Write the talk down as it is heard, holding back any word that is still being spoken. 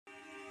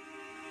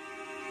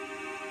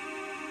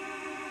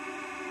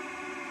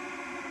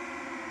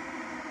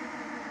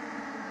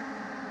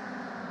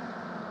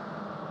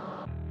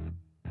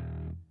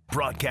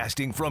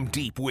Broadcasting from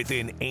deep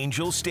within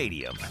Angel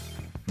Stadium,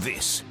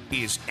 this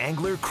is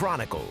Angler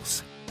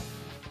Chronicles.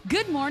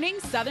 Good morning,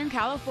 Southern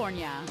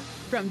California.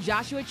 From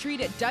Joshua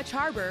Tree at Dutch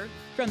Harbor,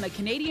 from the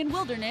Canadian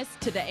wilderness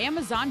to the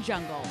Amazon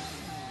jungle.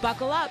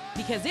 Buckle up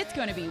because it's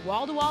going to be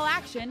wall-to-wall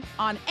action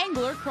on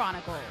Angler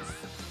Chronicles.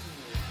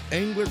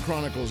 Angler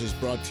Chronicles is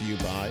brought to you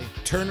by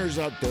Turner's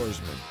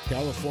Outdoorsman,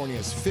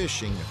 California's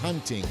fishing,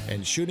 hunting,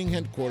 and shooting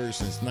headquarters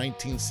since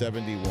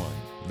 1971.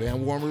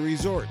 Van Warmer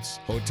Resorts,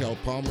 Hotel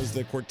Palmas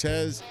de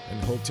Cortez,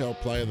 and Hotel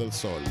Playa del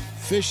Sol.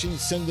 Fishing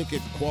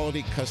Syndicate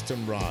Quality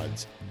Custom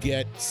Rods.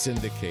 Get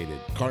syndicated.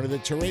 Carne de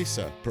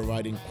Teresa,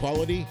 providing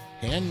quality,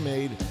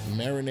 handmade,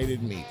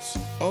 marinated meats.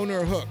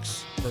 Owner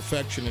Hooks,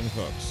 perfection in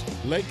hooks.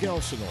 Lake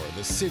Elsinore,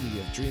 the city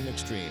of Dream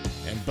Extreme.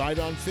 And Bite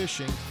On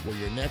Fishing, where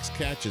your next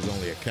catch is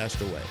only a cast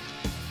away.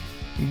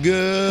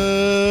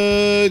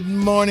 Good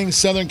morning,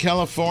 Southern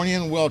California,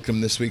 and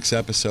welcome this week's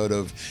episode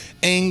of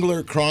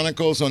Angler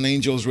Chronicles on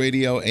Angels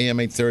Radio,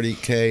 AM 830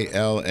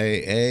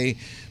 KLAA.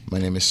 My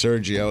name is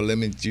Sergio. Let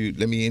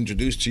me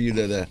introduce to you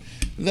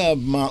the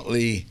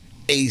motley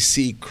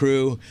AC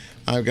crew.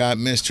 I've got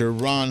Mr.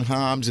 Ron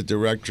Hobbs, the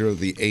director of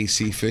the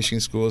AC Fishing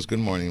Schools. Good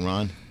morning,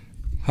 Ron.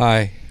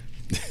 Hi.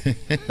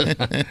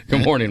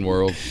 Good morning,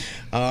 world.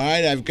 All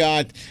right, I've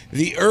got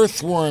the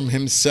earthworm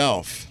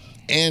himself,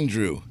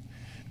 Andrew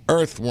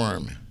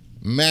Earthworm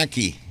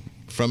Mackey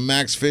from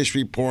Mack's Fish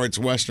Reports,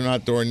 Western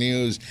Outdoor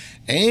News,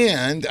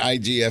 and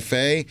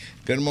IGFA.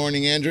 Good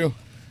morning, Andrew.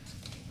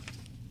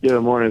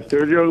 Good morning,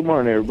 Sergio. Good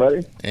morning,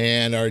 everybody.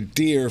 And our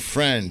dear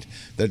friend,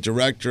 the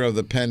director of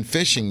the Penn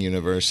Fishing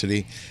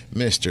University,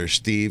 Mr.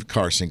 Steve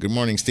Carson. Good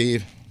morning,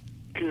 Steve.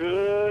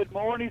 Good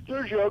morning,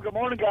 Sergio. Good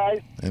morning,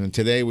 guys. And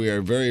today we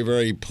are very,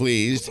 very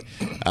pleased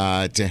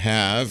to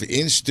have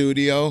in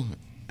studio.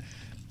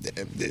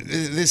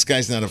 This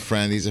guy's not a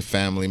friend. He's a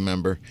family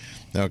member,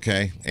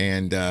 okay?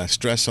 And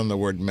stress on the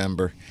word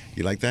member.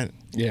 You like that?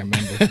 Yeah,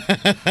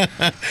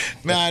 member.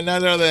 None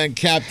other than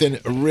Captain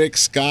Rick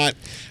Scott,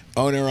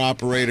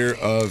 owner-operator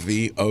of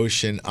the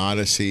Ocean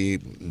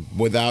Odyssey,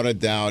 without a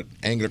doubt,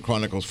 Angler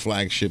Chronicles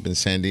flagship in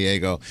San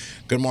Diego.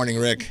 Good morning,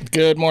 Rick.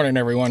 Good morning,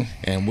 everyone.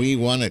 And we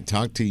want to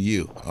talk to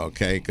you,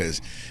 okay,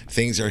 because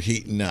things are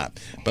heating up.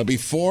 But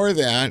before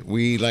that,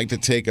 we like to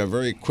take a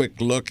very quick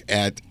look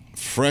at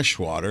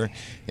freshwater.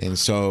 And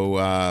so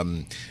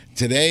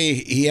today,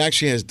 he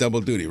actually has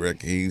double duty,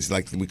 Rick. He's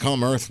like, we call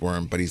him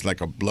earthworm, but he's like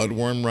a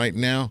bloodworm right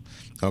now.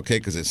 Okay,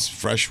 because it's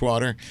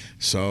freshwater.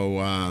 So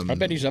I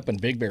bet he's up in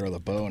Big Bear with a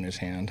bow in his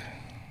hand.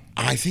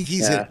 I think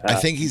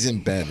he's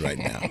in bed right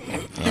now.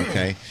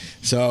 Okay,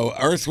 so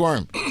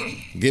earthworm,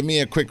 give me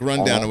a quick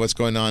rundown of what's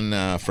going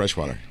on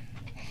freshwater.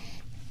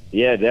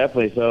 Yeah,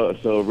 definitely.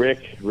 So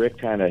Rick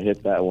kind of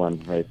hit that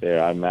one right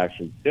there. I'm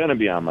actually going to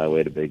be on my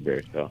way to Big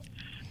Bear. So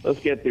let's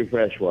get through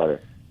freshwater.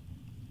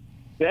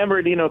 San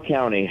Bernardino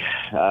County,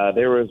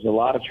 there was a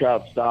lot of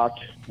trout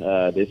stocked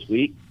this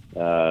week.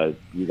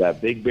 You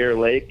got Big Bear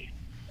Lake,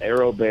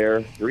 Arrow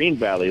Bear, Green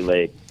Valley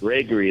Lake,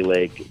 Gregory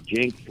Lake,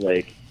 Jinx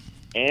Lake,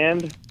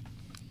 and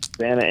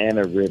Santa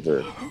Ana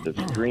River, the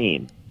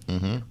stream,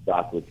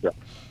 stocked with trout.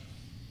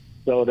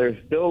 So there's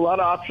still a lot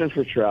of options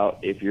for trout.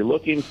 If you're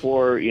looking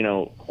for,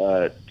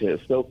 to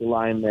soak a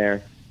line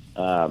there,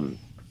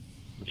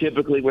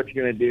 typically what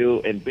you're going to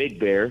do in Big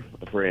Bear,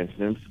 for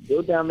instance,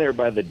 go down there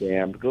by the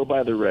dam, go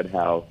by the Red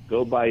House,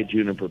 go by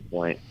Juniper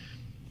Point,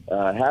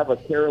 have a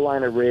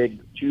Carolina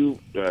rig,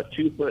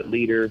 2-foot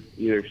leader,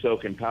 either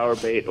soaking power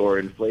bait or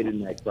inflated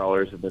night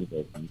crawlers have been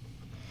taken.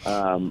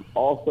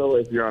 Also,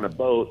 if you're on a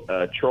boat,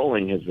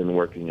 trolling has been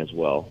working as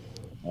well,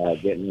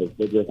 getting those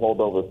bigger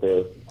holdover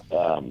fish,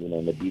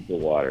 in the deeper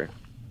water.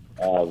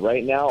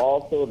 Right now,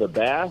 also the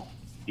bass,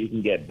 you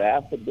can get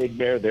bass at Big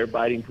Bear. They're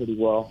biting pretty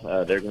well.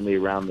 They're going to be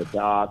around the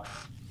dock,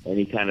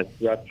 any kind of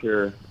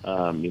structure,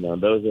 in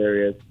those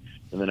areas.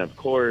 And then, of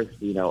course,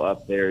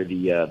 up there,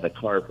 the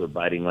carp are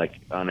biting like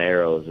on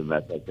arrows, and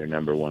that's like their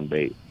number one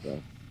bait.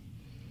 So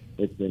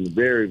it's been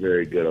very,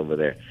 very good over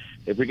there.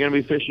 If you're going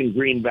to be fishing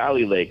Green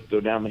Valley Lake, go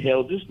down the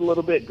hill just a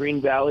little bit,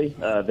 Green Valley.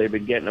 They've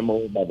been getting them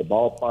over by the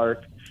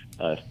ballpark.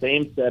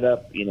 Same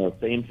setup,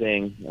 same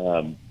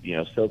thing,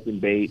 soaking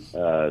bait.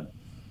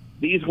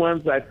 These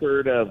ones I've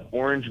heard of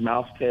orange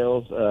mouse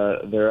tails.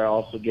 They're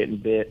also getting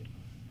bit.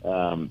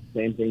 Same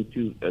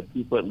thing, a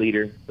 2-foot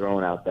leader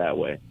thrown out that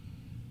way.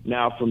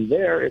 Now, from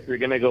there, if you're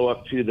going to go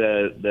up to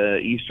the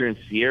Eastern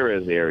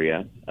Sierras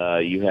area,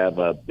 you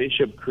have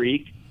Bishop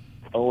Creek,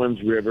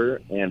 Owens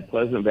River, and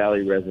Pleasant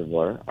Valley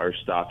Reservoir are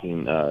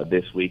stocking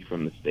this week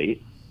from the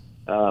state.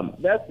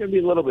 That's going to be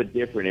a little bit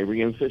different. If you're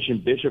going to fish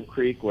in Bishop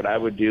Creek, what I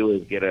would do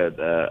is get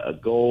a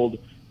gold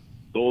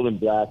and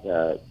black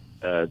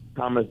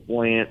Thomas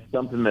Buoyant,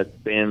 something that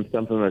spins,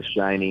 something that's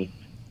shiny.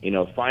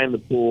 Find the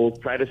pools.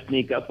 Try to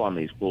sneak up on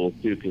these pools,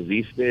 too, because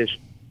these fish,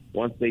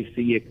 once they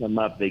see you come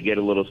up, they get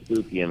a little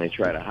spooky and they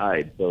try to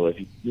hide. So if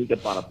you sneak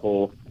up on a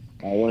pool,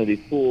 one of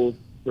these pools,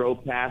 throw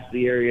past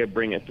the area,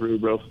 bring it through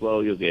real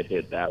slow, you'll get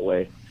hit that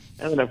way.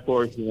 And then, of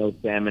course,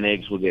 salmon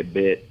eggs will get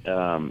bit,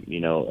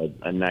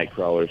 a night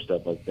crawler,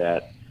 stuff like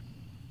that.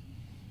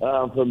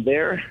 From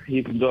there,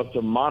 you can go up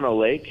to Mono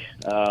Lake.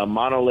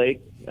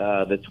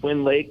 The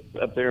Twin Lakes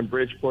up there in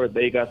Bridgeport,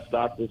 they got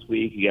stocked this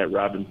week. You got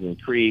Robinson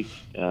Creek,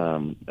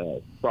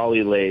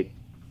 Crawley Lake.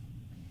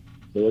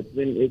 So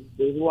there's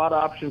a lot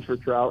of options for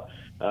trout.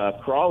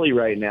 Crawley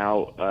right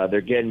now,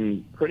 they're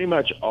getting pretty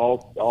much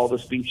all the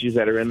species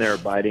that are in there are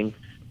biting.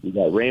 You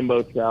got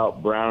rainbow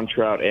trout, brown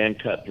trout, and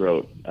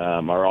cutthroat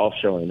are all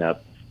showing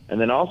up. And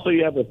then also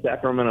you have the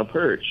Sacramento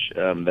perch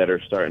that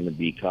are starting to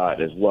be caught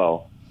as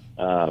well.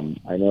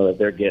 I know that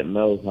they're getting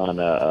those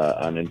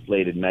on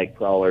inflated night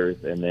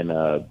crawlers and then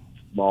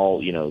small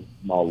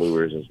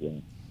lures as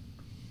well.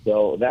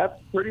 So that's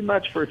pretty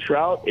much for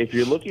trout. If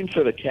you're looking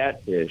for the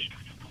catfish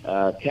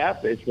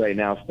right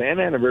now,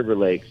 Santa Ana River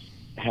Lakes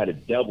had a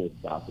double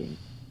stocking,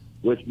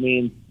 which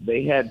means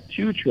they had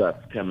 2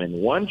 trucks come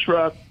in. 1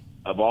 truck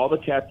of all the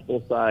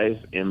catchable size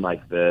in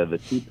like the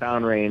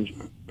 2-pound range,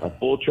 a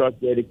full truck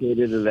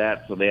dedicated to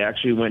that. So they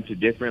actually went to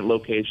different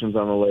locations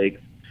on the lake,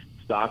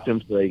 stocked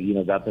them so they,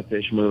 got the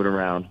fish moving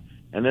around.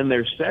 And then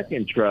their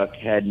second truck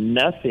had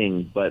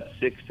nothing but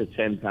 6 to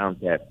 10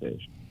 pound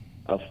catfish.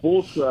 A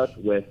full truck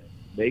with,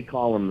 they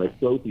call them the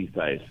trophy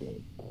size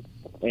fish.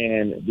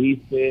 And these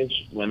fish,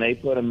 when they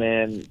put them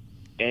in,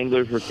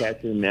 anglers were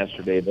catching them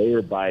yesterday. They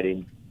were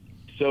biting,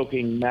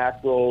 soaking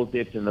mackerel,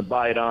 dipped in the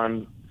bite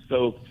on,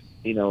 soaked,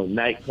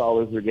 night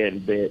crawlers were getting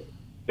bit.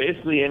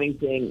 Basically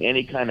anything,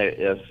 any kind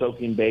of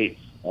soaking baits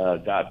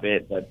got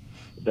bit, but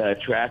the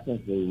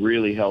attractants were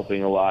really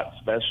helping a lot,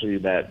 especially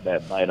that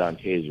bite on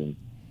Cajun.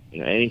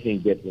 Anything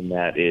dipped in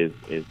that is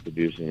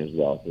producing as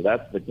well. So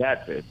that's the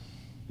catfish.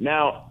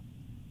 Now,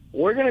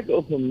 we're going to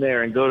go from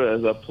there and go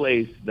to a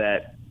place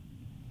that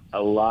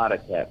a lot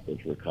of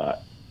catfish were caught.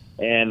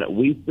 And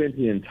we spent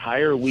the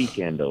entire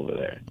weekend over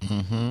there.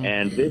 Mm-hmm.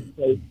 And this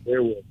place,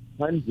 there were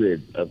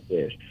hundreds of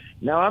fish.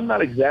 Now, I'm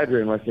not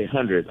exaggerating when I say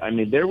hundreds. I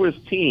mean, there was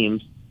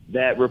teams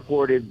that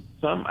reported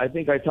some. I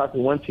think I talked to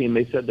one team.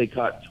 They said they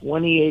caught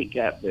 28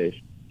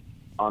 catfish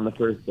on the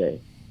first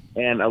day,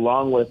 and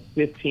along with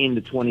 15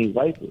 to 20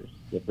 wipers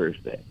the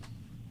first day.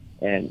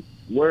 And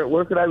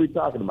where could I be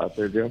talking about,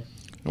 Sergio?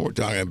 We're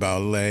talking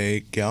about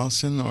Lake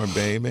Gelson or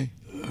Baby.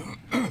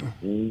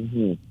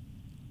 Mm-hmm.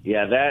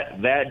 Yeah,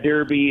 that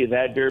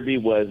derby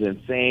was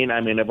insane.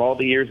 I mean, of all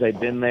the years I've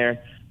been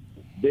there,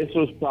 this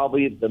was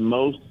probably the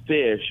most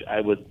fish I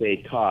would say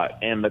caught,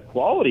 and the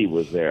quality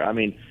was there. I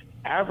mean,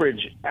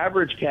 average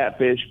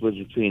catfish was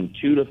between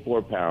 2 to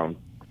 4 pounds.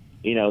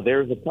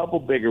 There's a couple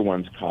bigger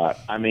ones caught.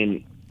 I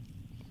mean,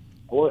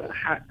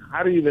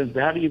 how do you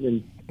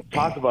even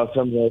talk about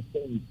something that's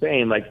so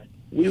insane? Like,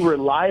 we were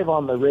live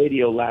on the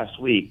radio last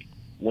week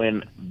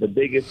when the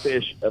biggest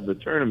fish of the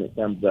tournament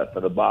comes up for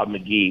the Bob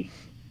McGee,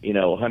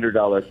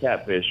 $100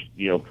 catfish,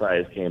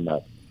 prize came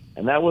up.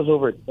 And that was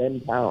over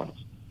 10 pounds.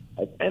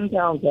 A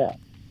 10-pound cat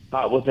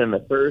caught within the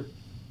first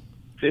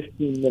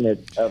 15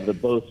 minutes of the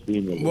boats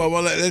being released. Well,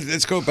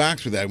 let's go back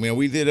to that.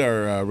 We did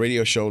our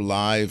radio show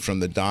live from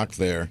the dock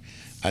there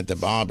at the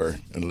Bobber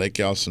in Lake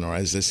Elsinore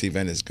as this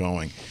event is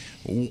going.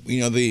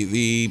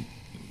 The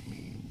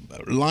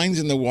lines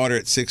in the water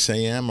at 6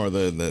 a.m. or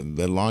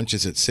the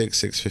launches at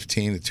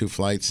 6:15, the 2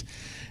 flights.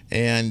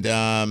 And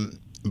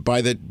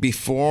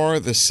before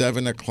the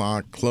 7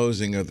 o'clock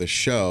closing of the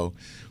show,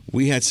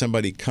 we had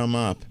somebody come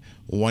up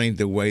wanting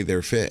to weigh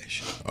their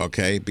fish,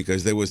 okay?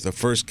 Because there was the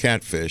first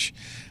catfish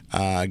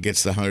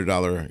gets the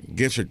 $100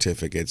 gift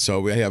certificate. So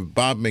we have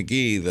Bob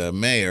McGee, the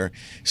mayor,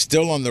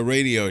 still on the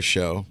radio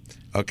show,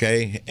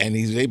 okay? And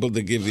he's able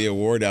to give the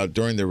award out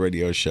during the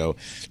radio show.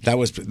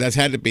 That's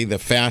had to be the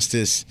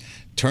fastest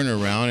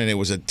turnaround, and it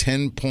was a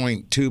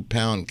 10.2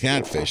 pound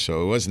catfish,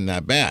 so it wasn't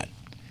that bad,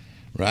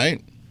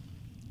 right?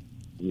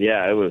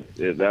 Yeah, it was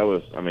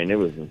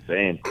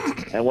insane.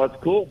 And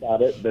what's cool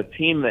about it, the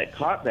team that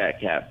caught that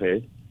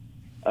catfish,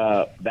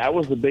 that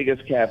was the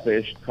biggest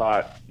catfish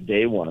caught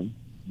day 1.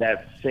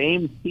 That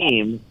same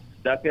team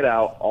stuck it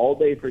out all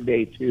day for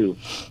day 2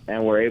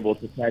 and were able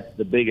to catch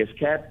the biggest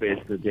catfish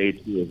for day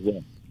 2 as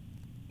well.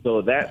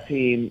 So that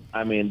team,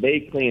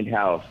 they cleaned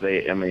house.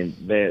 They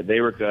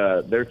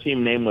were their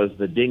team name was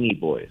the Dinghy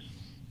Boys.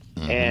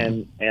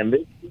 Mm-hmm. And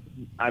this,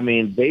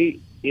 they,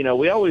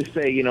 we always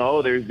say,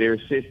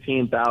 there's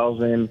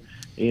 15,000,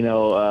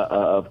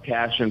 of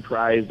cash and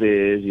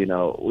prizes.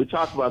 We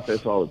talk about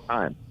this all the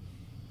time.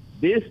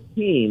 This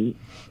team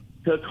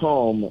took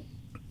home,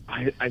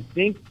 I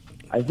think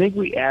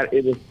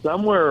it was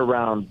somewhere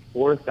around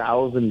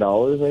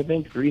 $4,000. I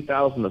think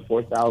 $3,000 to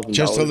 $4,000.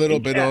 Just a little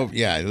bit over,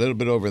 a little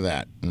bit over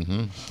that.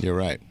 Mm-hmm. You're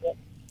right.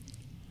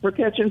 For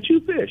catching 2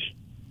 fish.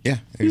 Yeah,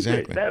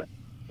 exactly.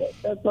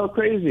 That's how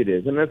crazy it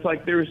is, and it's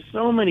like there's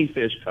so many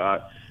fish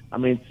caught.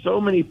 So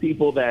many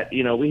people that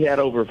we had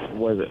over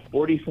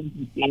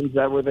 40-something teams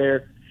that were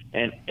there,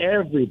 and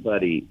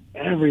everybody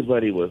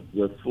was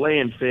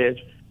slaying fish.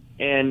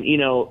 And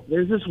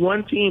there's this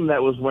one team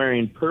that was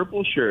wearing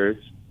purple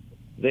shirts.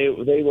 They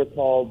were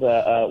called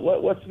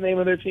what's the name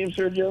of their team,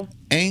 Sergio?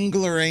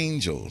 Angler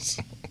Angels.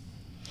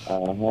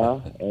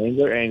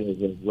 Angler Angels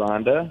with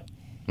Rhonda.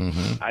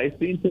 Mm-hmm. I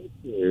seen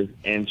pictures,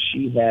 and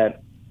she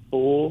had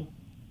full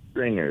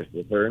stringers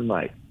with her and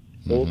Mike.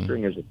 Full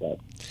stringers of that.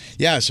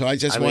 Yeah, so I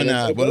just want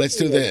to, well, let's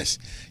do this.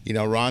 You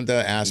know,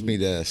 Rhonda asked me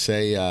to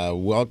say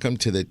welcome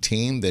to the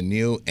team, the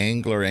new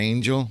Angler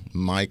Angel,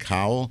 Mike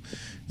Howell.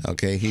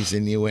 Okay, he's the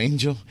new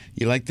angel.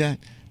 You like that?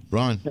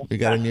 Ron, we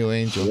got a new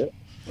angel.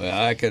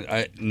 Well,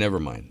 never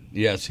mind.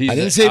 Yes, he's I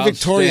didn't say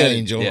Victoria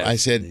Angel. Yes. I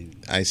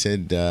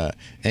said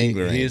Angler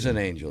Angel. He is an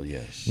angel,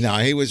 yes. No,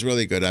 he was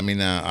really good. I mean,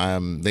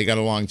 they got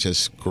along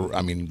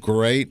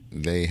great.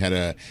 They had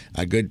a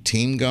good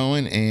team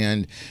going,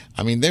 and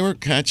I mean, they were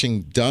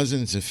catching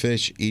dozens of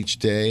fish each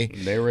day.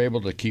 They were able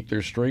to keep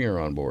their stringer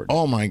on board.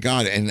 Oh my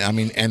God! And I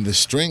mean, and the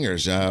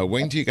stringers.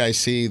 Wait until you guys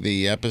see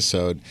the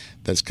episode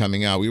that's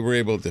coming out. We were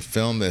able to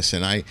film this,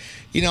 and I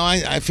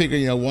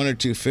figured, one or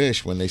two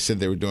fish when they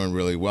said they were doing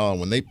really well. And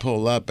when they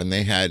pull up and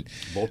they had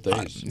both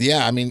days.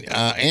 I mean,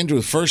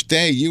 Andrew, first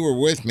day you were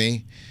with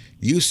me,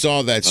 you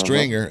saw that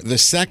stringer. The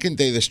second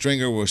day, the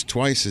stringer was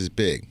twice as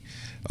big.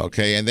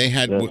 Okay, and they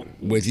had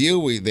with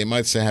you, they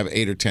might have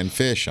 8 or 10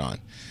 fish on.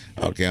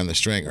 Okay, on the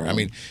stringer. I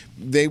mean,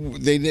 they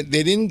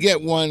didn't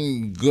get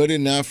one good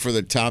enough for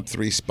the top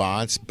 3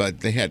 spots,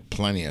 but they had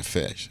plenty of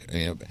fish.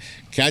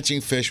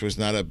 Catching fish was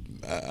not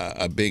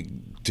a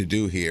big to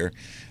do here.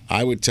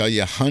 I would tell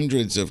you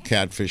hundreds of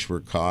catfish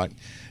were caught,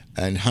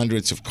 and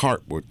hundreds of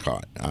carp were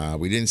caught.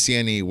 We didn't see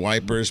any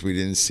wipers. We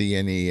didn't see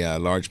any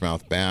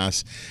largemouth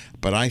bass,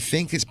 but I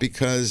think it's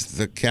because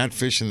the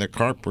catfish and the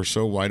carp were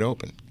so wide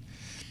open.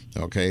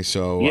 Okay,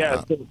 so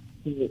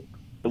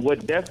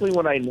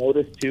what I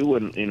noticed too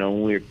when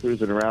we were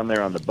cruising around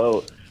there on the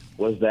boat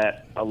was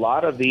that a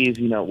lot of these,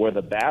 where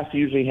the bass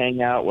usually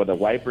hang out, where the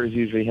wipers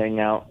usually hang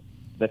out,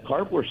 the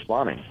carp were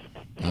spawning.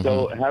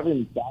 So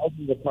having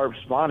thousands of carp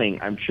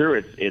spawning, I'm sure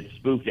it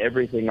spooked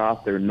everything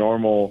off their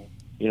normal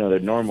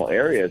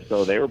areas.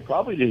 So they were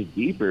probably just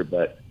deeper.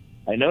 But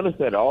I noticed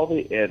that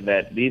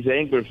that these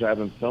anglers are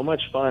having so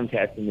much fun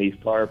catching these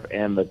carp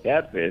and the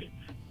catfish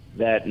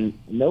that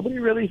nobody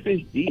really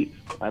fished deep.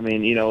 I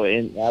mean,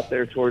 out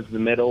there towards the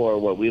middle, or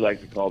what we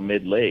like to call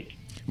mid-lake.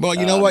 Well,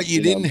 you know what?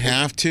 You didn't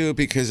have to,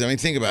 because, I mean,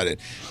 think about it.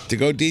 To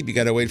go deep, you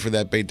got to wait for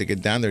that bait to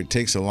get down there. It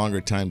takes a longer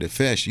time to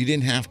fish. You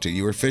didn't have to.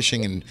 You were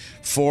fishing in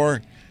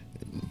 4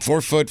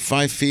 foot,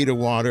 5 feet of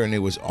water, and it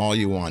was all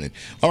you wanted.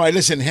 All right,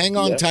 listen, hang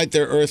on tight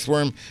there,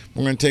 Earthworm.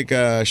 We're going to take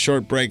a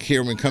short break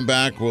here. When we come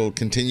back, we'll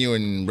continue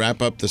and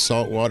wrap up the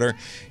saltwater,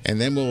 and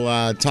then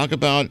we'll talk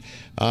about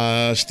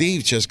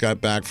Steve just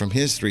got back from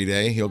his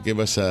 3-day. He'll give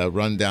us a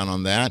rundown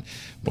on that.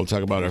 We'll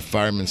talk about our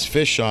Fireman's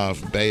Fish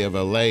Off, Bay of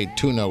LA,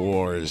 Tuna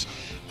Wars,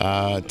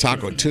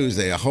 Taco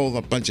Tuesday, a whole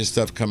bunch of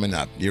stuff coming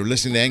up. You're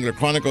listening to Angler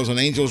Chronicles on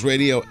Angels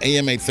Radio,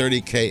 AM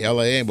 830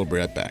 KLAA. We'll be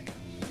right back.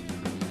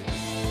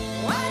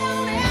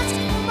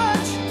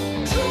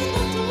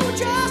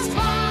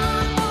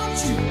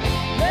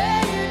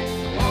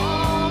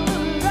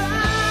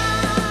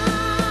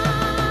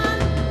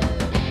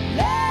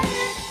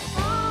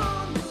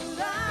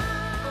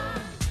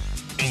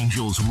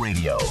 Angels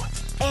Radio,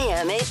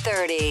 AM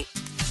 830.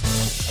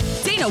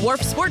 Dana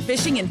Wharf Sport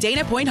Fishing in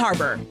Dana Point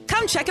Harbor.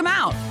 Come check them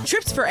out.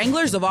 Trips for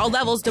anglers of all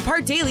levels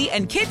depart daily,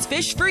 and kids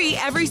fish free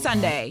every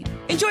Sunday.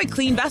 Enjoy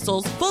clean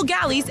vessels, full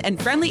galleys,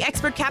 and friendly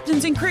expert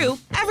captains and crew.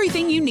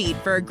 Everything you need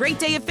for a great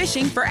day of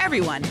fishing for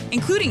everyone,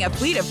 including a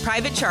fleet of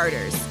private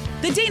charters.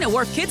 The Dana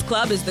Wharf Kids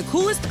Club is the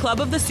coolest club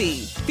of the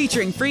sea,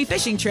 featuring free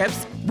fishing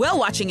trips,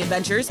 whale-watching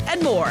adventures,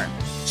 and more.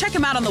 Check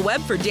them out on the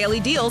web for daily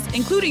deals,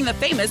 including the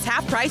famous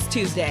Half Price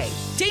Tuesday.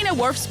 Dana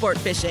Wharf Sport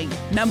Fishing,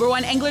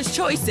 #1 angler's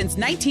choice since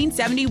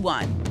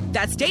 1971.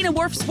 That's Dana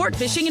Wharf Sport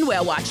Fishing and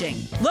Whale Watching,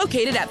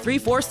 located at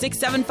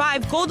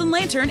 34675 Golden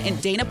Lantern in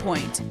Dana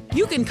Point.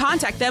 You can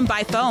contact them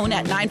by phone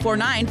at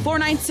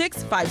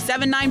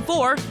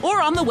 949-496-5794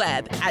 or on the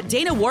web at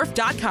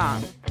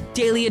danawharf.com.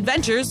 Daily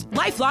adventures,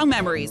 lifelong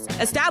memories,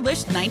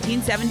 established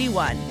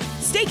 1971.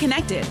 Stay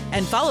connected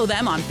and follow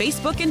them on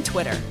Facebook and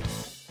Twitter.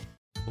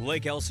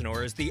 Lake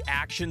Elsinore is the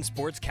action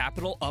sports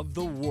capital of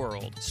the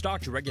world,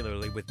 stocked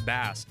regularly with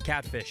bass,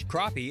 catfish,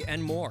 crappie,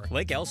 and more.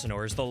 Lake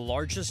Elsinore is the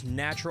largest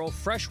natural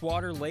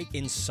freshwater lake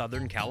in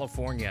Southern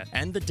California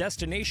and the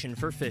destination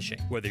for fishing.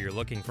 Whether you're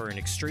looking for an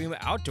extreme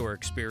outdoor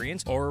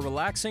experience or a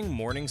relaxing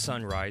morning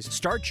sunrise,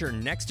 start your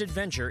next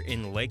adventure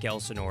in Lake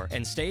Elsinore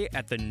and stay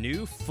at the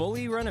new,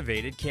 fully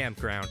renovated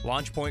campground,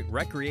 Launch Point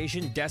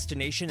Recreation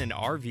Destination and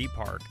RV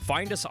Park.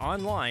 Find us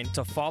online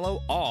to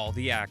follow all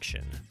the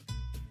action.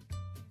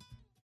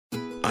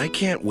 I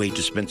can't wait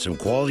to spend some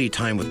quality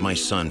time with my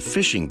son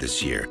fishing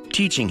this year,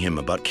 teaching him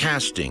about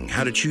casting,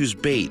 how to choose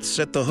baits,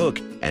 set the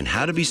hook, and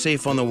how to be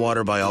safe on the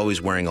water by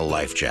always wearing a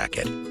life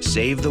jacket.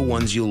 Save the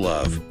ones you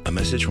love. A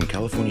message from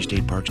California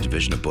State Parks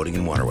Division of Boating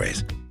and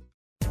Waterways.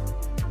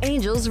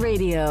 Angels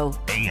Radio,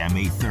 AM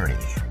 830.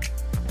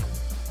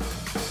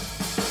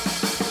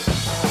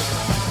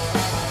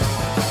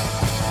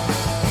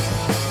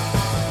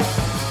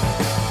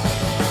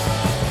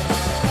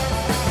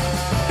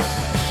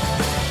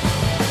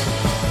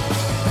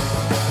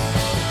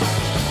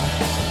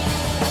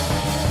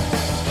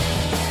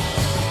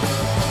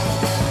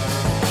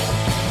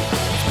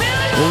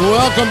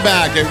 Welcome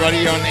back, everybody.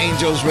 You're on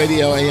Angels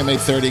Radio, AM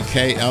 830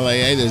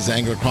 KLAA. This is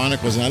Angler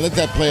Chronicles, and I let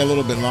that play a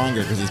little bit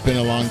longer because it's been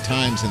a long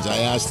time since I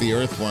asked the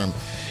earthworm.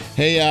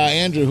 Hey,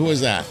 Andrew, who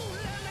is that?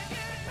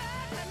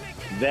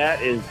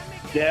 That is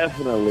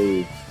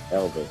definitely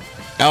Elvis.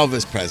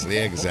 Elvis Presley,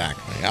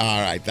 exactly. All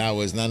right, that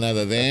was none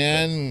other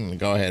than,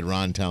 go ahead,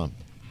 Ron, tell him.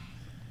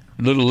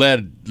 Little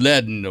lead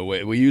in the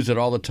way. We use it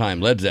all the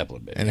time. Led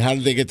Zeppelin, baby. And how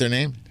did they get their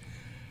name?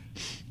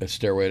 A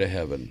Stairway to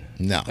Heaven.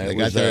 No, they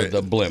got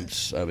the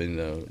Blimps. I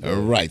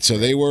mean, right. So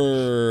they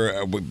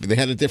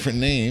had a different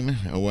name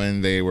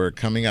when they were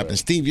coming up. And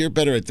Steve, you're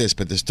better at this,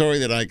 but the story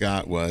that I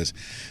got was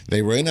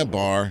they were in a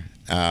bar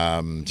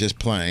just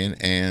playing,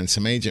 and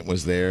some agent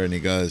was there, and he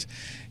goes,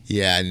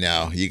 "Yeah,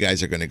 no, you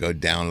guys are going to go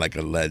down like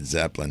a Led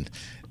Zeppelin."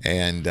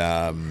 And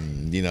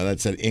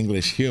that's that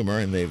English humor,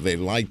 and they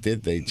liked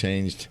it. They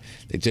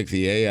took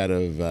the A out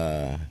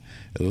of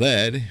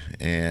lead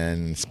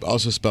and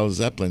also spelled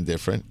Zeppelin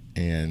different.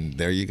 And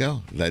there you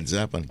go, Led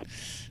Zeppelin.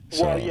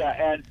 So, well,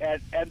 yeah,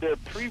 and their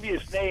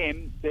previous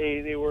name,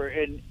 they were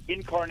an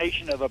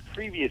incarnation of a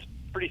previous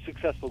pretty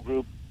successful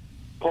group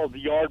called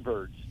the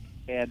Yardbirds,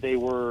 and they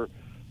were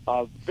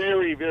a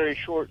very, very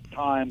short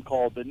time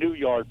called the New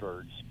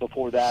Yardbirds.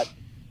 Before that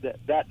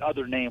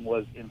other name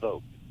was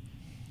invoked.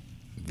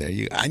 There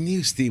you. I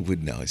knew Steve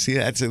would know. See,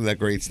 that's that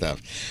great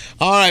stuff.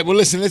 All right, well,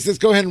 listen, let's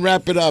go ahead and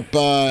wrap it up,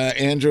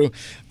 Andrew.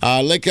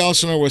 Lake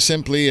Elsinore was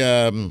simply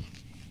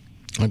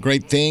a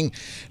great thing.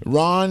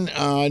 Ron,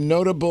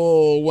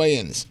 notable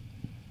weigh-ins.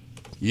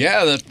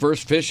 Yeah, that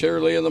first fish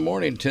early in the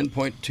morning,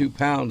 10.2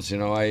 pounds.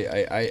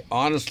 I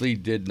honestly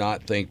did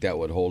not think that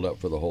would hold up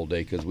for the whole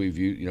day because we've,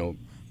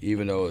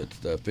 even though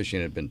the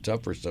fishing had been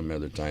tougher some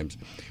other times,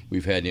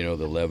 we've had, the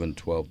 11,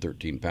 12,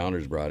 13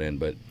 pounders brought in.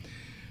 But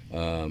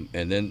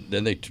and then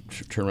they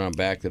turn around and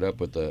backed it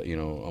up with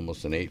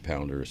almost an 8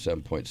 pounder, a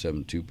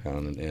 7.72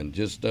 pound, and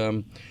just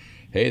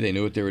hey, they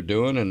knew what they were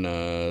doing,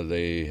 and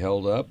they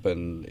held up,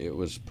 and it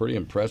was pretty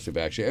impressive,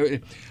 actually.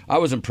 I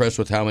was impressed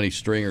with how many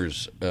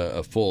stringers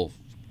a full.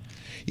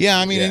 Yeah,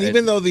 I mean, and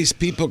even though these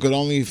people could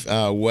only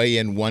weigh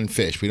in one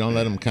fish, we don't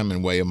let them come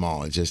and weigh them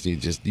all. It's just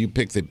you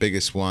pick the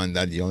biggest one.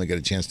 That you only get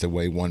a chance to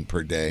weigh one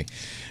per day.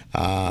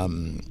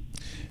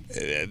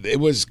 It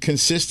was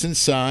consistent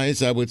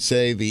size. I would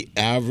say the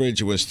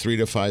average was 3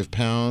 to 5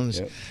 pounds.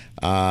 Yep.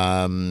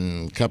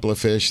 Couple of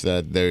fish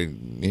that they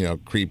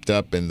creeped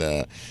up in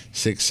the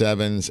 6,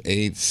 7s,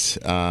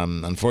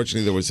 8s.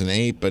 Unfortunately, there was an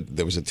 8, but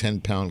there was a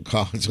 10-pound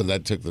cod, so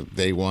that took the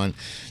day one.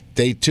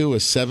 Day two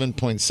was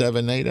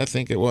 7.78, I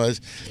think it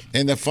was.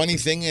 And the funny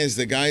thing is,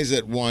 the guys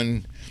that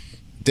won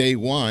day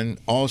one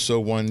also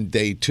won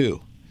day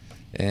two.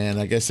 And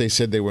I guess they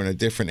said they were in a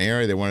different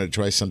area. They wanted to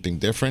try something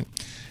different.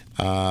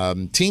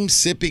 Team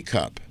Sippy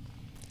Cup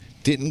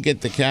didn't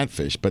get the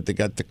catfish, but they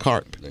got the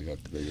carp. They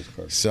got the biggest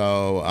carp.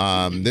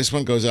 So this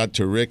one goes out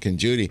to Rick and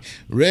Judy.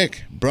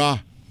 Rick,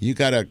 brah, you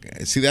gotta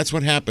see. That's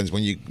what happens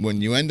when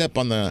you end up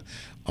on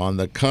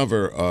the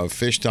cover of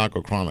Fish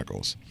Taco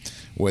Chronicles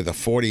with a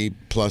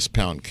 40+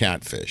 pound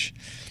catfish.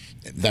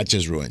 That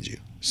just ruins you.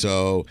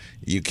 So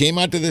you came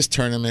out to this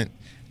tournament,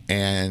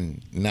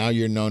 and now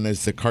you're known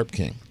as the Carp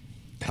King.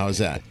 How's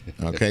that?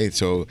 Okay,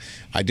 so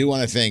I do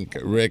want to thank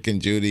Rick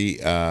and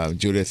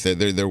Judith.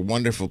 They're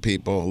wonderful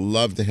people.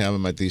 Love to have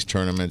them at these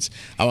tournaments.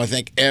 I want to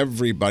thank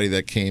everybody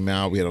that came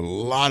out. We had a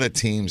lot of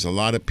teams, a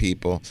lot of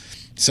people.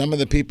 Some of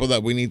the people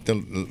that we need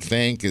to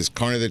thank is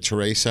Carne de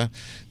Teresa.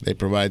 They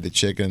provide the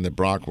chicken and the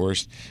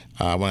bratwurst.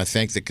 I want to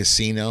thank the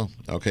casino.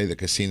 Okay, the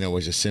casino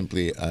was just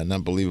simply an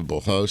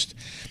unbelievable host.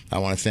 I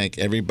want to thank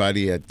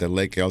everybody at the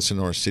Lake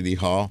Elsinore City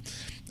Hall.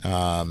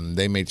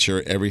 They made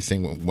sure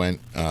everything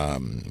went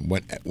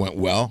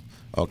well,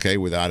 okay,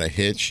 without a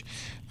hitch.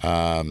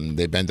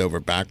 They bent over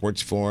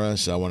backwards for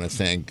us. I want to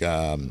thank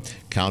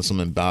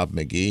Councilman Bob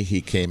McGee.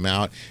 He came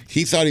out.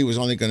 He thought he was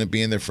only going to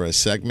be in there for a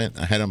segment.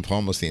 I had him for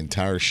almost the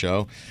entire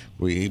show.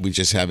 We were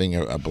just having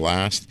a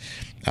blast.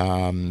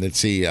 Let's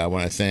see. I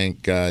want to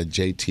thank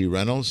JT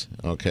Reynolds.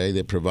 Okay,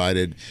 they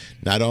provided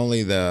not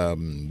only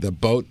the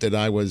boat that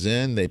I was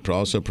in, they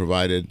also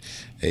provided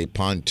a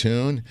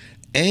pontoon.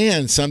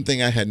 And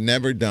something I had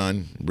never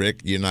done,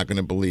 Rick, you're not going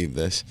to believe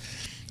this.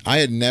 I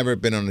had never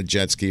been on a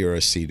jet ski or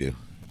a Sea-Doo,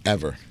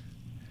 ever.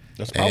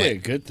 That's probably a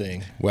good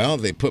thing. Well,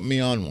 they put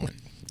me on one,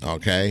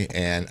 okay?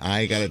 And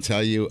I got to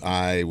tell you,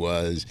 I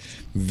was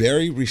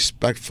very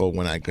respectful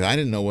when I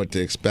didn't know what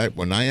to expect.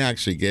 When I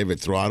actually gave it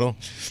throttle,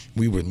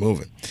 we were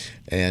moving.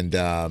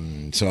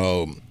 And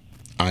so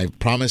I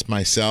promised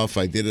myself,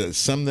 I did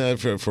some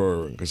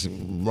because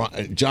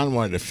John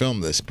wanted to film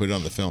this, put it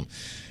on the film.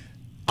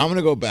 I'm going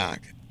to go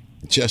back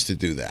just to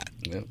do that.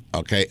 Yep.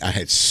 Okay, I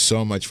had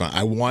so much fun.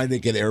 I wanted to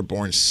get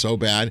airborne so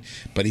bad,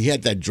 but he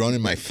had that drone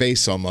in my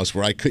face almost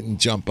where I couldn't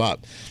jump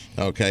up.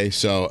 Okay,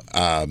 so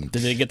did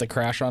they get the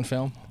crash on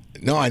film?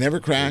 No, I never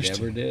crashed. They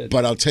never did.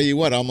 But I'll tell you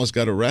what, I almost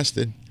got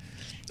arrested.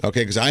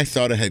 Okay, because I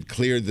thought I had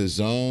cleared the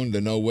zone,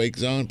 the no-wake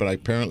zone, but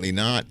apparently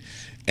not.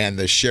 And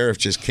the sheriff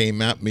just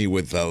came at me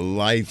with the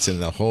lights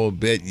and the whole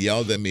bit,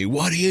 yelled at me,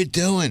 "What are you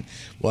doing?"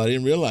 Well, I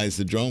didn't realize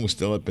the drone was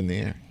still up in the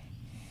air.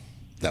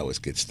 That was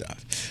good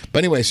stuff. But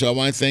anyway, so I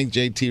want to thank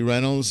JT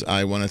Reynolds.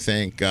 I want to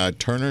thank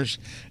Turner's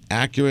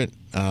Accurate.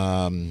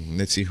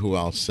 Let's see who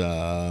else.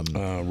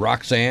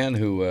 Roxanne,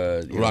 who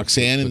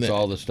Roxanne puts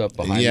all the stuff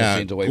behind the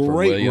scenes away from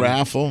great William.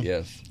 raffle.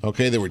 Yes.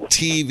 Okay, there were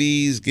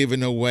TVs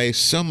given away,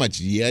 so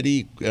much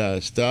Yeti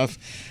stuff.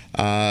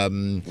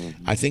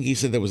 I think he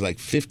said there was like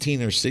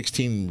 15 or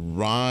 16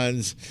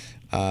 rods,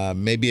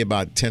 maybe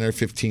about 10 or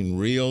 15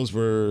 reels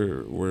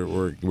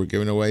were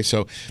given away.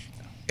 So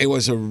it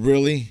was a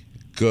really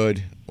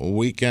good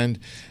weekend.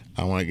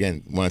 I want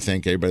to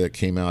thank everybody that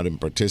came out and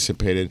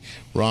participated.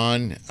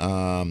 Ron,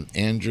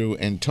 Andrew,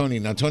 and Tony.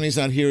 Now, Tony's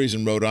not here. He's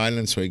in Rhode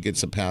Island, so he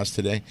gets a pass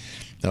today.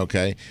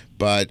 Okay.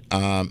 But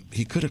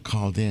he could have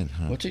called in,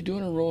 huh? What's he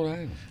doing in Rhode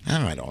Island?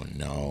 I don't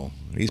know.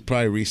 He's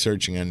probably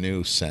researching a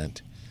new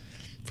scent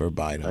for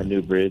Biden. A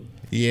new breed?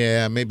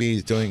 Yeah, maybe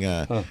he's doing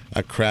a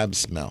crab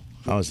smell.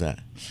 How's that?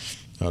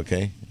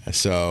 Okay.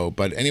 So,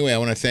 but anyway, I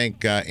want to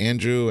thank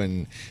Andrew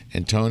and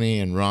Tony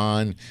and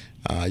Ron.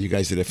 You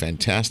guys did a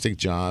fantastic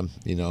job,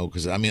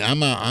 because I mean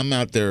I'm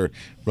out there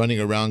running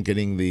around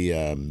getting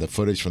the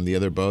footage from the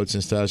other boats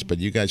and stuff, but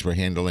you guys were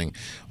handling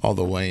all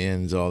the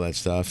weigh-ins, all that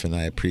stuff, and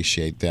I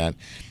appreciate that.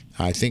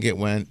 I think it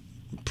went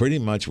pretty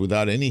much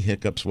without any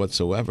hiccups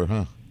whatsoever,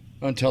 huh?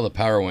 Until the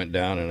power went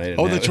down and I didn't.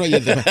 Oh, that's right.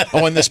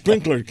 And the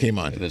sprinkler came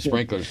on. The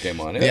sprinklers came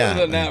on. Yeah,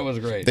 Other than that, it was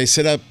great. They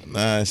set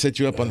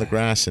you up on the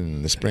grass,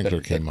 and the sprinkler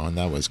came on.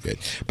 That was good.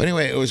 But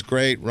anyway, it was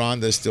great.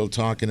 Rhonda's still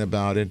talking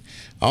about it.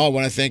 Oh, I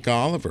want to thank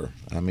Oliver.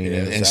 I mean,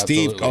 Yes, and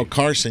Steve. absolutely. Oh,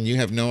 Carson, you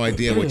have no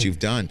idea what you've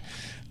done.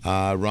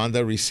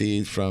 Rhonda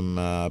received from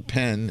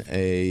Penn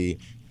a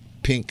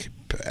pink.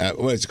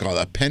 What is it called?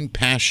 A Penn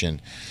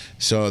Passion.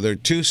 So they're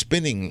 2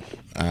 spinning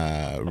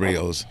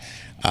reels.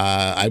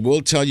 I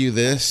will tell you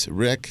this,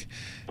 Rick.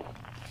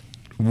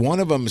 One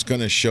of them is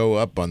going to show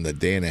up on the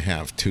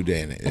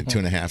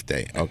 2.5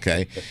 day.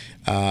 Okay,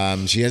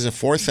 she has a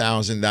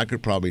 4,000 that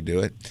could probably do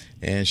it,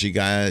 and she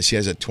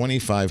has a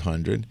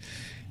 2,500,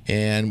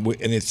 and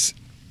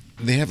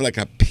they have like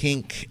a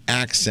pink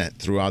accent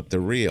throughout the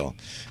reel.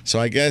 So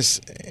I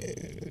guess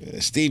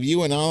Steve,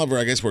 you and Oliver,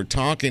 I guess we're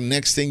talking.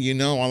 Next thing you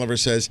know, Oliver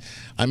says,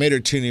 "I made her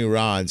 2 new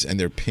rods, and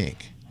they're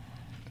pink."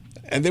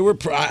 And they were.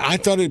 I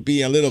thought it'd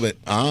be a little bit,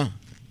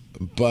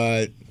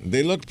 but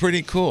they look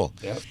pretty cool.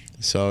 Yep.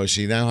 So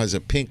she now has a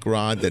pink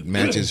rod that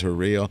matches her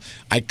reel.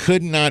 I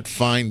could not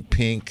find a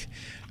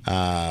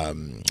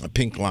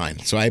pink line,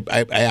 so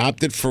I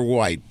opted for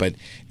white. But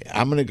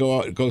I'm going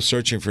to go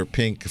searching for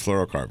pink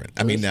fluorocarbon.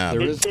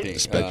 There is pink.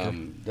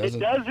 Spectrum. It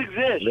does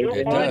exist.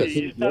 You'll find it.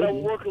 You just got to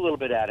work a little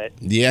bit at it.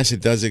 Yes,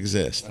 it does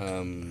exist.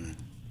 Trying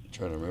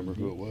to remember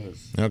who it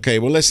was. Okay,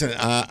 well, listen,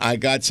 I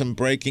got some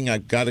breaking.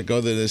 I've got to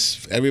go to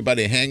this.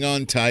 Everybody, hang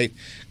on tight.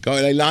 Go,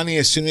 Leilani,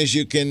 as soon as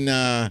you can.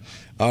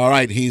 All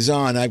right, he's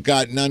on. I've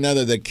got none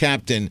other than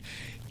Captain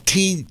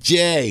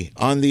TJ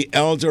on the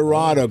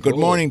Eldorado. Good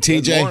morning,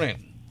 TJ. Good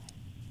morning.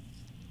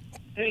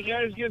 Hey,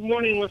 guys, good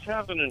morning. What's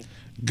happening?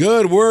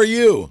 Good. Where are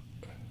you?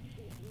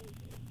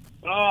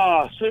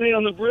 Sitting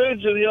on the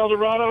bridge of the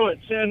Eldorado at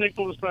San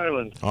Nicolas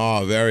Island.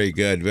 Oh, very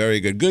good,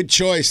 very good. Good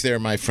choice there,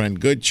 my friend.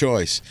 Good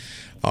choice.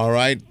 All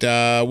right,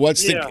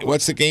 what's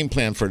the game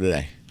plan for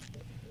today?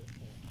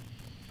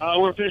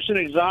 We're fishing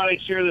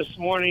exotics here this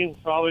morning,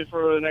 probably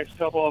for the next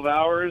couple of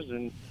hours,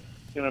 and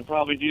going to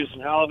probably do some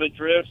halibut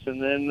drifts,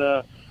 and then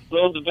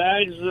load the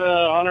bags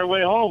on our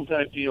way home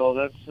type deal.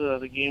 That's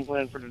the game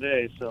plan for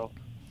today. So,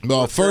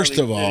 well, first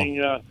of all,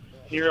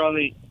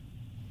 currently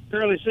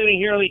sitting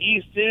here on the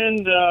east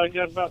end,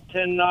 got about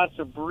 10 knots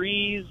of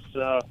breeze,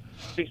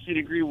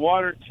 60-degree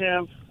water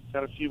temp,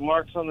 got a few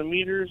marks on the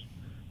meters,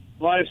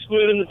 live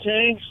squid in the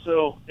tank,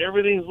 so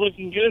everything's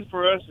looking good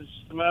for us. It's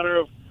just a matter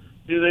of,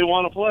 do they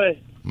want to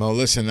play? Well,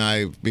 listen,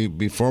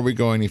 before we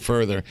go any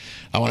further,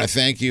 I want to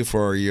thank you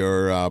for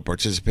your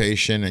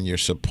participation and your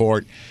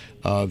support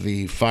of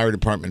the fire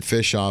department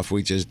fish off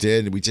we just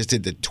did. We just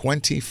did the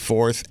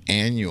 24th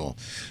annual.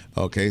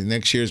 Okay,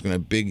 next year is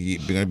going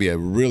to be a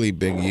really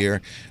big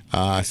year.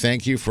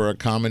 Thank you for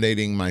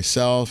accommodating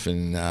myself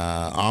and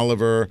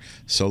Oliver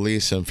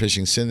Solis from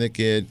Fishing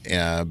Syndicate,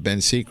 Ben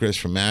Sechrist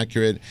from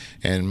Accurate,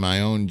 and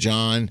my own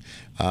John.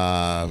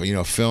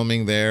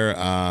 Filming there.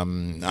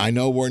 I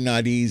know we're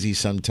not easy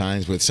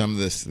sometimes with some of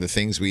the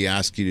things we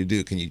ask you to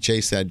do. Can you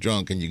chase that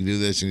drone? Can you do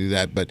this and do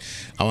that? But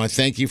I want to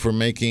thank you for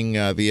making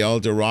the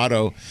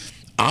Eldorado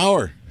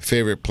our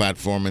favorite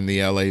platform in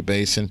the LA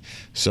Basin.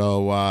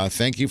 So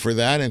thank you for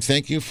that, and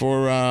thank you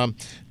for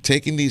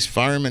taking these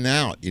firemen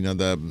out. You know,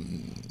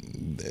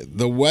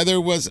 the weather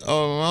was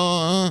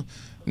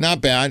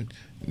not bad,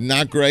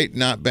 not great,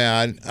 not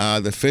bad.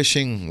 The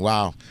fishing,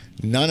 wow.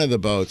 None of the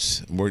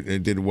boats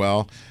did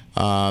well,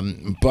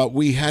 but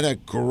we had a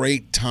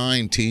great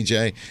time,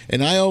 TJ.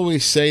 And I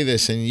always say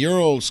this, and you're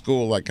old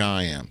school like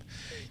I am.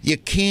 You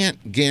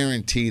can't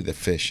guarantee the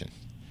fishing,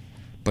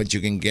 but you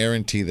can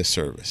guarantee the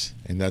service,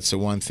 and that's the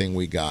one thing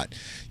we got.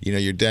 You know,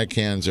 your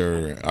deckhands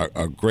are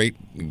a great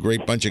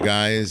bunch of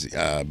guys.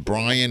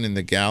 Brian in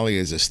the galley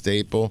is a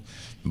staple.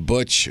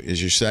 Butch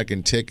is your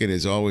second ticket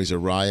is always a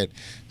riot.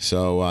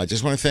 So I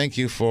just want to thank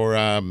you for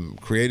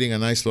creating a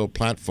nice little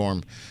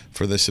platform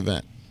for this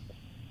event.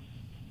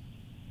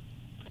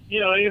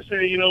 Yeah, like I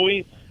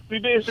say, we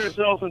base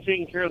ourselves on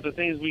taking care of the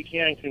things we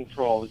can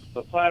control.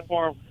 The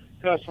platform,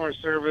 customer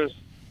service,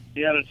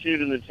 the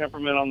attitude and the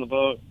temperament on the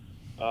boat.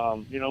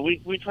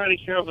 We try to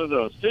care for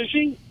those.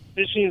 Fishing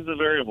is the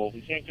variable. We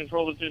can't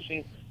control the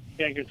fishing,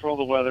 can't control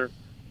the weather.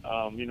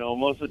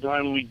 Most of the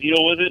time we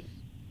deal with it.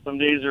 Some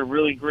days are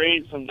really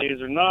great, some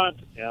days are not.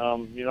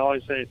 I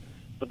say,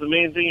 but the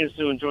main thing is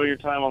to enjoy your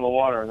time on the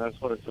water, and that's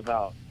what it's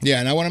about. Yeah,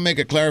 and I want to make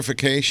a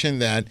clarification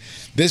that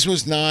this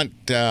was not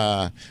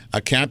a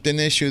captain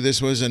issue. This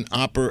was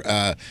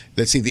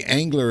the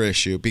angler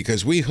issue,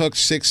 because we hooked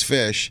 6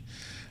 fish,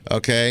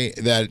 okay,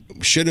 that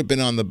should have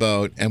been on the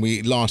boat, and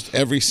we lost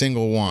every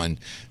single one.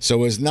 So it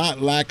was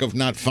not lack of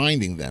not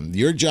finding them.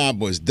 Your job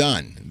was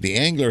done. The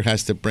angler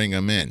has to bring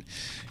them in.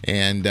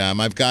 And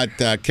I've got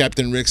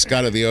Captain Rick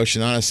Scott of the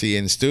Ocean Odyssey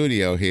in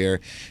studio here,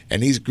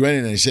 and he's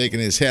grinning and shaking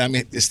his head. I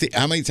mean,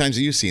 how many times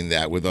have you seen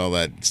that with all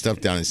that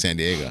stuff down in San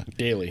Diego?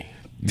 Daily.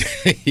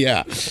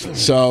 Yeah.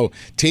 So,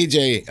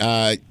 TJ,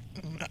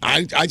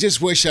 I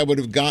just wish I would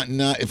have gotten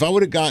up. If I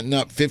would have gotten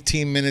up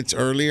 15 minutes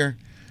earlier,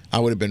 I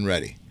would have been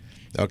ready.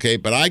 Okay,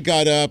 but I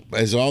got up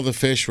as all the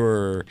fish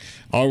were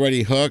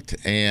already hooked,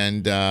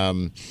 and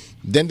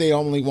then they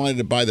only wanted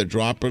to buy the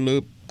dropper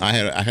loop. I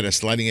had a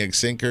sliding egg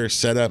sinker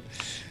set up,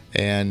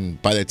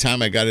 and by the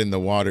time I got in the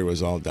water, it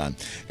was all done.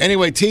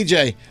 Anyway,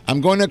 TJ,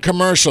 I'm going to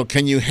commercial.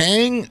 Can you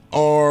hang,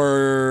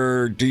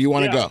 or do you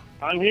want to go?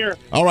 I'm here.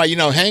 All right,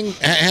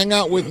 hang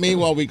out with me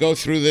while we go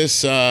through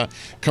this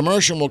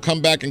commercial, and we'll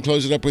come back and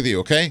close it up with you,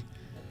 okay?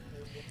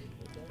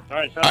 All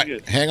right, sounds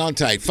good. Hang on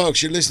tight.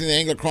 Folks, you're listening to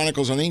Angler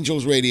Chronicles on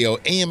Angels Radio,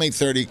 AM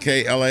 830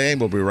 KLAA, and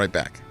we'll be right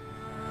back.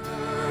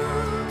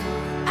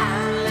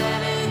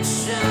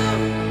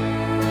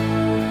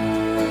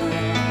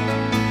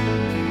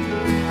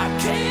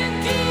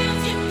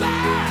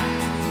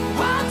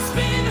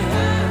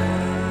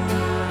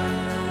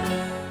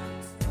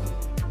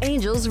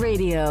 Angels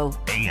Radio.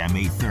 AM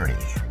 830.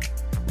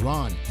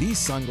 Ron, these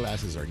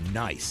sunglasses are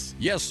nice.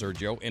 Yes,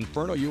 Sergio.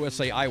 Inferno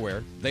USA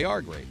Eyewear, they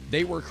are great.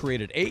 They were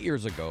created 8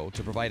 years ago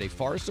to provide a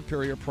far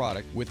superior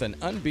product with an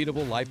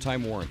unbeatable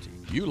lifetime warranty.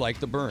 You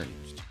like the burns.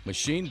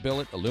 Machine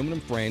billet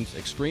aluminum frames,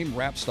 extreme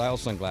wrap style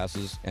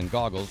sunglasses, and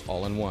goggles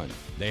all in one.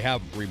 They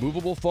have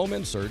removable foam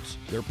inserts,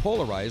 they're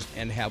polarized,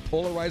 and have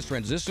polarized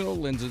transitional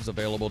lenses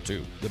available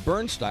too. The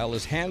burn style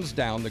is hands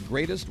down the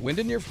greatest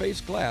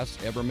wind-in-your-face glass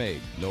ever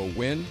made. No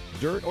wind,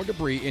 dirt, or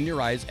debris in your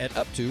eyes at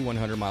up to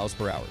 100 miles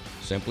per hour.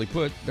 Simply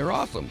put, they're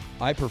awesome.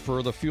 I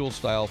prefer the fuel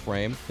style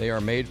frame. They are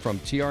made from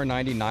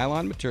TR90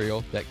 nylon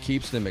material that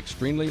keeps them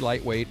extremely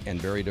lightweight and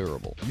very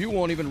durable. You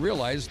won't even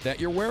realize that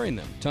you're wearing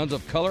them. Tons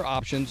of color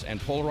options and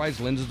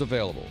polarized lenses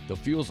available. The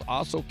fuels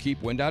also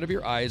keep wind out of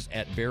your eyes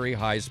at very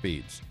high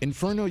speeds.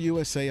 Inferno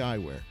USA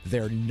Eyewear.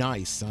 They're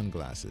nice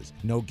sunglasses.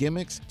 No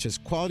gimmicks,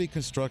 just quality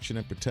construction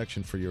and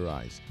protection for your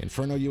eyes.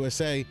 Inferno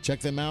USA.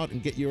 Check them out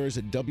and get yours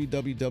at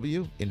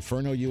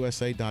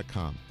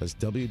www.infernousa.com. That's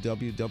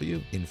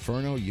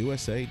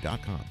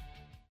www.infernousa.com.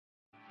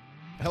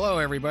 Hello,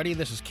 everybody.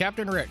 This is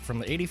Captain Rick from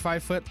the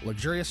 85-foot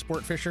luxurious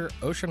sport fisher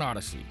Ocean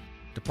Odyssey.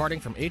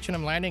 Departing from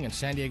H&M Landing in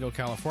San Diego,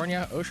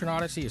 California, Ocean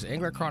Odyssey is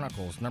Angler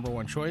Chronicles'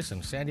 #1 choice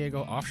in San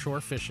Diego offshore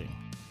fishing.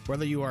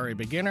 Whether you are a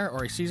beginner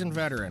or a seasoned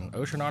veteran,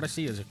 Ocean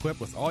Odyssey is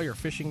equipped with all your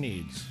fishing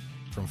needs.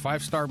 From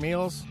 5-star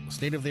meals,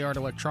 state-of-the-art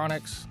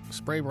electronics,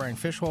 spray brine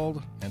fish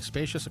hold, and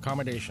spacious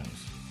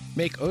accommodations.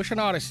 Make Ocean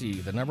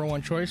Odyssey the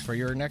 #1 choice for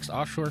your next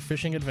offshore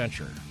fishing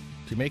adventure.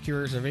 To make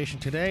your reservation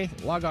today,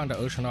 log on to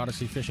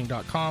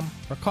oceanodysseysfishing.com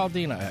or call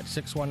Dina at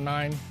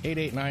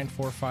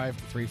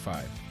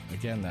 619-889-4535.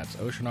 Again, that's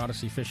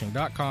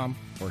oceanodysseysfishing.com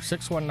or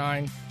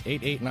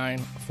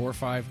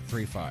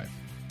 619-889-4535.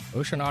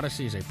 Ocean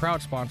Odyssey is a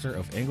proud sponsor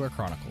of Angler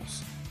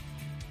Chronicles.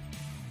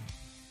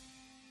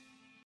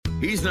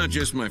 He's not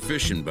just my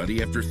fishing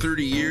buddy. After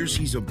 30 years,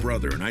 he's a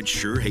brother, and I'd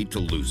sure hate to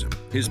lose him.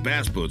 His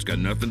bass boat's got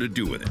nothing to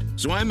do with it.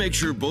 So I make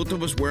sure both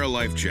of us wear a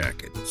life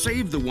jacket.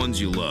 Save the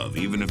ones you love,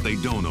 even if they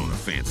don't own a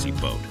fancy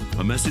boat.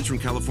 A message from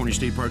California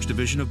State Parks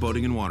Division of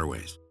Boating and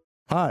Waterways.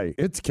 Hi,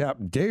 it's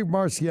Captain Dave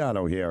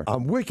Marciano here.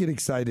 I'm wicked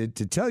excited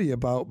to tell you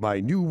about my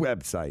new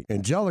website,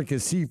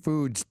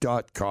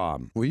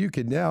 angelicaseafoods.com, where you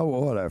can now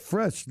order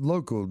fresh,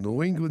 local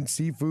New England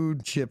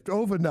seafood shipped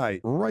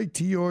overnight right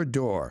to your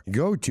door.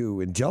 Go to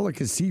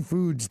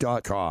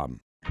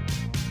angelicaseafoods.com.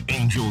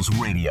 Angels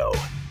Radio.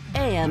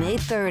 AM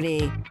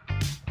 830.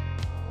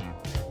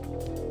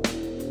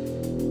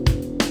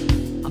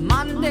 A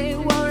Monday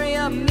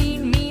warrior,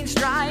 mean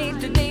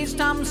stride. Today's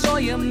Tom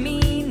Sawyer,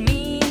 mean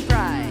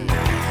pride.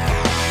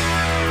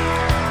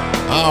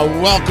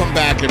 Welcome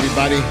back,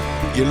 everybody.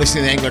 You're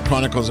listening to Angler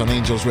Chronicles on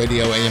Angels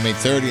Radio, AM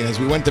 830. And as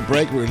we went to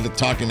break, we were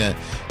talking to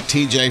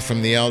TJ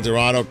from the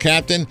Eldorado.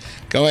 Captain,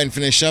 go ahead and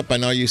finish up. I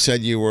know you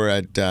said you were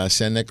at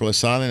San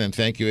Nicolas Island, and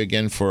thank you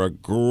again for a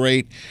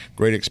great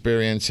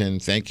experience. And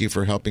thank you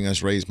for helping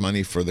us raise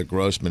money for the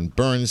Grossman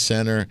Burn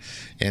Center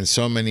and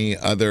so many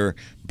other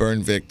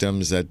burn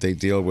victims that they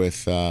deal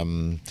with.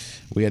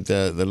 We had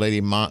the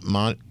lady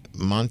Monty,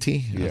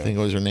 I think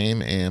was her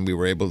name, and we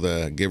were able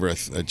to give her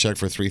a check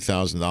for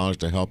 $3,000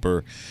 to help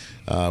her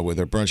with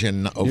her burn. She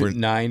had over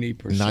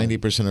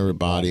 90% of her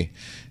body.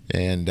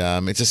 And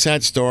it's a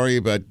sad story,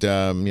 but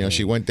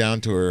she went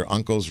down to her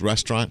uncle's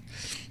restaurant.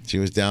 She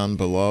was down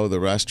below the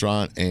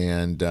restaurant,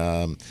 and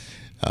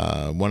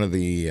one of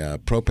the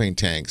propane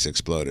tanks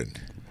exploded.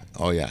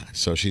 Oh, yeah.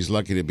 So she's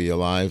lucky to be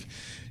alive.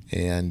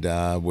 And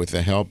with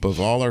the help of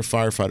all our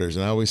firefighters,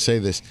 and I always say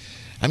this,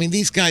 I mean,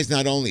 these guys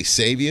not only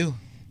save you,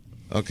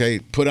 okay,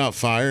 put out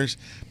fires,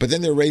 but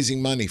then they're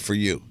raising money for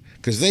you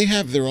because they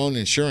have their own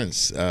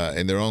insurance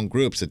and their own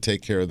groups that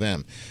take care of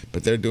them,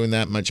 but they're doing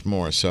that much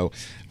more. So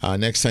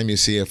next time you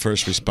see a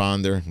first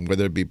responder,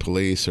 whether it be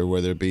police or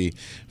whether it be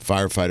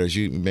firefighters,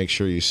 you make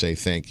sure you say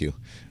thank you,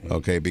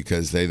 okay,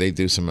 because they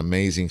do some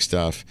amazing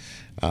stuff.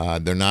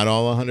 They're not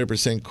all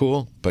 100%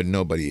 cool, but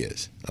nobody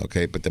is,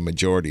 okay, but the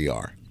majority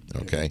are.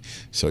 Okay,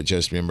 so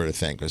just remember to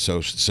thank us. So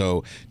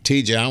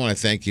TJ, I want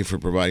to thank you for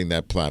providing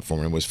that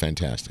platform. It was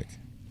fantastic.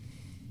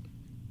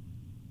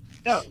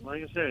 Yeah,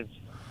 like I said,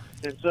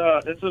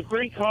 it's a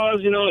great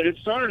cause. It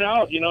started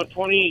out,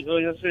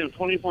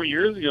 24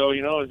 years ago.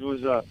 It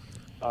was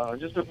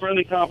just a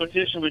friendly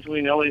competition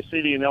between LA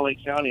City and LA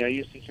County. I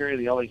used to carry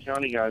the LA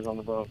County guys on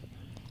the boat,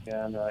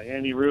 and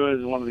Andy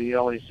Ruiz, one of the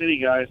LA City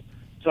guys,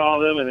 saw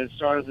them, and it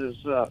started this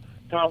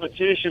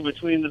competition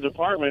between the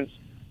departments.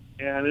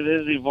 And it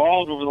has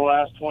evolved over the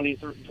last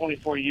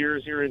 24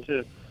 years here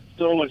into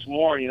so much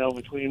more,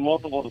 between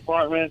multiple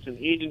departments and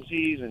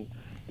agencies and,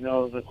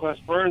 the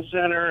Quest Burn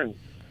Center and,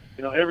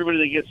 everybody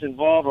that gets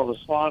involved, all the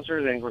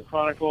sponsors, Angler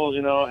Chronicles,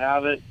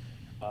 Avid.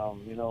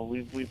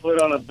 We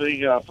put on a big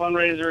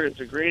fundraiser. It's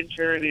a great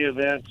charity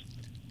event,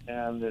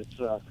 and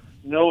it's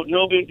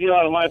no big deal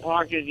out of my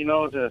pocket,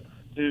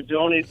 to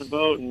donate the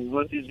boat and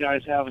let these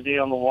guys have a day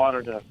on the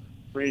water to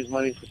raise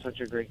money for such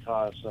a great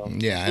cause. So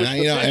yeah,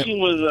 and the fishing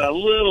was a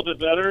little bit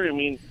better. I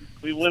mean,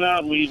 we went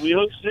out and we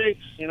hooked six.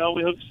 We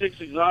hooked 6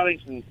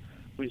 exotics, and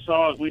we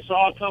saw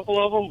a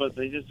couple of them, but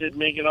they just didn't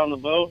make it on the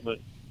boat. But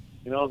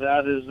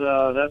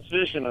that's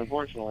fishing,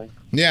 unfortunately.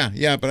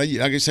 Yeah, but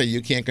like I say,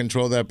 you can't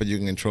control that, but you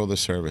can control the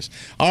service.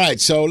 All right,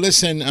 so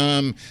listen,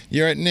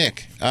 you're at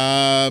Nick.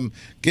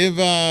 Give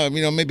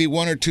maybe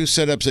 1 or 2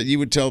 setups that you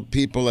would tell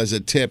people as a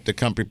tip to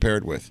come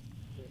prepared with.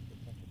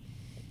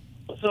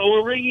 So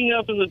we're rigging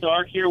up in the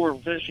dark here. We're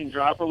fishing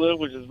dropper loop,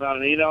 which is about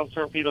an 8-ounce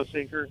torpedo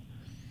sinker,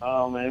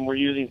 and we're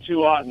using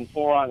 2-aught and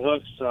 4-aught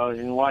hooks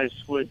in live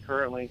squid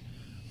currently.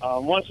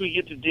 Once we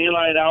get to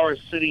daylight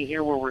hours sitting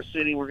here where we're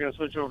sitting, we're going to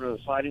switch over to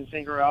the sliding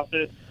sinker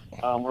outfit.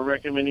 We're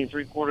recommending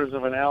 3/4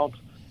 of an ounce,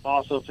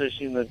 also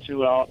fishing the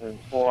 2-aught and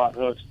 4-aught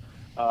hooks.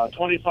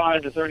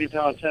 25 to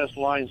 30-pound test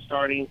line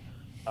starting.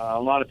 A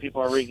lot of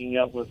people are rigging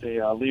up with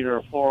a liter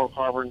of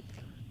fluorocarbon,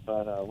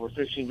 but we're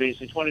fishing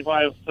basically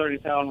 25,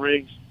 30-pound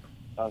rigs.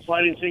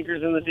 Sliding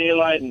sinkers in the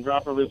daylight and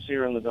dropper loops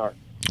here in the dark.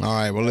 All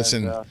right, well,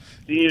 listen.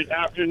 The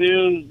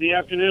afternoon,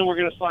 we're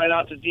going to slide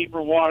out to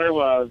deeper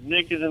water.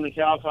 Nick is in the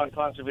Calcon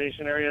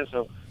Conservation Area,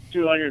 so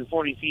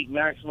 240 feet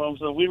maximum.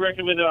 So we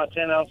recommend about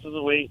 10 ounces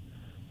of weight.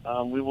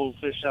 We will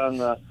fish on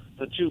the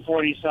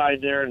 240 side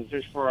there and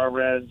fish for our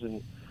reds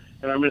and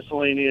our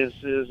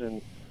miscellaneouses.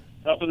 And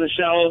up in the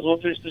shallows,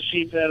 we'll fish the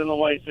sheephead and the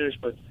whitefish,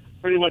 but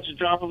pretty much a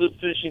dropper loop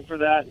fishing for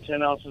that, and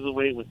 10 ounces of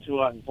weight with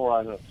 2-aught and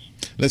 4-aught hooks.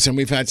 Listen,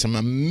 we've had some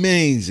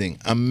amazing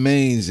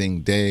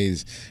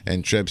days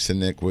and trips to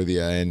Nick with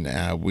you,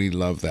 and we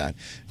love that.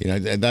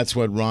 That's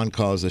what Ron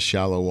calls the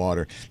shallow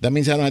water. That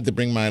means I don't have to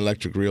bring my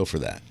electric reel for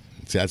that.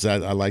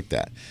 I like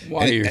that.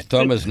 Why, your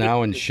thumb is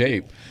now in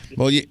shape.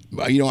 Well,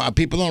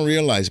 people don't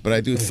realize, but I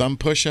do thumb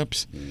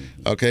push-ups,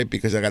 okay,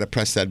 because I got to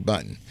press that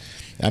button.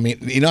 I mean,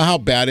 you know how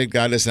bad it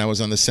got us, and I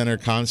was on the center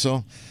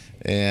console,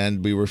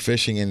 and we were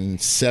fishing in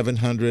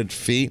 700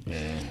 feet,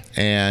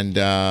 and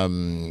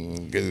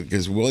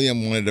because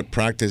William wanted to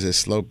practice a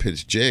slow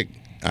pitch jig,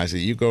 I said,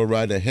 you go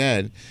right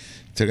ahead.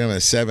 Took him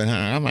at 700.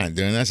 I'm not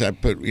doing that. So I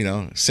put,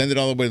 send it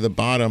all the way to the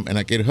bottom, and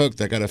I get hooked.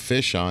 I got a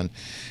fish on,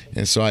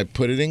 and so I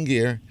put it in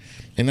gear,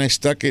 and I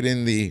stuck it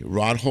in the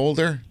rod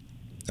holder,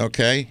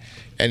 okay?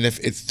 And if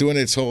it's doing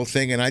its whole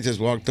thing, and I just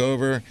walked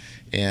over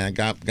and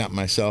got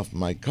myself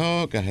my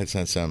Coke. I had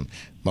some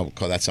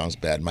that sounds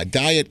bad. My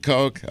Diet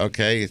Coke,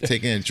 okay,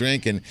 taking a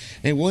drink, and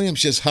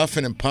William's just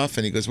huffing and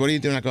puffing. He goes, "What are you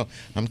doing?" I go,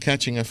 "I'm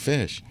catching a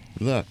fish.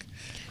 Look."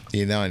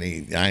 And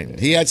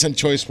he had some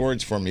choice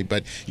words for me,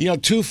 but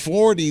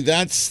 240,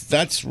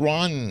 that's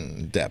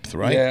Ron depth,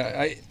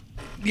 right?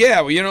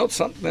 Yeah,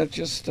 something that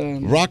just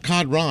rock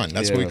cod Ron.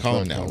 That's what we call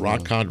him now,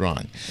 rock cod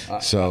Ron.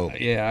 So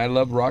I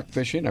love rock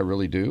fishing. I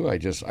really do. I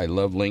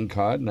love ling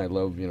cod, and I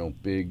love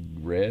big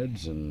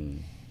reds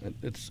and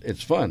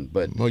It's fun.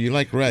 But well, you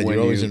like red. You're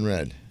always in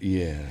red.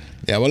 Yeah.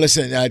 Yeah. Well,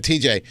 listen,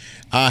 TJ,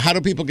 how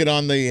do people get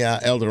on the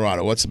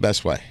Eldorado? What's the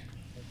best way?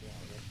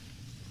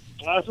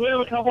 So we have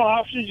a couple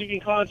options. You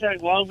can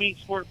contact Long Beach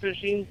Sport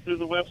Fishing through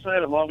the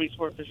website at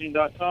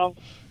longbeachsportfishing.com.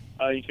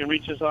 You can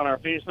reach us on our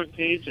Facebook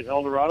page at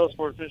Eldorado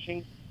Sport Fishing.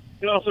 You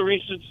can also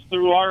reach us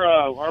through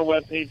our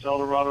webpage,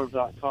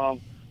 eldorado.com.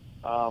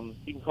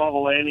 You can call the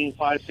landing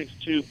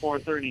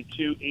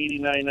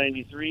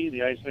 562-432-8993.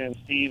 The Iceman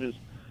Steve is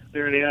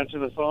there to answer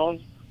the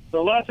phone.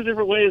 So lots of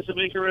different ways to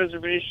make a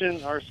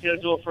reservation. Our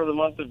schedule for the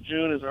month of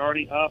June is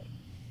already up.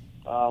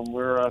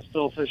 We're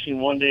still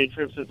fishing one-day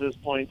trips at this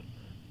point.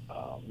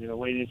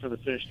 Waiting for the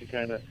fish to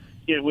kind of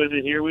get with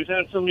it here. We've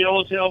had some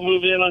yellowtail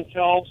move in on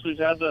kelps. We've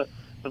had the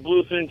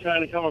bluefin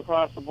kind of come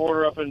across the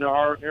border up into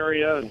our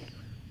area, and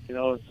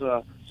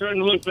it's starting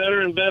to look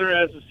better and better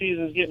as the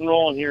season's getting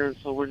rolling here.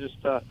 So we're just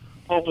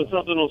hoping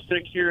something will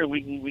stick here and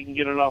we can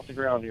get it off the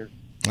ground here.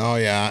 Oh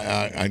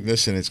yeah,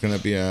 listen, it's going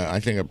to be I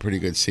think a pretty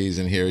good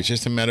season here. It's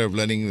just a matter of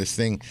letting this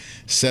thing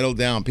settle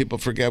down. People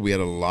forget we had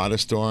a lot of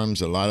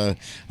storms, a lot of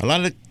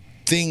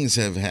things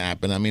have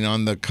happened. I mean,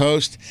 on the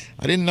coast,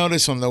 I didn't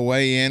notice on the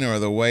way in or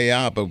the way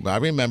out, but I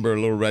remember a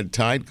little red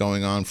tide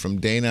going on from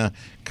Dana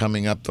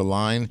coming up the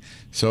line.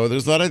 So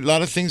there's a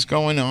lot of things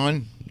going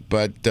on.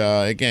 But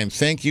again,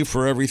 thank you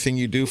for everything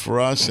you do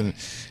for us and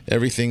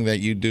everything that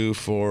you do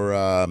for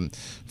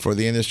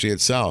the industry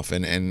itself,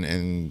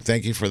 and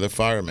thank you for the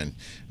firemen.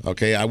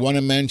 Okay, I want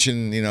to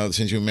mention,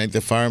 since you made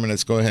the firemen,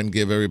 let's go ahead and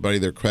give everybody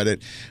their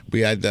credit.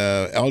 We had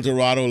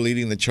Eldorado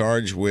leading the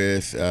charge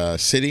with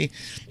City,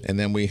 and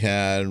then we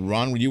had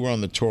Ron. You were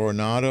on the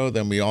Toronado.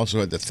 Then we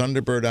also had the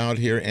Thunderbird out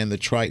here and the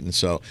Triton.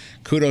 So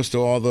kudos to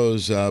all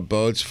those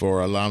boats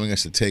for allowing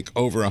us to take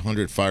over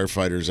 100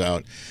 firefighters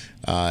out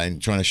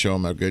and trying to show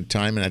them a good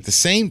time, and at the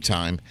same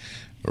time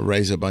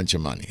raise a bunch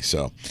of money.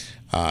 So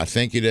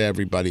thank you to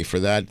everybody for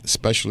that,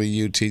 especially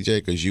you,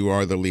 TJ, because you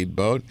are the lead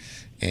boat.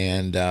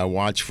 And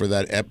watch for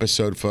that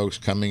episode, folks,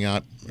 coming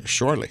out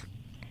shortly.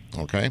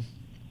 Okay?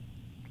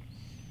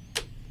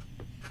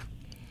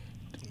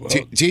 Well,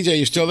 TJ,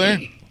 you still there?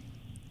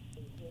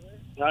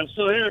 I'm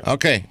still here.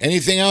 Okay.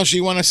 Anything else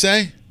you want to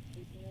say?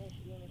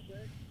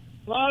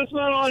 No, it's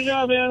not all I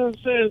got, man. As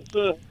I say, it's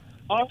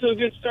off to a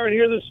good start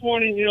here this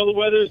morning. The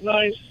weather's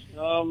nice.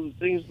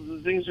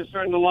 Things are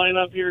starting to line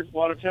up here.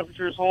 Water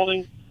temperature is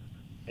holding.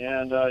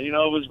 And, it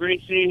was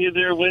great seeing you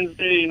there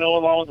Wednesday,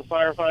 along with the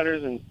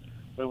firefighters. And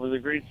it was a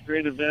great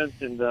event.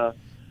 And,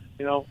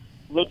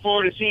 look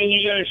forward to seeing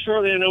you guys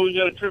shortly. I know we've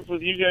got a trip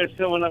with you guys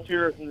coming up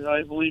here,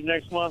 I believe,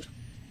 next month.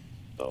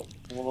 So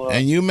we'll,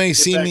 and you may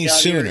see me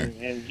sooner.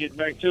 And get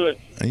back to it.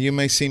 And you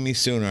may see me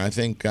sooner. I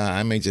think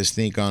I may just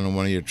sneak on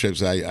one of your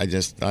trips.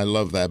 I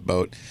love that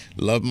boat.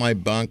 Love my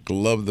bunk.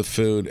 Love the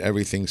food.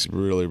 Everything's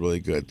really,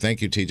 really good.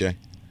 Thank you, TJ.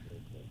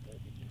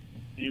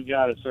 You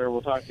got it, sir.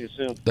 We'll talk to you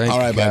soon. All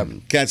right,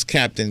 Captain. That's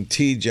Captain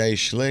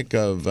TJSchlick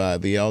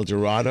of the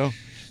Eldorado.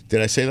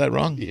 Did I say that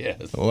wrong?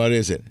 Yes. What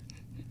is it?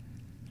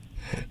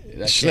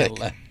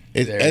 Schlick.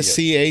 It's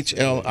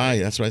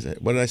SCHLI. That's what I said.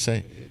 What did I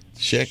say?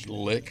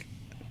 Schlick.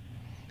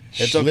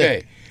 It's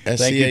okay.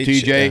 Thank you,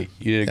 TJ.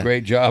 You did a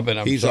great job, and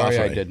I'm sorry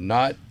I did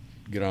not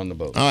get on the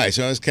boat. All right,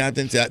 so as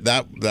Captain,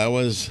 that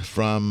was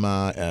from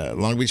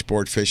Long Beach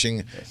Sport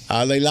Fishing.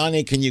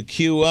 Leilani, can you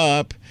cue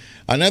up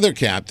another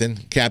captain,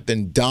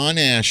 Captain Don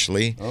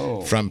Ashley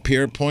from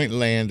Pier Point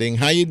Landing?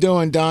 How you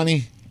doing,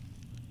 Donnie?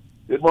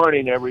 Good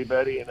morning,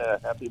 everybody, and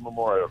happy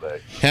Memorial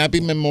Day. Happy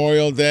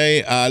Memorial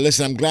Day.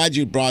 Listen, I'm glad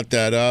you brought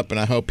that up, and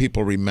I hope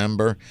people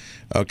remember.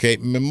 Okay,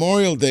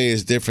 Memorial Day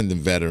is different than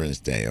Veterans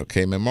Day.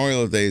 Okay,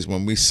 Memorial Day is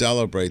when we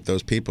celebrate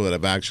those people that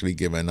have actually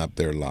given up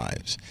their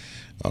lives.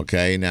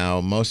 Okay,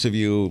 now most of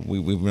you,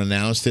 we've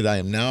announced it. I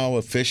am now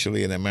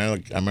officially an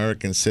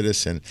American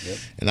citizen,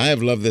 and I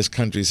have loved this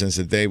country since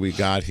the day we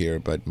got here,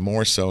 but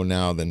more so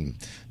now than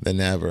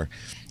ever.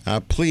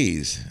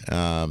 Please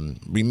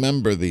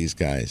remember these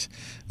guys.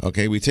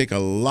 Okay, we take a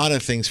lot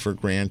of things for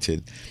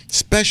granted,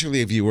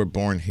 especially if you were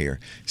born here,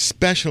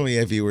 especially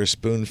if you were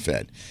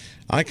spoon-fed.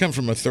 I come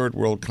from a third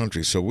world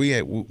country, so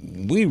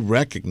we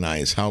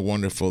recognize how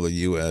wonderful the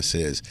U.S.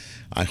 is.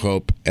 I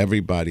hope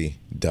everybody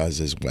does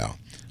as well.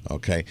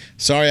 Okay,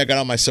 sorry I got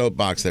on my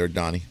soapbox there,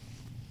 Donnie.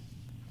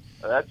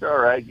 That's all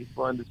right. Just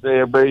wanted to say,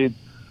 everybody,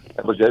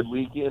 have a good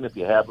weekend. If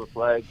you have a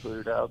flag, put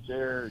it out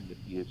there, and if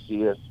you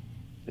see us,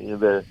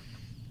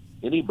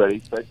 anybody,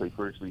 especially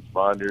first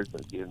responders,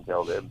 again,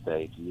 tell them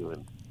thank you,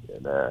 and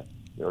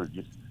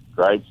just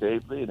drive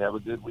safely and have a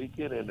good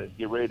weekend, and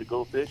get ready to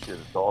go fishing.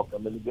 It's all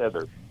coming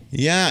together.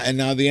 Yeah, and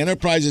now the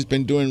Enterprise has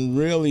been doing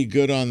really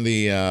good on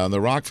the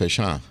rockfish,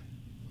 huh?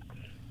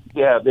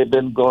 Yeah, they've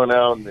been going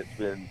out, and it's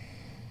been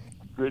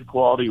good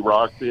quality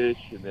rockfish,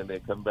 and then they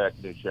come back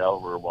in the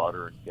shallower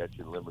water and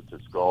catching limits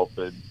of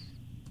sculpin,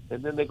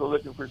 and then they go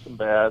looking for some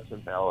bass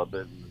and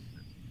halibut. And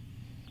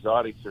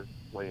exotics are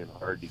playing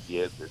hard to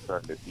get. They're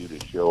starting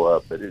to show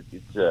up, but it's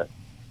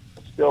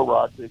still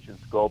rockfish and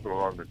sculpin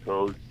along the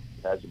coast.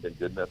 It hasn't been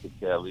good enough at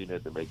Helena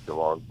to make the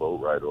long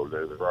boat ride over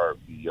there. There are a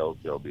few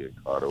yellowtail being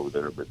caught over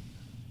there, but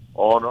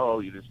all in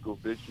all, you just go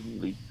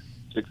fishing, leave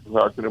 6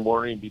 o'clock in the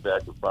morning, be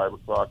back at 5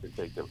 o'clock, and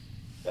take a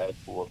bag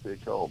full of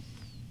fish home.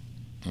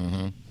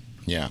 Mm-hmm.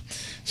 Yeah.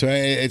 So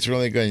it's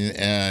really good.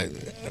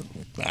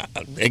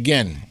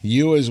 Again,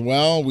 you as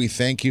well, we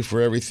thank you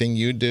for everything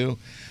you do.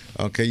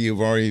 Okay,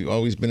 you've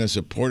always been a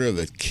supporter of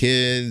the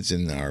kids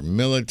and our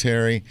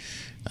military.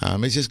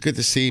 It's just good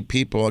to see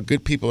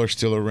good people are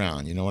still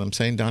around. You know what I'm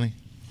saying, Donnie?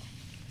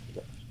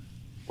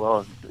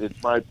 Well,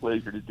 it's my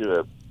pleasure to do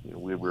it.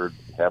 We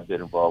have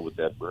been involved with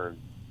that burn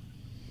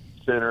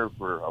center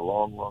for a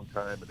long, long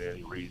time, and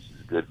Annie Reese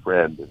is a good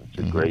friend, and it's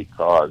a great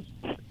cause.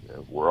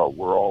 We're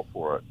all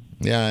for it.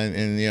 Yeah,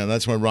 and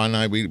that's why Ron and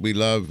I we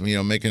love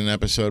making an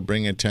episode,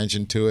 bring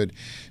attention to it,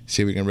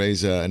 see if we can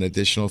raise an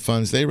additional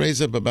funds. They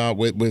raise up about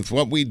with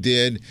what we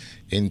did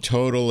in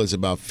total is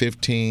about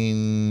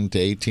 $15,000 to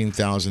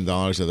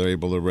 $18,000 that they're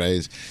able to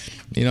raise.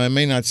 It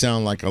may not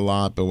sound like a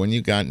lot, but when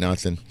you got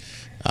nothing,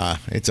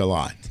 it's a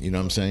lot. You know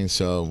what I'm saying?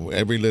 So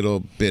every little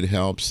bit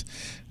helps.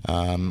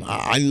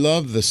 I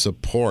love the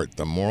support,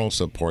 the moral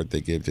support they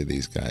give to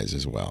these guys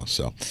as well.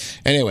 So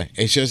anyway,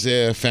 it's just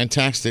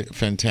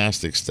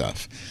fantastic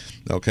stuff.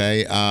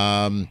 Okay.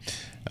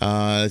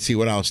 Let's see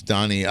what else,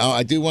 Donnie. Oh,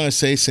 I do want to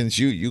say, since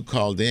you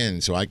called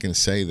in, so I can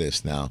say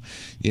this now.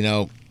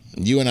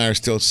 You and I are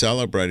still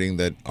celebrating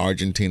that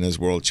Argentina's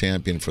world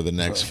champion for the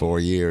next 4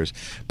 years.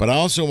 But I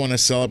also want to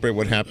celebrate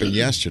what happened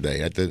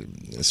yesterday.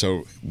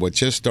 So what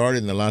just started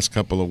in the last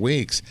couple of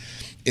weeks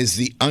is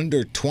the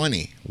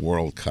under-20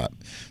 World Cup.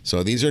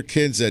 So these are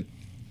kids at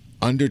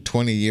under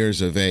 20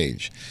 years of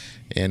age.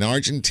 And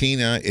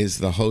Argentina is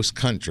the host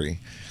country.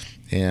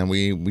 And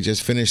we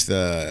just finished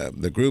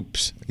the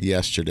groups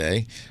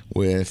yesterday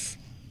with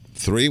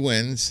 3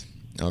 wins.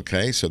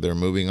 Okay, so they're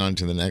moving on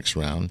to the next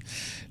round.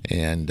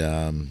 And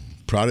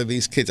proud of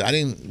these kids. I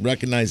didn't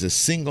recognize a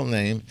single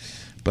name,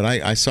 but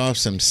I saw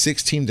some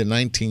 16 to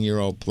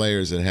 19-year-old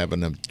players that have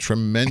a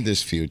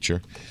tremendous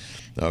future.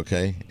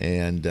 Okay,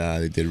 and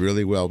they did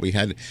really well. We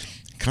had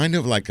kind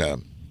of like a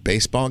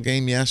baseball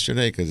game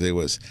yesterday because it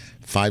was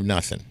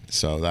 5-0.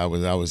 So that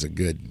was a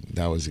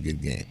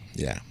good game.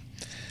 Yeah.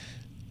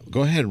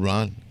 Go ahead,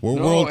 Ron. We're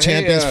world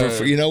champions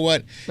for you know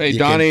what? Hey,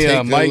 Donnie,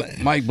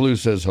 Mike Blue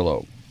says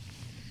hello.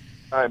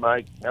 Hi,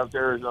 Mike. How's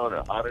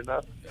Arizona? Hot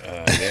enough?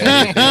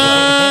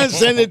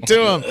 Send it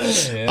to him.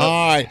 Yep.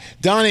 All right,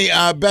 Donnie.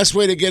 Best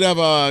way to get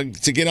on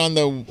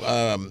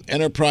the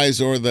Enterprise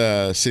or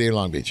the City of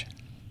Long Beach?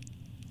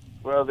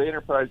 Well, the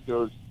Enterprise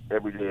goes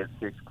every day at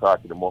 6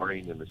 o'clock in the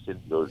morning, and the City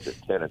goes at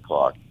 10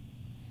 o'clock.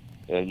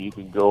 And you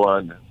can go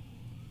on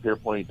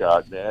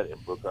Pierpoint.net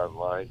and book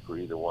online for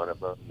either one of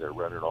them. They're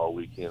running all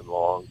weekend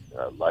long.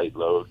 Light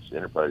loads.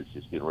 Enterprise is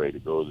just getting ready to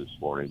go this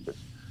morning, but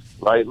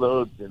light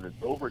loads, and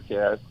it's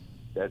overcast.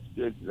 That's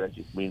good because that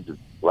just means it's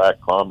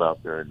black calm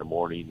out there in the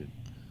morning and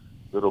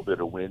a little bit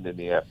of wind in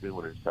the afternoon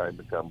when it's time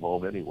to come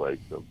home anyway.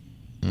 So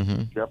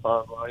jump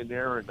online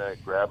there and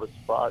grab a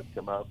spot,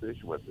 come out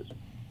fishing with us.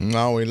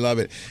 No, we love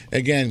it.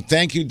 Again,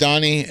 thank you,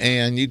 Donnie,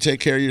 and you take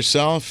care of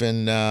yourself.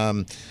 And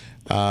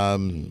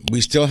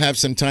we still have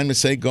some time to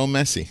say go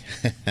Messi.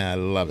 I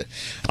love it.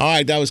 All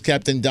right, that was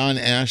Captain Don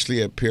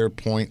Ashley at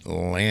Pierpoint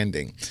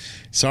Landing.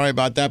 Sorry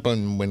about that, but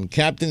when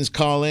captains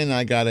call in,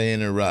 I got to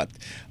interrupt.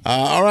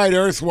 All right,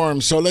 Earthworm,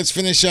 so let's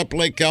finish up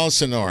Lake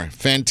Elsinore.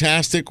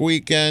 Fantastic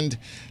weekend,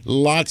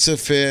 lots of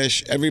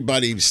fish.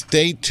 Everybody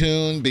stay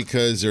tuned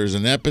because there's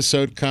an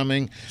episode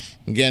coming.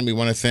 Again, we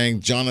want to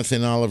thank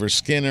Jonathan Oliver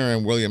Skinner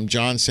and William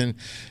Johnson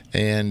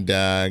and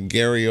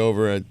Gary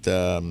over at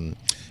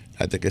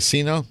the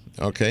casino.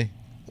 Okay.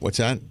 What's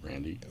that?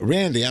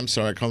 Randy, I'm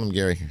sorry. I call him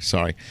Gary.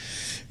 Sorry.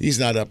 He's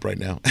not up right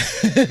now.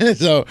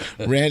 So,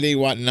 Randy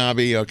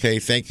Watanabe, okay,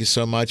 thank you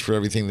so much for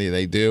everything that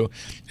they do.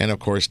 And, of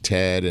course,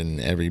 Ted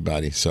and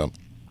everybody. So,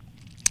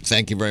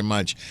 thank you very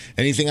much.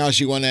 Anything else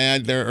you want to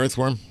add there,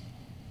 Earthworm?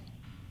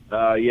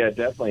 Yeah,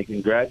 definitely.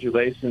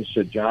 Congratulations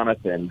to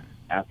Jonathan.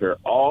 After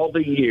all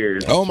the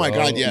years, oh my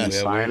God, yes,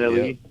 he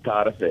finally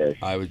caught a fish.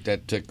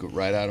 That took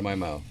right out of my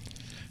mouth.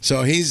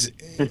 So he's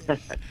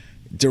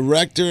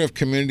Director of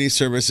Community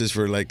Services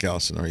for Lake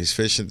Elsinore. He's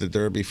fished at the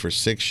Derby for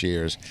 6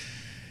 years.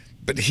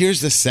 But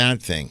here's the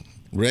sad thing,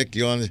 Rick.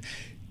 You'll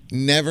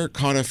never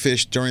caught a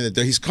fish during the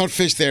Derby. He's caught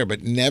fish there,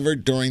 but never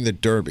during the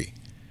Derby,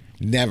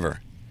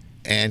 never.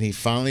 And he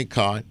finally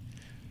caught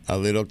a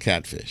little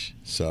catfish.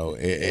 So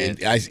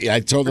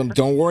I told him,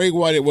 don't worry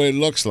what it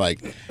looks like.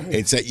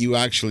 It's that you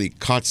actually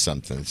caught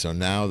something. So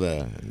now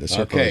the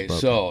circle is broken.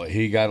 So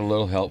he got a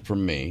little help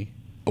from me.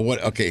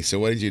 What? Okay, so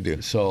what did you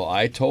do? So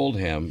I told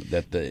him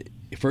that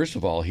first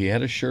of all, he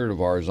had a shirt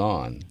of ours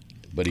on,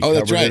 but he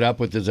covered it up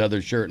with his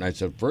other shirt. And I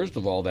said, first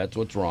of all, that's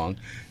what's wrong.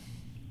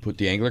 Put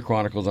the Angler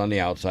Chronicles on the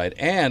outside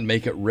and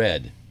make it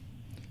red.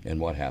 And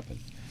what happened?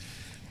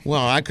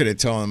 Well, I could have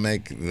told him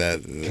make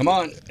that. Come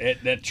on,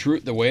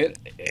 the way it.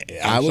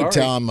 I would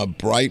tell him a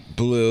bright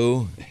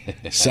blue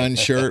sun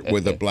shirt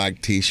with a black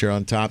T-shirt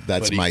on top.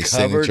 That's my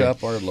signature. Covered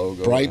up our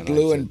logo. Bright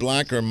blue and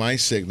black are my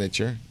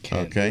signature.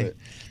 Okay,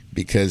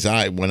 because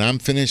when I'm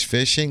finished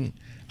fishing,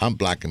 I'm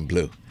black and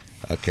blue.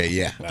 Okay,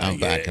 yeah, I'm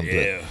back in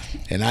blue,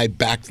 and I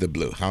backed the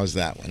blue. How's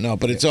that one? No,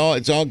 but it's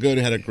all good.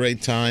 I had a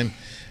great time.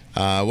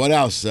 What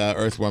else,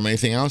 Earthworm?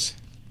 Anything else?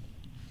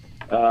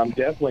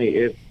 Definitely,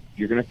 if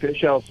you're going to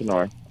fish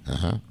Elsinore,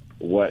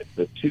 what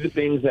the two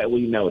things that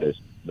we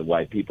noticed,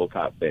 why people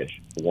caught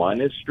fish: one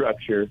is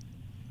structure,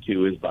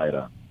 two is bite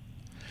on.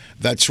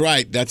 That's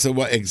right. That's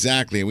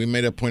exactly. We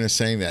made a point of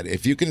saying that.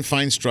 If you can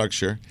find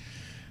structure,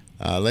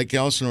 Lake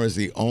Elsinore is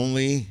the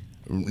only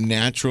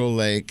natural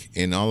lake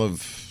in all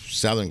of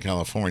Southern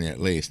California, at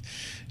least.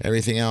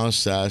 Everything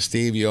else,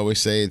 Steve, you always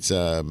say it's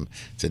a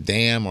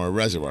dam or a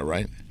reservoir,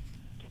 right?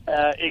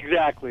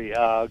 Exactly.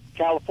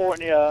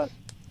 California,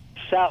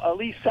 at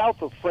least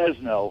south of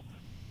Fresno,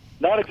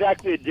 not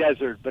exactly a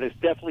desert, but it's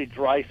definitely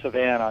dry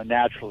savanna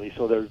naturally.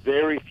 So there's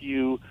very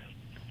few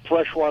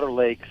freshwater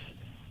lakes.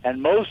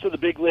 And most of the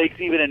big lakes,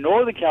 even in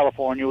Northern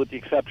California, with the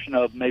exception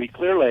of maybe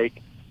Clear Lake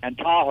and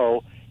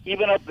Tahoe,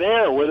 even up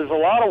there where there's a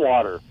lot of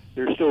water,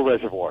 there's still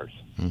reservoirs.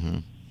 Mm-hmm.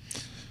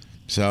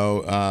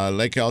 So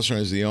Lake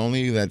Elsinore is the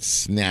only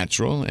that's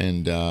natural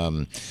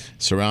and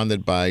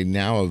surrounded by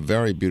now a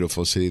very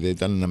beautiful city. They've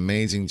done an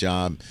amazing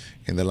job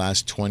in the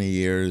last 20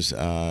 years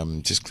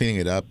just cleaning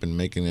it up and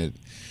making it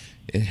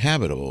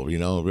inhabitable,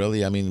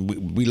 really. I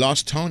mean, we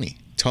lost Tony.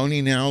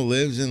 Tony now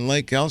lives in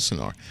Lake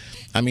Elsinore.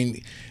 I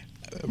mean,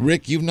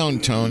 Rick, you've known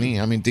Tony.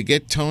 I mean, to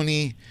get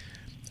Tony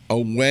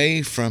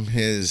away from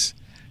his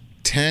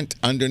tent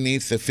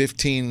underneath the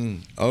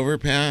 15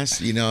 overpass,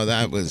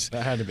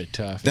 that had to be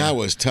tough. That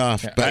was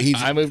tough. Yeah, but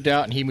I moved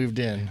out and he moved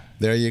in.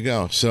 There you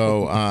go.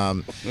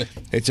 So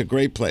it's a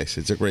great place.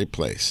 It's a great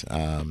place.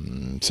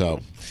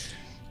 So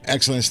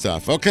excellent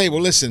stuff. Okay,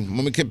 well, listen,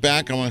 when we get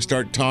back, I want to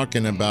start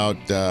talking about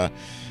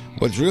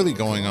what's really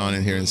going on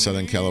in here in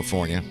Southern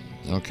California.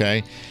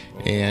 Okay?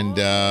 And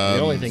the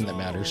only thing that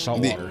matters, salt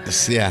water.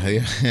 Yeah,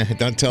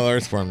 don't tell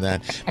Earthworm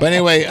that. But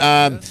anyway,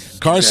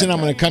 Carson, I'm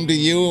going to come to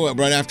you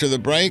right after the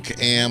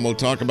break, and we'll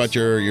talk about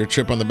your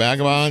trip on the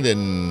Vagabond,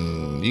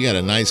 and you got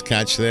a nice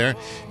catch there.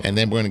 And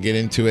then we're going to get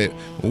into it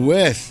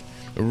with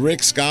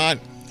Rick Scott,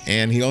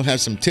 and he'll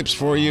have some tips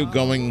for you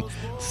going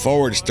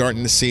forward,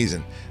 starting the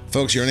season.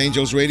 Folks, you're on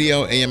Angels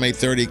Radio, AM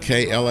 830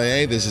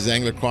 KLAA. This is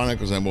Angler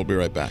Chronicles, and we'll be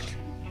right back.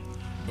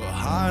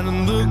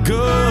 Behind the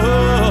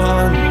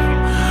gun,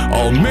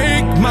 I'll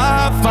make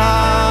my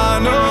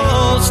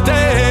final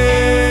stand.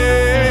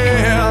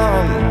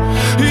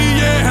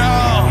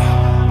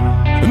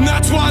 Yeah, and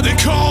that's why they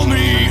call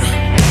me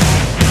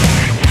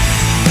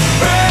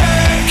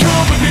Bad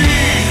Company.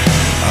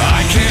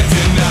 I can't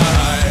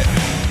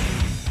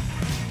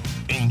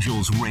deny.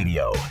 Angels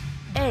Radio,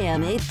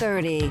 AM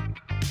 830.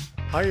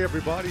 Hi,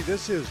 everybody.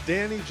 This is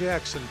Danny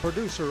Jackson,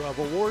 producer of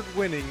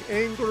award-winning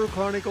Angler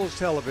Chronicles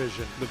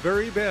Television. The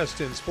very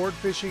best in sport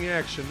fishing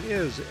action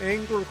is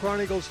Angler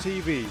Chronicles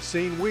TV,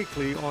 seen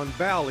weekly on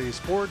Valley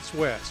Sports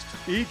West.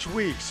 Each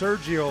week,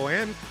 Sergio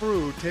and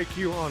crew take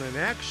you on an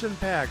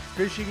action-packed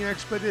fishing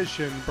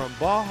expedition from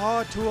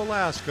Baja to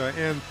Alaska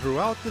and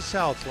throughout the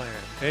Southland.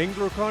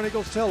 Angler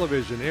Chronicles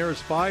Television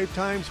airs 5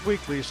 times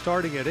weekly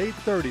starting at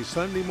 8:30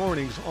 Sunday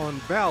mornings on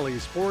Valley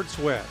Sports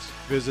West.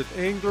 Visit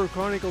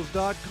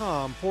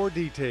anglerchronicles.com for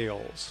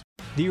details.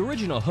 The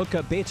original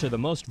hookup baits are the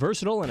most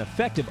versatile and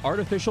effective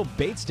artificial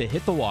baits to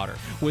hit the water.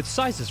 With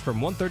sizes from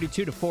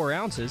 132 to 4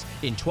 ounces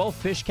in 12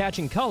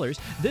 fish-catching colors,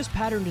 this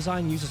pattern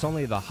design uses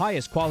only the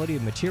highest quality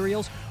of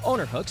materials,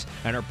 owner hooks,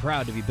 and are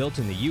proud to be built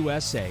in the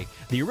USA.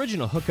 The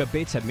original hookup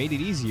baits have made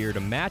it easier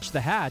to match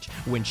the hatch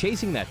when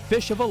chasing that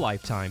fish of a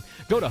lifetime.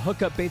 Go to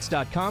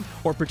hookupbaits.com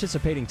or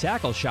participating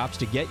tackle shops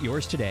to get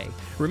yours today.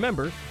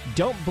 Remember,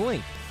 don't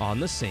blink on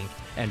the sink,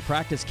 and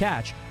practice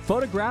catch,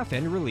 photograph,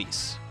 and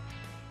release.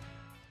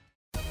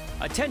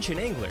 Attention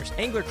anglers,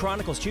 Angler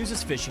Chronicles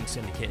chooses Fishing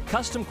Syndicate.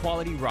 Custom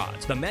quality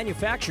rods, the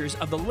manufacturers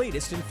of the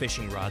latest in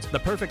fishing rods. The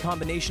perfect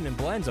combination and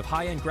blends of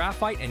high-end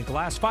graphite and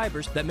glass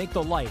fibers that make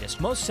the lightest,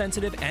 most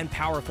sensitive, and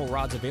powerful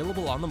rods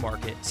available on the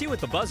market. See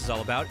what the buzz is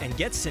all about and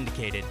get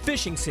syndicated.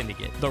 Fishing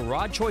Syndicate, the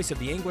rod choice of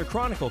the Angler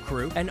Chronicle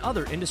crew and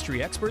other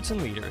industry experts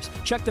and leaders.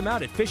 Check them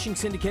out at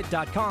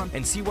fishingsyndicate.com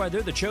and see why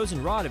they're the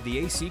chosen rod of the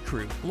AC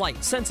crew.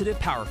 Light, sensitive,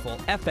 powerful,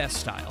 FS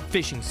style.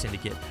 Fishing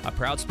Syndicate, a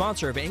proud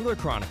sponsor of Angler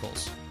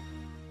Chronicles.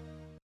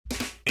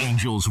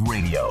 Angels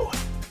Radio,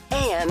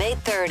 AM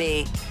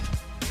 830.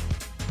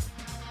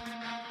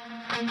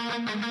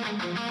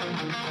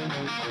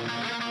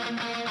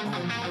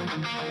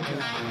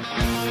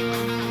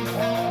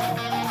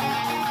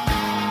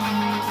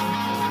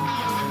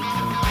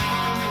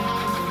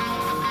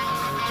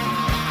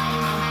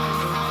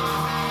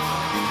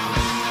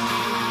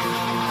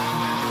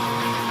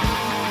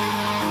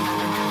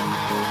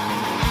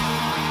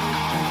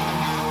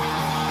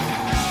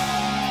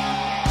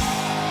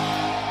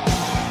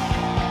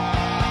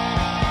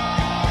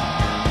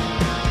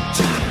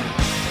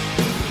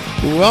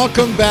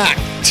 Welcome back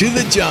to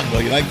the jungle.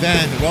 You like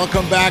that?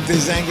 Welcome back.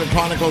 This is Angler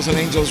Chronicles on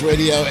Angels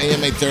Radio,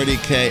 AM 830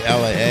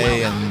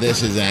 KLAA, and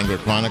this is Angler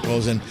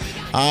Chronicles. And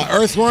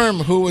Earthworm,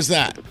 who was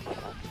that?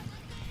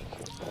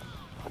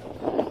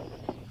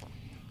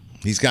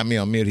 He's got me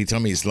on mute. He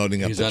told me he's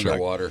loading up He's the truck.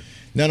 underwater.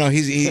 No,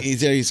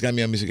 he's there. He's got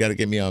me on mute. He's got to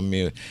get me on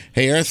mute.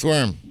 Hey,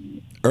 Earthworm.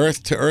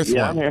 Earth to Earthworm.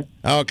 Yeah, I'm here.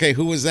 Oh, okay,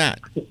 who was that?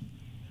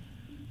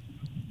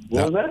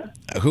 What was that?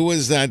 Who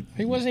was that?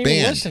 He wasn't band?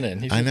 even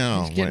listening. I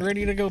know. He's getting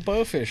ready to go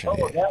bow fishing.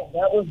 Oh, that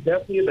was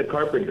definitely the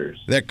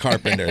Carpenters. They're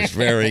Carpenters.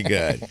 Very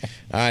good.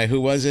 All right,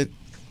 who was it?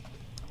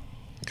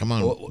 Come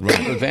on.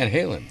 Van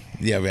Halen.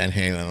 Yeah, Van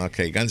Halen.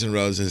 Okay, Guns N'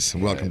 Roses,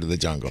 Welcome to the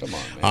Jungle. Come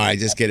on, man. All right,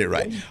 just get it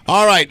right.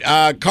 All right,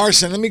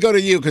 Carson, let me go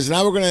to you because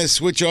now we're going to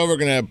switch over. We're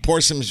going to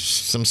pour some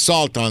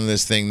salt on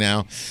this thing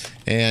now.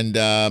 And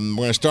we're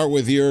going to start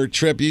with your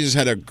trip. You just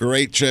had a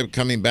great trip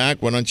coming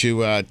back. Why don't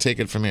you take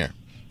it from here?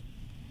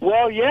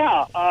 Well,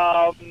 yeah.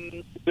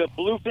 The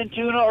bluefin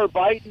tuna are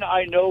biting.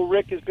 I know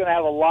Rick is going to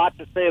have a lot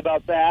to say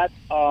about that.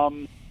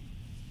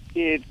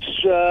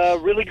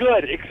 It's really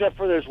good, except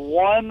for there's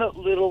one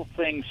little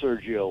thing,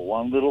 Sergio.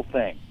 One little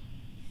thing.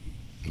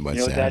 What's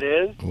you know that? what that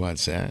is?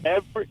 What's that?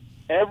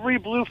 Every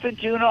bluefin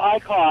tuna I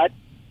caught,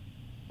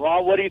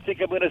 Ron, what do you think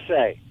I'm going to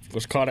say?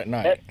 Was caught at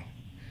night.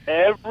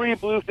 Every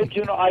bluefin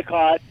tuna I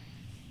caught,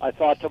 I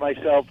thought to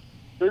myself,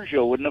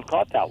 Sergio wouldn't have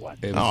caught that one.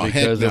 It was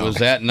because it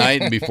was at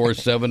night and before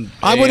 7 p.m.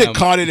 I would have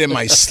caught it in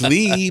my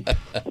sleep.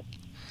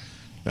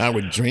 I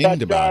would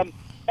dreamed about it.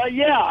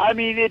 Yeah, I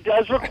mean, it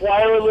does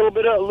require a little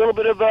bit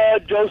of a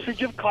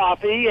dosage of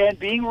coffee and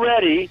being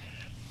ready,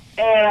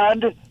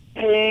 and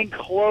paying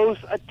close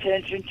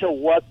attention to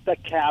what the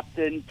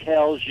captain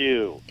tells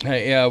you.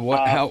 Hey,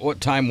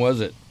 what time was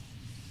it?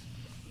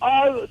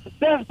 The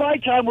best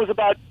bite time was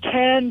about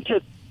 10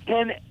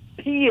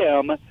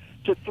 p.m.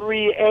 to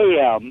 3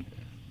 a.m.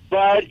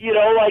 But, you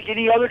know, like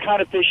any other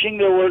kind of fishing,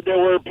 there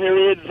were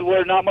periods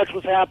where not much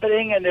was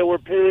happening, and there were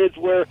periods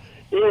where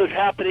it was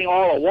happening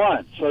all at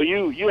once. So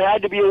you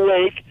had to be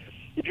awake.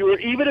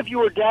 Even if you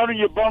were down in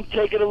your bunk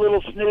taking a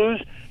little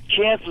snooze,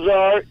 chances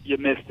are you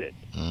missed it.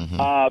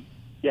 Mm-hmm.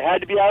 You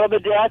had to be out on the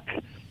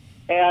deck,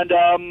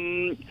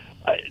 and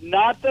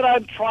not that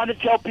I'm trying to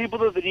tell people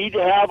that they need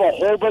to have a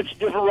whole bunch of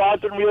different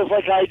rods and reels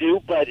like I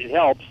do, but it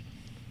helps.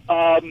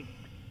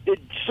 It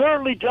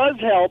certainly does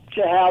help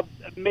to have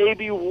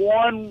maybe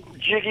one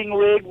jigging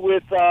rig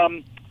with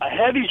a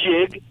heavy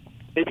jig,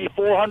 maybe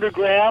 400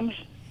 grams,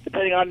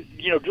 depending on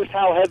just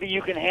how heavy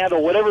you can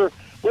handle. Whatever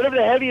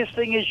the heaviest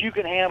thing is you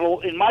can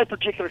handle. In my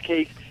particular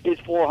case, is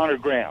 400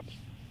 grams.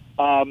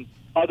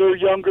 Other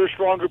younger,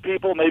 stronger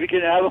people maybe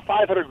can have a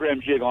 500-gram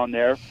jig on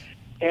there.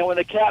 And when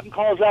the captain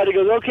calls out, he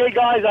goes, "Okay,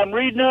 guys, I'm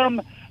reading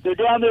them. They're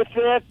down there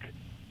thick.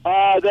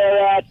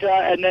 They're at,"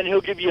 and then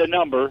he'll give you a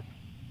number.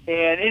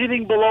 And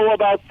anything below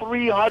about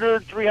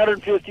 300,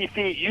 350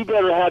 feet, you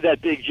better have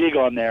that big jig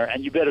on there,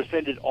 and you better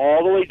send it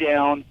all the way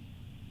down.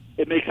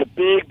 It makes a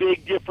big,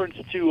 big difference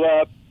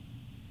to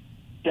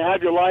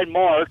have your line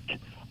marked.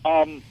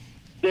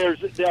 There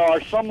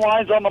are some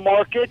lines on the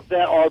market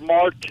that are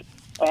marked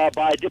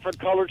by a different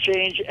color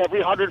change every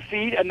 100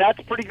 feet, and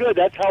that's pretty good.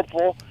 That's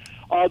helpful.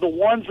 The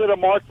ones that are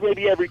marked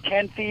maybe every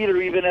 10 feet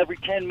or even every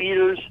 10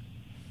 meters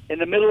in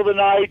the middle of the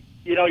night,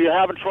 you're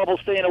having trouble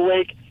staying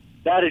awake,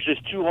 that is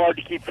just too hard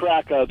to keep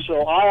track of.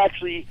 So I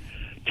actually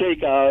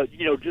take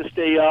just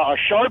a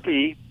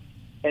Sharpie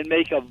and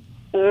make a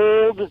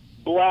bold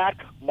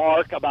black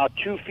mark about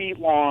 2 feet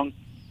long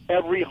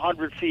every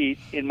 100 feet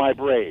in my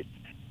braid.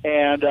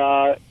 And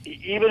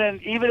even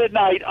at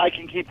night, I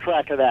can keep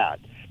track of that.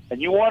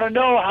 And you want to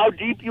know how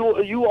deep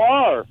you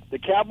are. The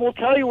captain will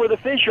tell you where the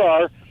fish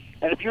are,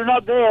 and if you're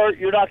not there,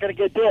 you're not going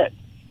to get bit.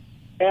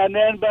 And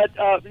then, but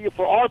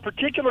for our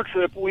particular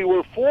trip, we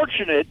were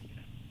fortunate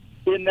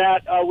in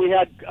that we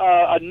had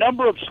a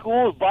number of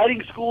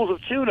biting schools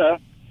of tuna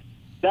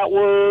that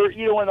were,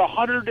 in the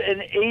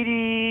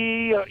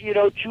 180,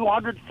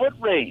 200-foot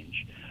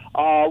range,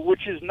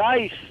 which is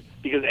nice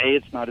because, A,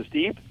 it's not as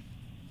deep,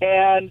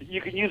 and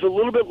you can use a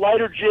little bit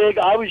lighter jig.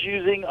 I was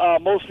using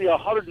mostly a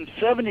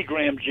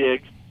 170-gram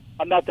jig.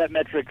 I'm not that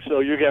metric, so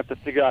you're going to have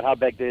to figure out how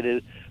big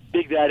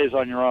that is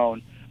on your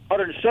own.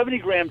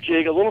 170-gram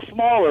jig, a little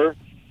smaller,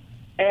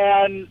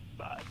 and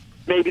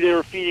maybe they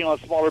were feeding on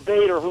smaller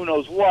bait or who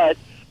knows what,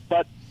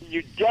 but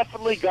you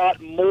definitely got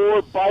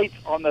more bites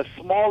on the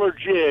smaller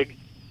jig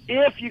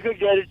if you could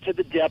get it to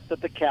the depth that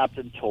the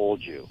captain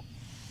told you.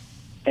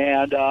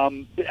 And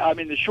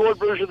the short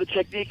version of the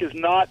technique is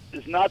not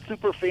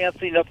super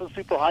fancy, nothing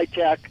super high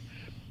tech.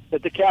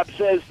 But the cap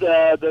says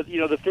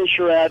the fish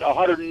are at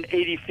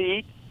 180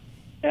 feet,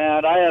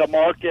 and I had a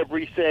mark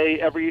every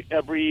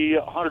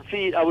 100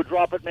 feet. I would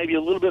drop it maybe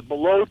a little bit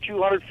below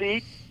 200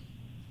 feet.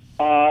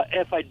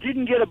 If I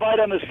didn't get a bite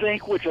on the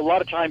sink, which a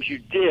lot of times you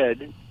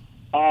did,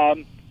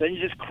 then you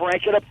just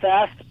crank it up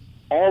fast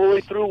all the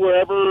way through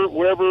wherever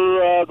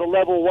the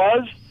level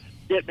was.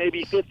 Get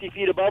maybe 50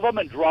 feet above them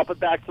and drop it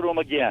back through them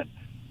again.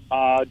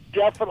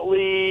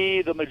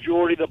 Definitely the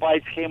majority of the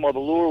bites came while the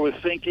lure was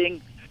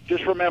sinking.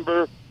 Just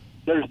remember,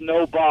 there's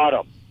no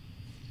bottom.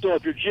 So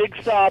if your jig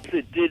stops,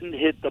 it didn't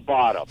hit the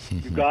bottom.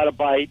 You've got a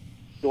bite.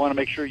 You want to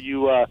make sure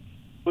you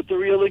put the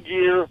reel in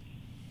gear.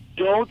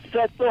 Don't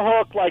set the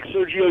hook like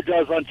Sergio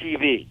does on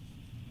TV.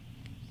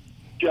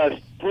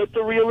 Just put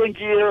the reel in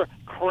gear,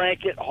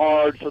 crank it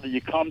hard so that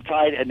you come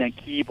tight, and then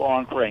keep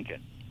on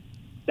cranking.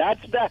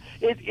 That's that.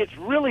 It's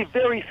really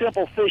very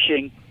simple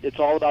fishing. It's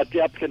all about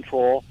depth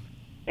control.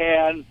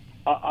 And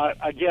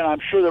again, I'm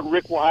sure that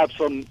Rick will have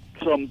some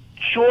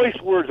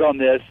choice words on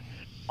this.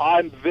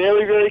 I'm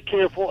very, very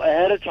careful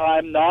ahead of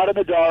time, not in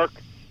the dark,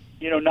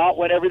 not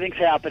when everything's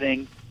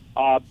happening,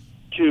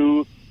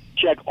 to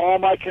check all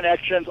my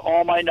connections,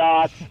 all my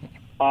knots,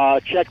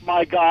 check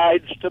my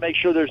guides to make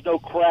sure there's no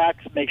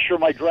cracks, make sure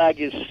my drag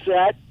is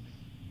set.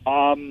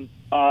 And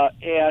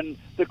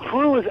the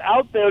crew is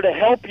out there to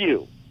help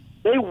you.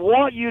 They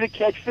want you to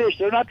catch fish.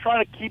 They're not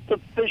trying to keep the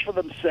fish for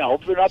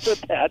themselves. They're not their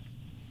pets.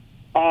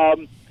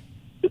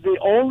 The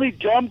only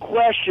dumb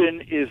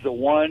question is the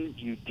one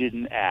you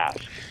didn't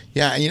ask.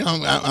 Yeah,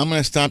 I'm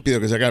going to stop you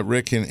because I got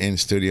Rick in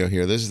studio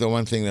here. This is the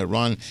one thing that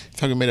Ron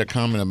made a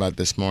comment about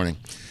this morning.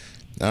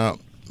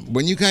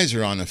 When you guys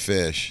are on a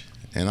fish,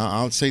 and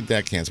I'll say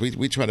deckhands,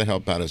 we try to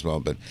help out as well,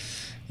 but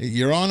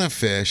you're on a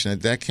fish and a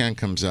deckhand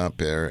comes up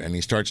there and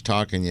he starts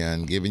talking to you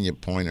and giving you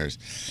pointers.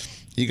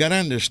 You got to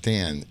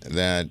understand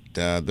that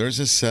there's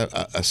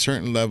a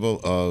certain level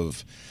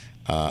of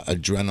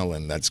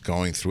adrenaline that's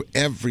going through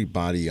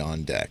everybody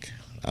on deck.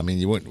 I mean,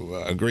 you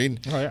wouldn't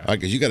agreed? Oh, yeah.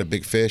 Because you got a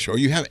big fish or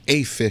you have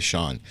a fish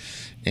on,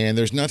 and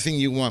there's nothing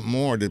you want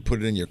more to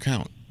put it in your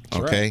count.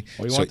 That's okay? Right.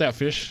 Well, you want that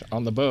fish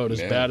on the boat as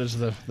bad as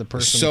the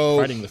person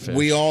fighting the fish. So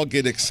we all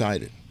get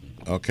excited,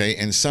 okay?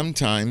 And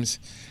sometimes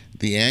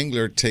the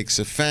angler takes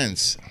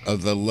offense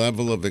of the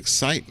level of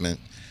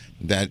excitement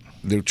that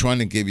they're trying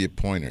to give you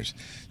pointers.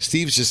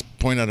 Steve's just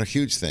pointed out a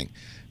huge thing.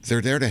 They're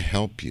there to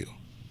help you.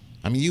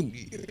 I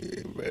mean,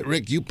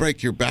 Rick, you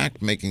break your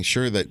back making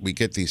sure that we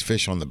get these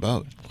fish on the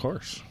boat. Of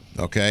course.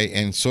 Okay,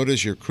 and so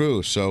does your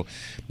crew. So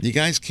you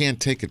guys can't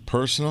take it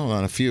personal,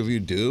 and a few of you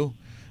do.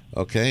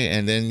 Okay,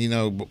 and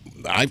then,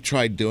 I've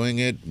tried doing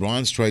it.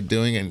 Ron's tried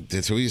doing it.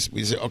 And so we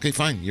say, okay,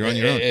 fine, you're on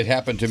your own. It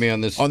happened to me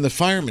on the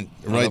fireman,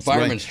 right? On the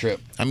fireman's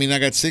trip. I mean, I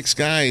got 6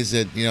 guys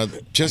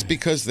that, just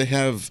because they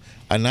have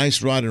a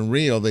nice rod and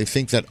reel, they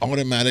think that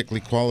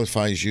automatically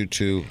qualifies you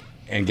to.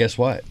 And guess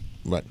what?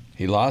 What?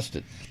 He lost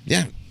it.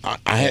 Yeah.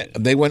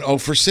 They went 0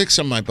 for 6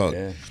 on my boat.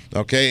 Yeah.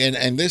 Okay,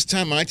 and this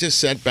time I just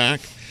sat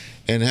back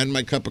and had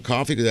my cup of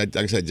coffee because,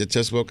 like I said,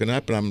 just woken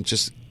up and I'm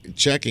just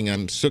checking.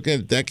 I'm looking at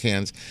the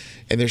deckhands,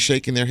 and they're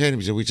shaking their head.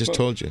 We just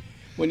told you.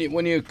 When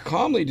you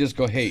calmly just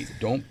go, hey,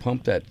 don't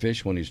pump that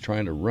fish when he's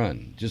trying to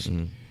run. Just,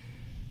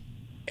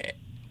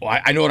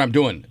 I know what I'm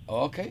doing.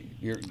 Okay.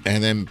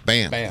 And then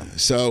bam.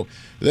 So,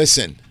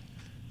 listen,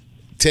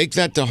 take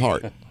that to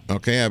heart.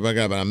 Okay, I've got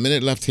about a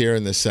minute left here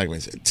in this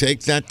segment.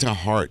 Take that to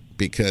heart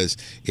because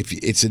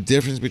it's a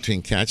difference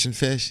between catching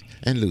fish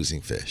and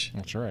losing fish.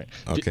 That's right.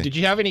 Okay. Did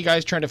you have any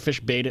guys trying to fish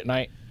bait at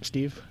night,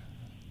 Steve?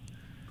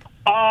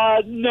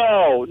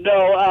 No.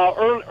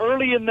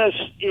 Early in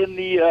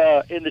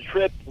the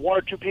trip, 1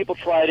 or 2 people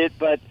tried it,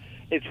 but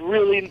it's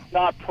really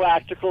not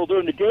practical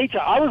during the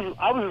daytime.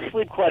 I was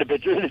asleep quite a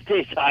bit during the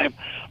daytime,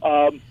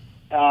 and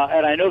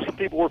I know some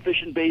people were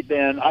fishing bait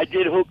then. I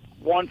did hook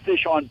 1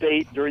 fish on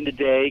bait during the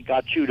day,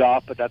 got chewed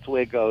off, but that's the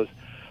way it goes.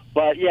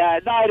 But yeah,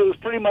 at night it was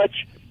pretty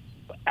much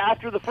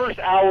after the first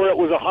hour it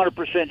was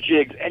 100%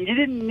 jigs, and you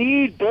didn't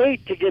need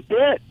bait to get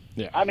bit.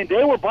 Yeah. I mean,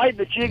 they were biting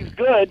the jigs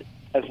good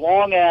as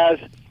long as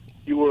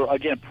you were,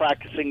 again,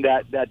 practicing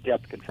that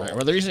depth control. Right.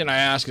 Well, the reason I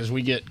ask is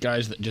we get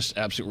guys that just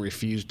absolutely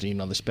refuse to,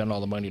 they spend all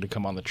the money to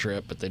come on the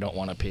trip, but they don't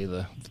want to pay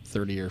the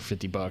 $30 or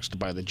 $50 to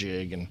buy the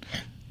jig, and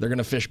they're going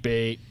to fish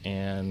bait,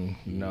 and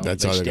they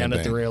stand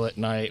at the rail at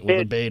night with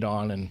a bait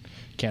on and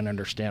can't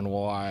understand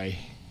why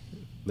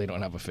they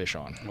don't have a fish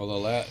on. Well,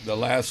 the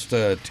last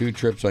 2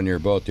 trips on your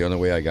boat, the only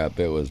way I got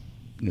bit was,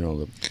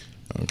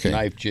 the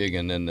knife jig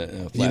and then the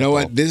flat You know ball.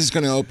 what? This is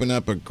going to open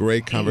up a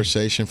great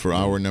conversation for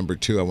hour number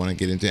 2. I want to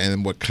get into and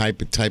then what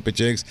type of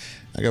jigs.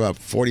 I got about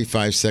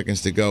 45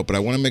 seconds to go, but I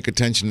want to make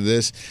attention to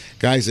this.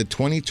 Guys, the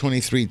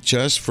 2023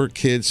 Just for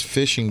Kids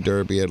Fishing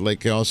Derby at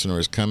Lake Elsinore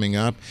is coming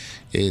up.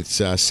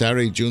 It's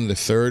Saturday, June the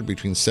 3rd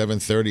between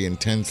 7:30 and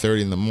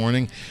 10:30 in the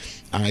morning.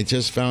 I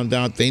just found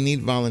out they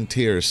need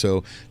volunteers.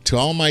 So to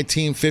all my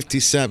Team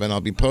 57,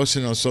 I'll be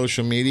posting on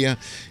social media.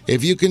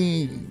 If you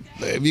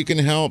can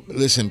help,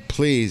 listen,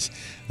 please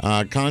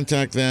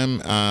contact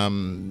them.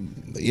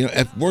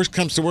 If worst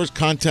comes to worst,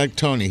 contact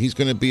Tony. He's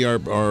going to be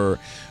our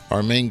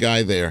main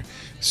guy there.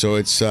 So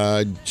it's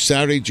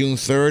Saturday, June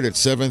 3rd at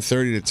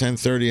 7:30 to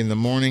 10:30 in the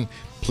morning.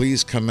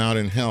 Please come out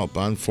and help.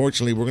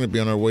 Unfortunately, we're going to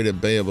be on our way to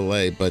Bay of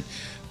LA, but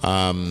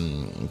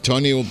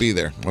Tony will be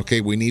there.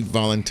 Okay, we need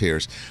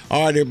volunteers.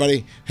 All right,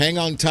 everybody, hang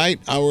on tight.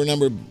 Hour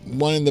number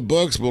 1 in the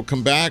books. We'll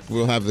come back.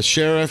 We'll have the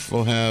sheriff.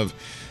 We'll have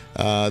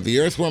the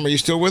earthworm. Are you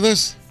still with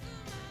us?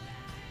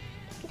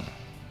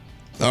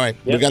 All right,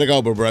 We got to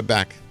go, but we're right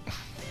back.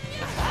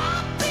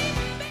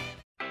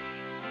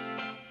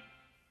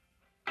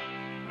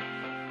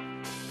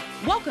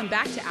 Welcome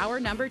back to hour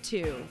number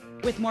 2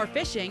 with more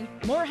fishing,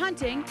 more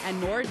hunting, and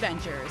more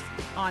adventures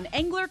on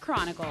Angler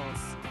Chronicles.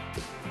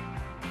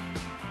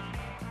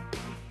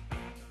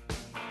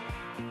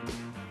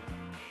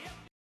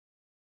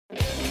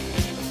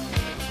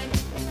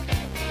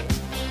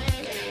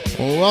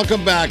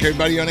 Welcome back,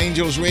 everybody, on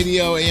Angels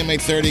Radio, AM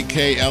 830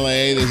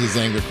 KLA. This is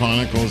Angler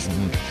Chronicles.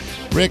 And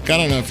Rick, I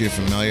don't know if you're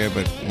familiar,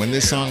 but when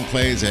this song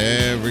plays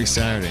every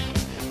Saturday,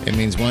 it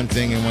means one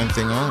thing and one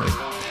thing only.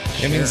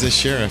 It means the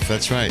sheriff,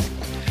 that's right.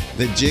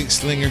 The jig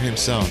slinger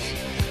himself,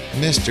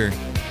 Mr.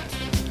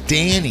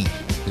 Danny,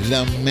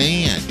 the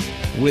man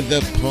with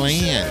a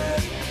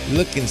plan,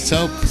 looking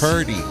so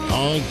pretty,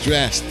 all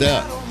dressed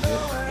up.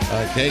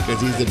 Okay, because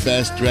he's the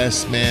best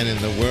dressed man in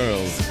the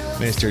world,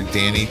 Mr.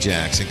 Danny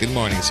Jackson. Good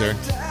morning, sir.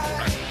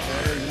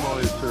 Good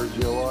morning,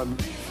 Sergio. I'm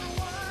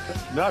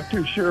not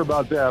too sure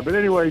about that. But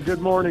anyway, good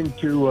morning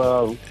to,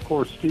 of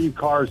course, Steve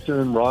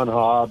Carson, Ron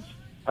Hobbs.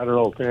 I don't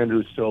know if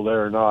Andrew's still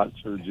there or not,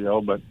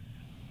 Sergio, but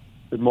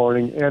good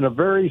morning. And a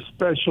very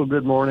special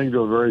good morning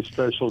to a very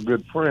special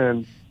good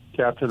friend,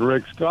 Captain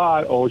Rick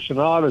Scott, Ocean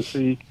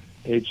Odyssey,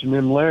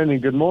 H&M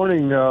Landing. Good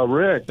morning,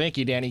 Rick. Thank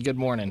you, Danny. Good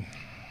morning.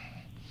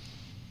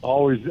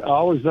 Always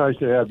nice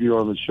to have you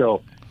on the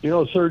show. You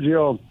know,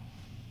 Sergio,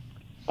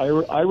 I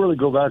really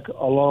go back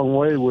a long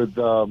way with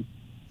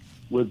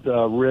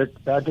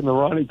Rick back in the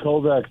Ronnie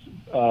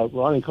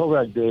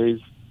Kovac days.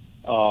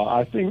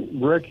 I think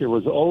Rick, it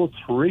was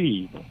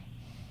 03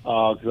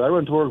 because I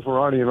went to work for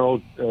Ronnie in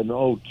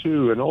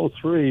 02. In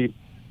 03,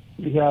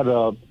 we had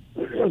a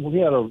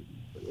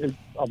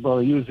I'm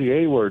going to use the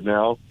A word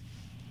now.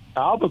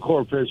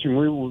 Albacore fishing.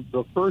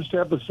 The first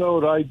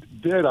episode I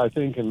did, I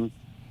think,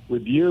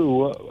 with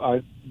you,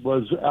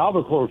 was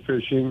albacore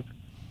fishing,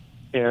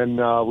 and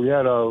we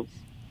had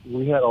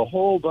a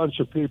whole bunch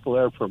of people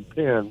there from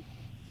Penn.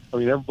 I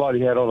mean,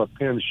 everybody had on a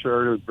Penn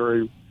shirt. It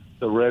was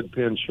the red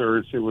Penn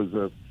shirts. It was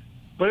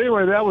but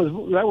anyway, that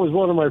was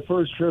one of my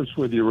first trips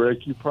with you,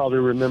 Rick. You probably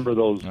remember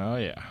those. Oh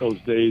yeah. Those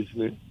days in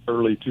the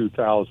early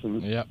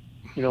 2000s. Yep.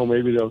 You know,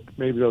 maybe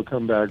they'll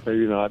come back,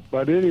 maybe not.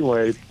 But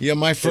anyway. Yeah,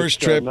 my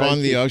first trip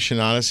on the Ocean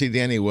Odyssey,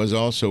 Danny, was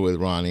also with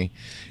Ronnie,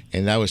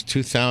 and that was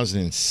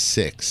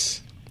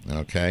 2006.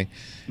 Okay,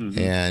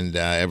 and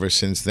ever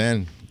since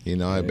then, you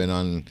know, I've been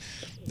on.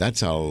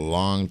 That's a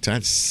long time.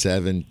 That's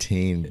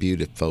 17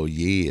 beautiful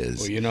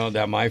years. Well, you know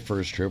that my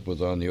first trip was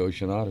on the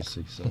Ocean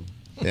Odyssey, so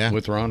yeah,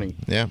 with Ronnie.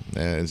 Yeah,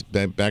 it's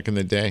back in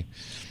the day,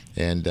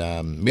 and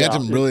we had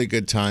some really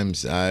good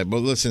times. Well,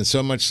 listen,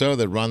 so much so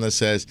that Rhonda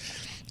says.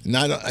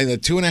 Not in the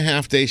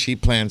 2.5 days she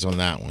plans on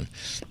that one,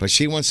 but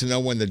she wants to know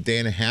when the day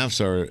and a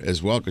halves are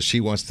as well because she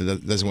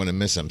doesn't want to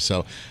miss them.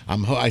 So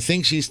I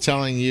think she's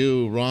telling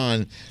you,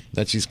 Ron,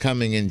 that she's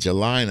coming in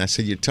July, and I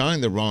said you're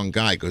telling the wrong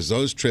guy because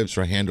those trips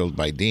were handled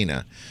by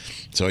Dina.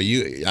 So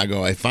I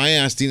go if I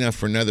ask Dina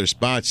for another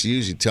spot, she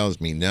usually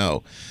tells me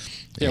no.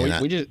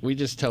 Yeah, we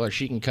just tell her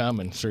she can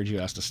come and Sergio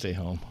has to stay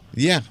home.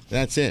 Yeah,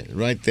 that's it,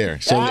 right there.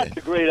 So that's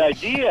a great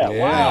idea. Yeah.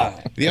 Wow.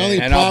 The only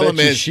problem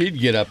is she'd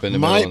get up in the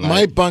middle of the night.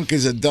 My bunk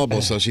is a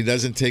double, so she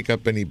doesn't take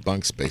up any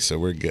bunk space, so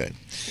we're good.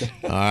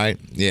 All right,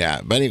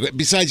 yeah. But anyway,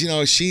 besides, you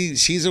know,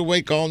 she's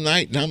awake all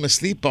night, and I'm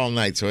asleep all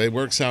night, so it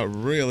works out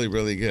really,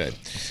 really good.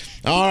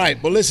 All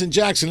right. Well, listen,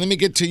 Jackson, let me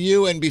get to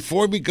you. And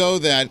before we go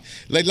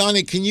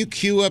Leilani, can you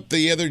cue up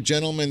the other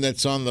gentleman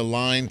that's on the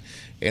line?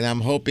 And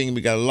I'm hoping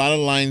we got a lot of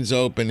lines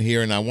open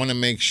here, and I want to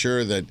make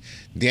sure that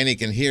Danny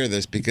can hear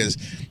this because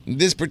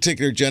this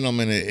particular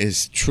gentleman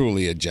is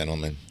truly a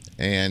gentleman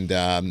and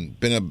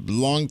been a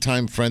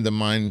longtime friend of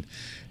mine,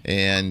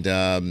 and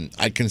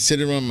I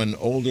consider him an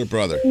older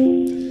brother.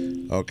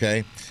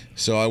 Okay?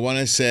 So I want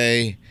to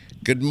say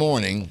good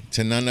morning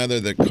to none other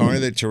than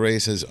Carla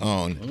Teresa's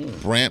own,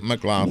 Brant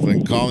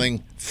McLaughlin,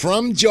 calling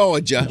from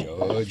Georgia.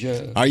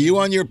 Are you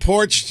on your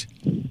porch,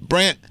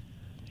 Brant?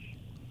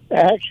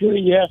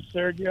 Actually, yes,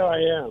 Sergio, I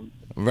am.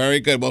 Very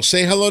good. Well,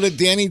 say hello to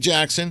Danny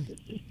Jackson.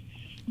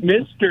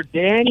 Mr.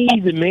 Danny,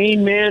 the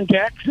main man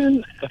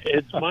Jackson,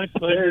 it's my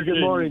pleasure. Good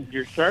morning.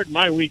 You're starting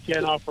my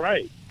weekend off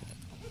right.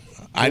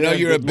 I know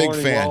you're a big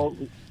fan. Well,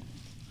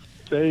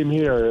 same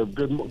here.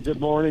 Good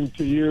morning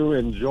to you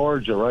in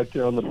Georgia, right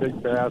there on the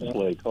Big Bass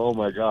Lake. Oh,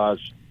 my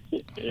gosh.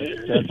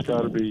 That's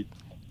got to be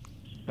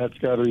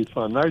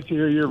fun. Nice to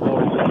hear your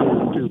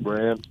voice too,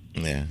 Brant.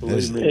 Yeah,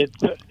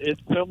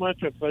 it's so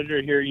much a pleasure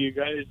to hear you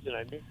guys, and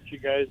I miss you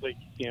guys like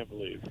you can't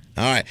believe.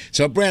 All right,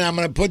 so Brent, I'm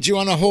going to put you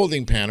on a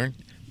holding pattern,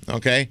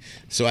 okay?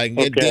 So I can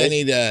get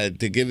Danny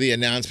to give the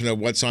announcement of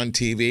what's on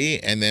TV,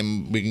 and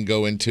then we can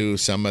go into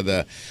some of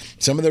the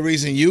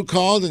reason you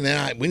called, and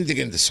then we need to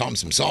get into some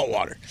salt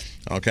water,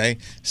 okay?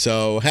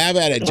 So have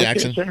at it,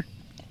 Jackson. Okay, sir.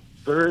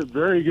 Very,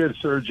 very good,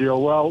 Sergio.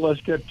 Well,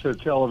 let's get to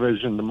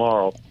television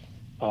tomorrow.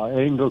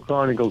 Angler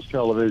Chronicles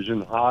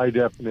Television, high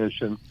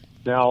definition.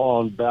 Now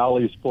on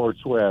Valley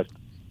Sports West.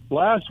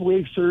 Last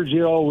week,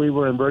 Sergio, we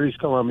were in British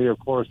Columbia, of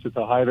course, at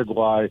the Haida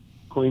Gwaii,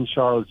 Queen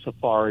Charlotte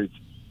Safaris,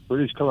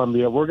 British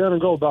Columbia. We're going to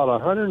go about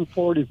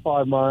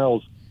 145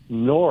 miles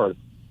north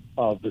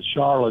of the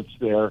Charlottes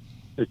there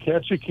to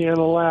Ketchikan,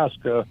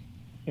 Alaska,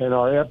 and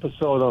our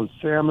episode on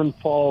Salmon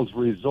Falls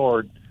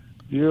Resort.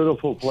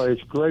 Beautiful place,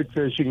 great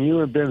fishing. You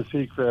and Ben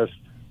Seacrest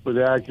with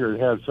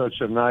Accurate had such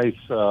a nice,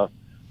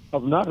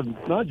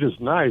 not just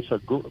nice, a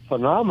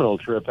phenomenal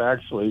trip,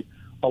 actually.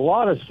 A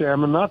lot of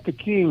salmon, not the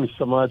kings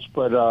so much,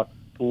 but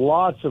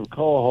lots of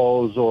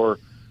cohos or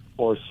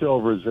or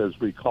silvers, as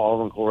we call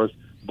them, of course.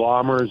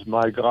 Bombers,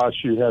 my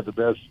gosh, you had the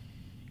best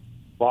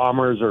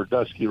bombers or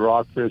dusky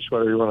rockfish,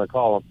 whatever you want to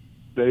call them.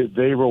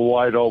 They were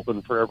wide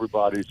open for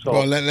everybody. So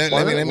well, let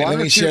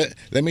me share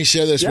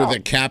this with the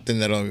captain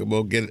that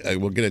we'll get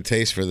a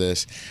taste for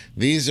this.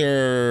 These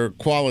are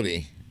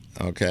quality,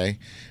 okay,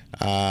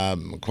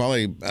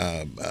 quality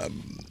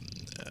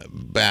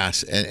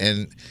bass,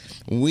 and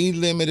we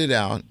limited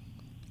out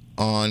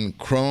on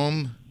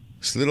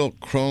little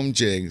chrome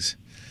jigs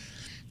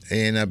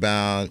in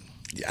about.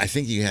 I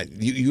think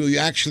you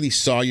actually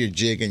saw your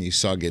jig and you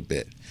saw get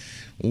bit.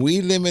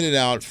 We limited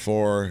out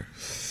for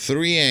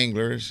 3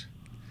 anglers.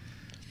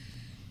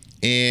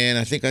 And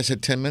I think I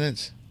said 10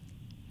 minutes.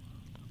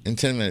 In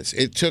 10 minutes.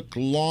 It took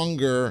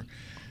longer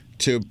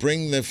to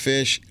bring the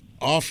fish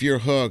off your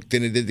hook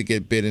than it did to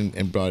get bit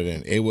and brought it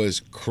in. It was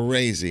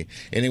crazy.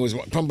 And it was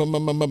bum, bum,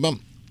 bum, bum, bum,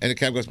 bum. And the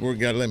captain goes, we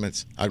got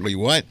limits. I go,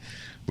 what?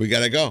 We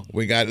got to go.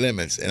 We got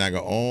limits. And I go,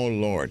 oh,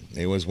 Lord.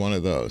 It was one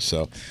of those.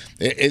 So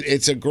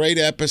it's a great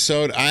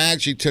episode. I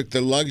actually took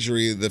the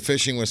luxury, the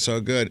fishing was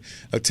so good,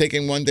 of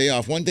taking one day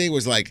off. One day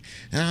was like,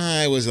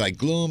 it was like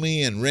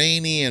gloomy and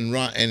rainy. And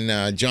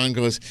John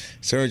goes,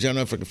 Serge, I don't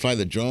know if I can fly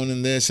the drone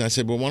in this. And I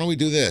said, well, why don't we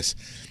do this?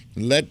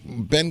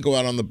 Let Ben go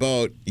out on the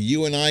boat.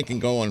 You and I can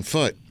go on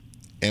foot.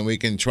 And we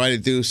can try to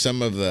do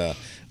some of the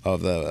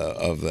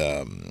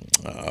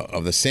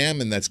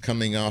salmon that's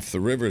coming off the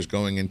rivers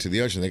going into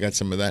the ocean. They got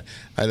some of that.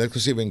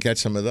 Let's see if we can catch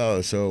some of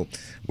those. So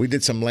we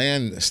did some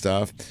land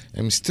stuff,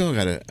 and we still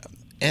got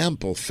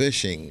ample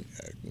fishing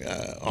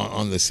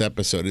on this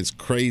episode. It's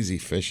crazy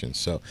fishing.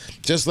 So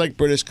just like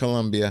British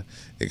Columbia,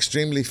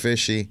 extremely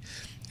fishy.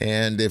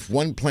 And if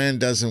one plan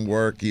doesn't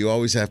work, you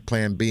always have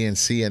plan B and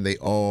C, and they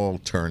all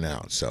turn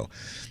out. So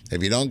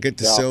if you don't get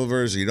the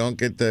silvers, you don't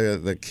get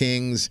the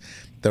kings,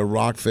 the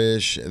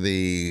rockfish,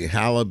 the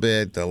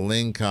halibut, the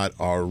lingcod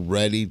are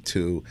ready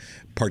to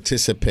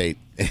participate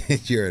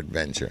in your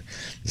adventure.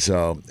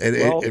 So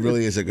it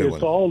really is a good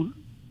one.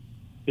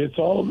 It's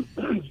all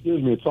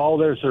excuse me, it's all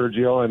there,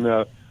 Sergio. And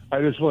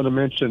I just want to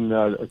mention,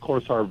 of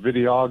course, our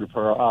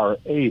videographer, our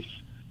ace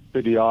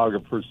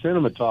videographer,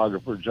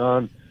 cinematographer,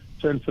 John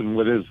Simpson,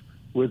 with his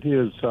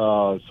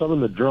some of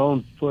the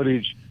drone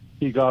footage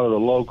he got of the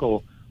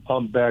local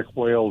humpback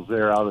whales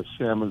there out of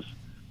Salmon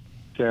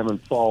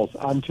Falls.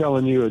 I'm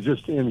telling you, it's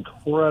just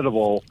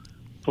incredible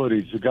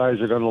footage. The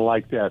guys are going to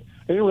like that.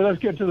 Anyway, let's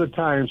get to the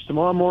times.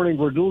 Tomorrow morning,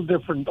 we're a little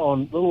different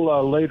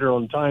later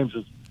on times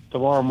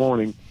tomorrow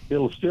morning.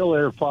 It'll still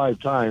air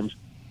 5 times.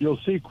 You'll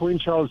see Queen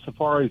Charlotte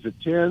Safaris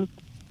at 10,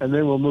 and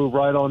then we'll move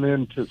right on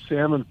into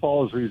Salmon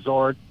Falls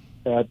Resort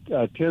at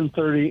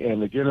 10:30,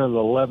 and again at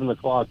 11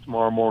 o'clock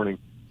tomorrow morning,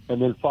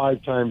 and then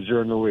 5 times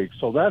during the week.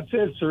 So that's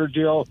it,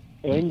 Sergio.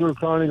 Angler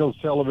Chronicles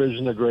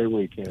Television, a great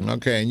weekend.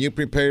 Okay, and you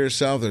prepare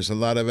yourself. There's a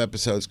lot of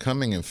episodes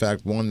coming. In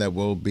fact, one that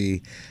we'll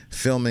be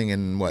filming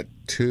in,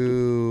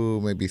 2,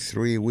 maybe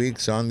 3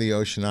 weeks on the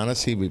Ocean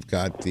Odyssey. We've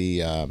got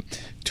the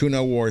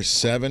Tuna War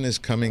 7 is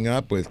coming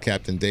up with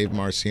Captain Dave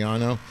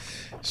Marciano.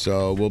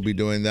 So we'll be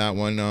doing that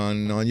one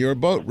on your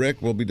boat,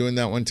 Rick. We'll be doing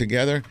that one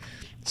together.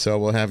 So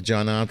we'll have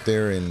John out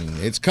there, and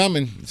it's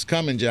coming. It's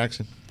coming,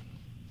 Jackson.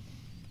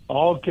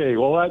 Okay,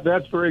 well,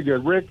 that's very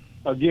good. Rick,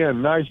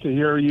 again, nice to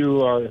hear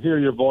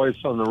your voice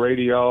on the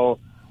radio.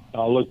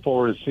 I look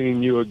forward to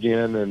seeing you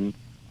again, and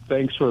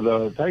thanks for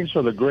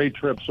the great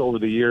trips over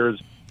the years.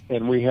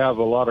 And we have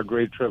a lot of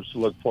great trips to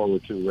look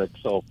forward to, Rick.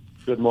 So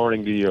good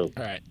morning to you.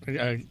 All right.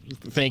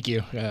 Thank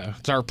you.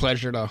 It's our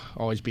pleasure to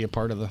always be a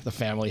part of the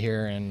family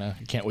here, and I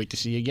can't wait to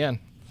see you again.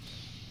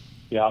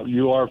 Yeah,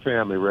 you are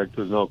family, Rick.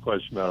 There's no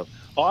question about it.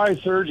 All right,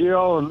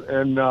 Sergio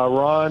and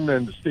Ron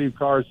and Steve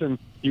Carson,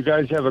 you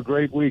guys have a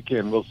great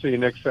weekend. We'll see you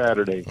next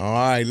Saturday. All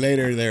right,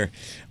 later there.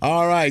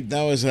 All right,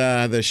 that was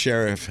the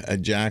Sheriff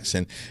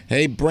Jackson.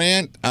 Hey,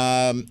 Brant,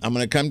 I'm going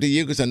to come to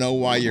you because I know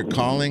why you're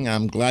calling.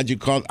 I'm glad you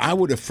called. I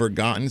would have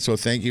forgotten, so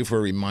thank you for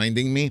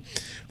reminding me.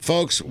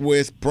 Folks,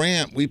 with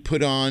Brant, we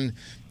put on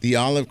the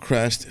Olive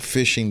Crest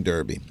Fishing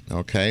Derby,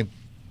 okay?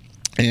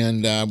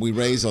 And we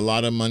raise a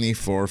lot of money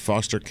for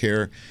foster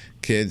care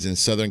kids in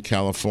Southern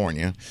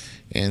California.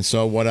 And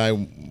so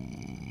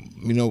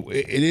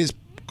it is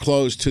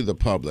closed to the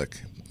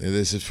public.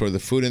 This is for the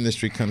food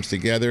industry comes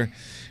together.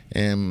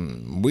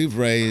 And we've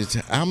raised,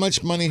 how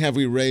much money have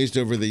we raised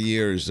over the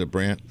years,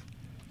 Brant?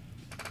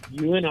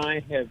 You and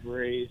I have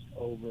raised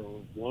over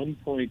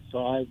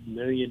 $1.5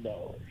 million.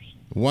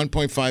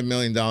 $1.5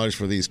 million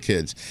for these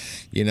kids,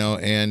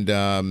 and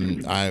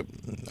Ron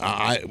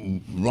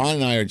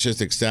and I are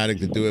just ecstatic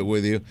to do it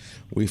with you.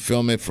 We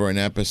film it for an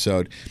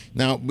episode.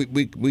 Now,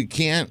 we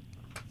can't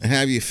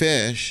have you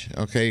fish,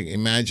 okay?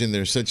 Imagine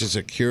there's such a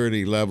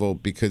security level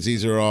because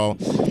these are all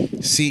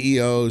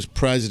CEOs,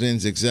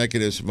 presidents,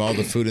 executives of all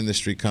the food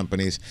industry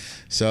companies.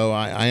 So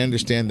I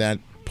understand that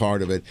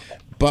part of it.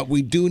 But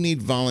we do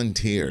need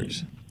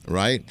volunteers,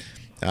 right?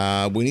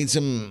 We need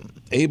some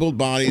able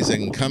bodies that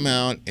can come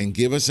out and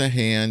give us a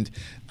hand,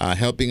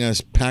 helping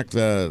us pack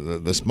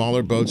the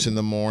smaller boats in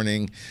the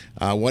morning.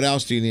 What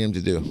else do you need them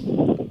to do?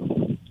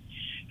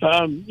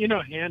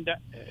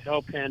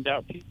 Help hand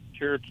out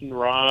shirts and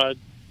rods,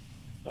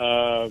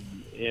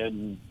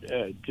 and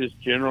just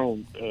general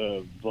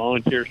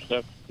volunteer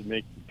stuff to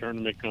make the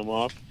tournament come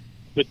off.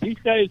 But these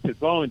guys that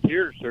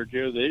volunteer,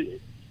 Sergio,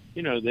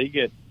 they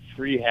get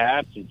free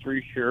hats and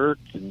free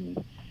shirts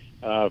and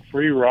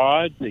free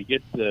rods. They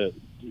get the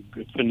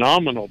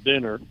phenomenal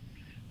dinner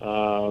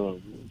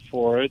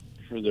for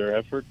their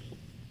efforts.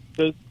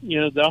 So,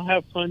 they'll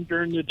have fun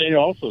during the day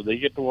also. They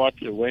get to watch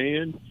the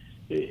weigh-in.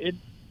 The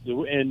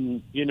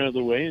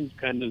weigh-in's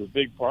kind of the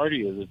big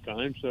party of the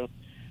time, so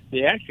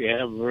they actually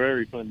have a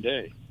very fun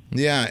day.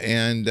 Yeah,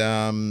 and,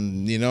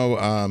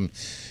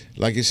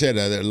 like you said,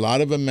 there are a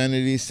lot of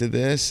amenities to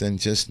this, and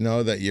just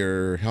know that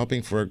you're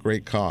helping for a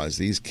great cause.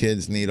 These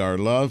kids need our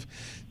love.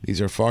 These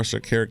are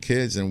foster care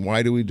kids, and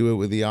why do we do it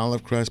with the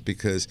Olive Crest?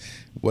 Because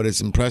what has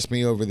impressed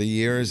me over the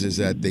years is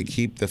that they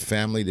keep the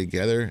family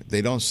together.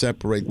 They don't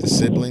separate the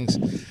siblings.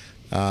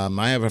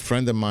 I have a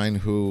friend of mine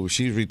who,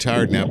 she's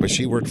retired now, but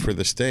she worked for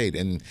the state,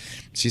 and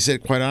she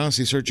said, quite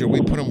honestly, Sergio, we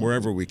put them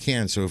wherever we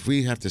can. So if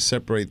we have to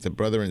separate the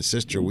brother and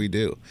sister, we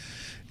do.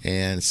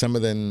 And some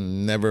of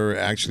them never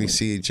actually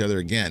see each other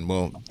again.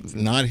 Well,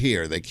 not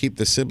here. They keep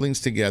the siblings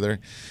together.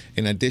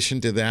 In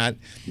addition to that,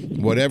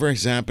 whatever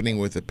is happening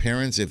with the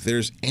parents, if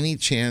there's any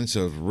chance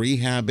of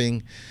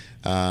rehabbing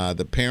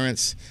the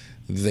parents,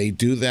 they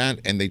do that,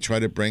 and they try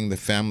to bring the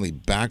family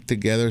back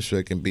together so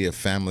it can be a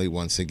family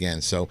once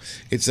again. So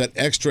it's that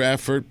extra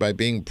effort by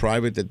being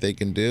private that they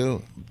can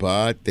do,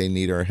 but they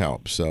need our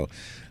help. So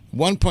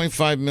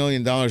 $1.5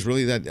 million,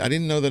 really, that I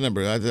didn't know the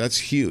number. That's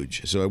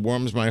huge. So it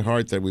warms my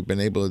heart that we've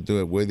been able to do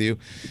it with you.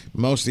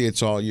 Mostly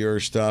it's all your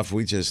stuff.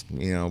 We're just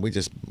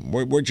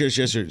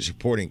a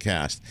supporting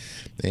cast.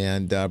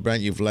 And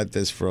Brent, you've led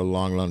this for a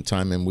long, long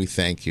time, and we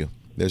thank you.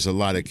 There's a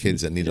lot of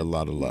kids that need a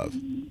lot of love.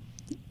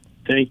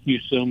 Thank you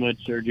so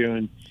much, Sergio.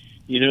 And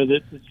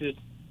this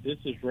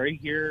is right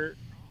here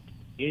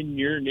in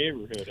your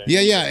neighborhood.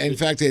 Yeah. In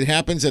fact, it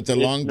happens at the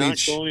Long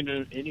Beach. It's not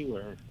going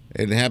anywhere.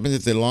 It happens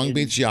at the Long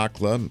Beach Yacht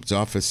Club. It's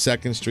off of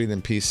 2nd Street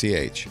and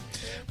PCH.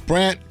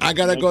 Brent, I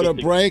got to go to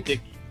break.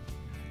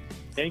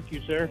 Thank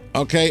you, sir.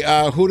 Okay,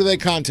 who do they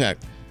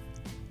contact?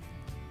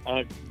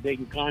 They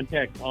can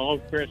contact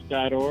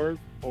olivecrest.org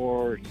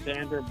or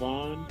Sandra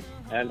Bond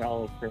at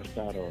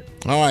olivecrest.org.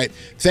 All right.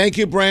 Thank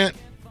you, Brent.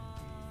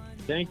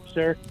 Thank you,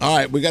 sir. All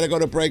right, we got to go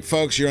to break,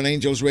 folks. You're on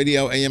Angels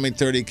Radio, AM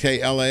 830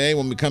 KLAA.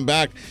 When we come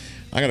back,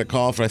 I got a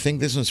call I think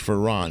this one's for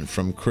Ron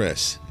from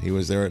Chris. He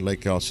was there at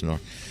Lake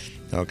Elsinore.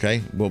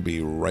 Okay, we'll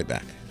be right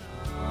back.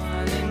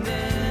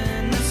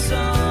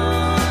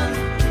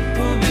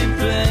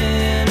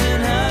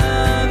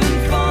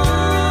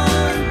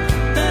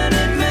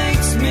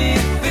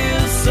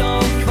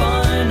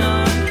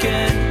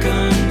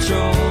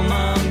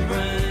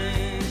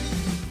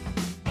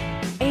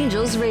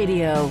 Angels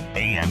Radio,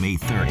 AM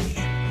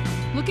 830.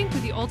 Looking for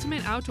the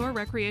ultimate outdoor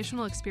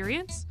recreational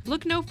experience?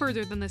 Look no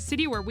further than the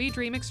city where we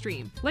dream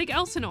extreme, Lake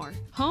Elsinore,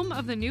 home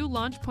of the new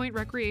Launch Point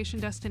Recreation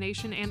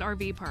Destination and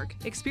RV Park.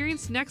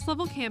 Experience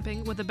next-level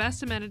camping with the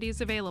best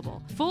amenities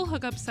available. Full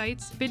hookup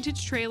sites,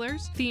 vintage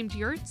trailers, themed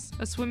yurts,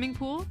 a swimming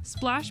pool,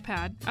 splash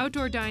pad,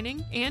 outdoor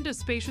dining, and a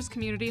spacious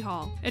community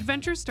hall.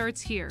 Adventure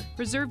starts here.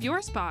 Reserve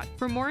your spot.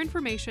 For more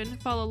information,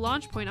 follow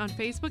Launch Point on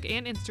Facebook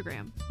and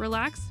Instagram.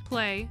 Relax,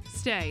 play,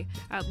 stay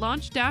at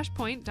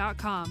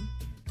launch-point.com.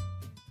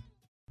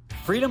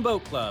 Freedom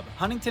Boat Club,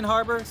 Huntington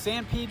Harbor,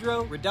 San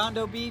Pedro,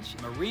 Redondo Beach,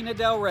 Marina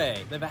del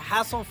Rey. Live a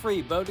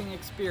hassle-free boating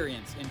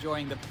experience,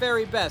 enjoying the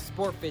very best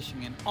sport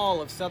fishing in all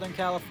of Southern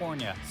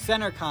California.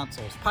 Center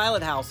consoles,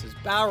 pilot houses,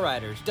 bow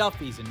riders,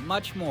 Duffys, and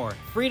much more.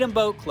 Freedom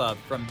Boat Club,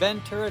 from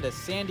Ventura to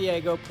San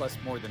Diego, plus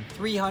more than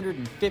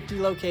 350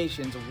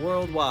 locations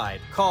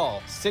worldwide.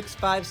 Call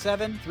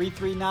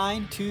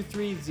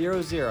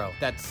 657-339-2300.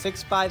 That's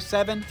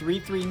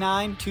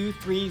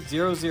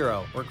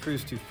 657-339-2300. Or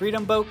cruise to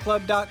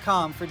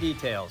freedomboatclub.com for details.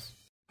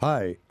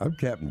 Hi, I'm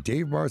Captain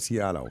Dave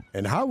Marciano,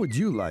 and how would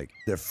you like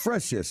the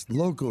freshest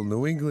local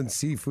New England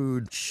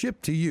seafood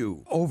shipped to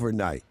you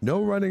overnight?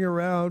 No running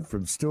around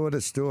from store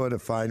to store to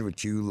find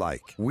what you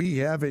like. We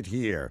have it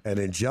here at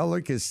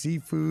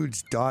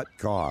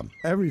angelicaseafoods.com.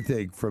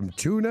 Everything from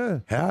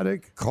tuna,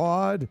 haddock,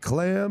 cod,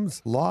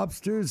 clams,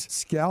 lobsters,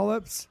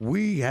 scallops,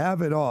 we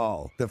have it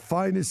all. The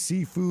finest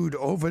seafood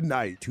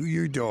overnight to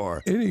your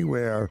door,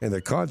 anywhere in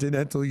the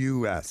continental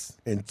U.S.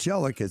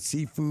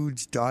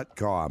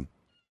 angelicaseafoods.com.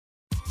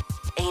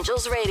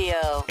 Angels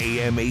Radio,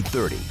 AM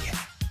 830.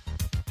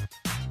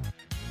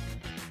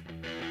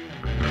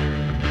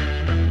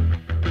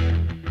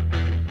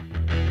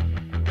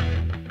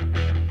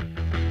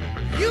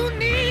 You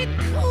need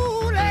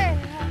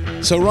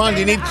Kool-Aid. So, Ron,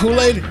 do you need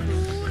Kool-Aid?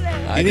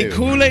 You need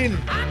Kool-Aid?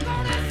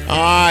 All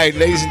right,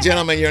 ladies and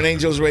gentlemen, you're on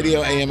Angels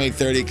Radio, AM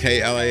 830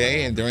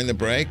 KLAA, and during the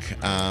break,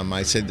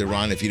 I said to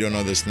Ron, if you don't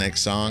know this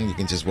next song, you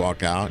can just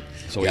walk out.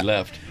 So he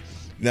left.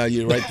 No,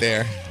 you're right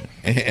there.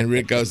 And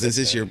Rick goes, this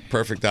is your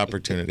perfect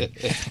opportunity.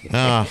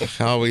 Oh,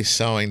 always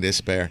sowing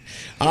despair.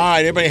 All right,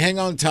 everybody, hang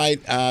on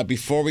tight.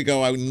 Before we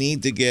go, I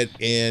need to get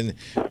in.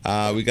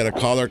 We got a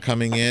caller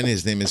coming in.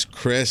 His name is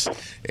Chris.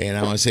 And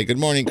I want to say good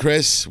morning,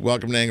 Chris.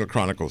 Welcome to Angler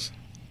Chronicles.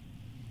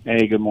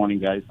 Hey, good morning,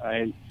 guys.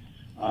 I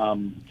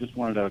just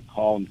wanted to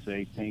call and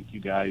say thank you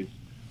guys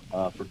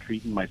for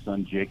treating my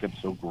son Jacob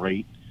so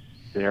great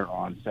there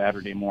on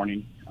Saturday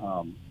morning.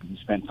 We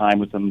spent time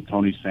with him.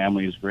 Tony's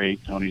family is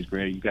great. Tony's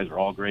great. You guys are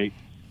all great.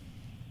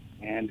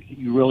 And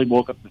you really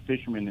woke up the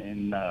fisherman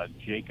in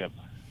Jacob.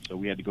 So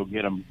we had to go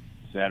get him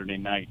Saturday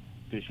night.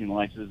 Fishing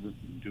licenses,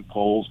 do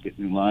poles, get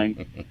new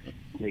line,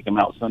 take him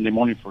out Sunday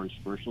morning for his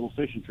first little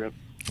fishing trip.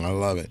 I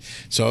love it.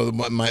 So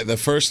the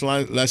first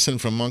lesson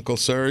from Uncle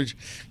Serge,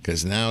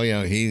 because now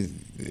he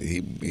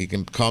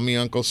can call me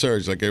Uncle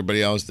Serge like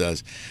everybody else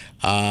does.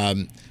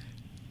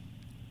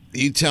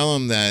 You tell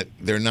him that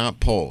they're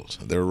not poles,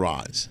 they're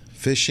rods.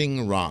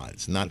 Fishing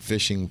rods, not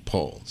fishing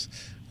poles.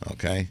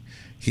 Okay?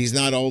 He's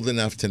not old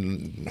enough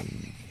to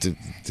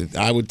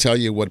I would tell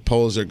you what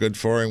poles are good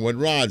for and what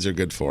rods are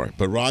good for.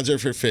 But rods are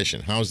for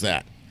fishing. How's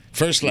that?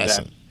 First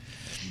lesson.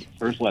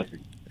 First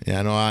lesson.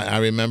 Yeah, no, I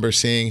remember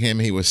seeing him.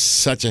 He was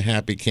such a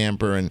happy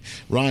camper. And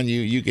Ron,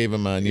 you gave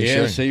him a new shirt.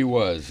 Yes, he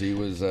was. He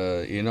was,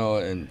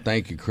 and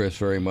thank you, Chris,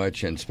 very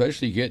much. And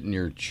especially getting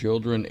your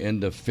children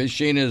into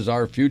fishing is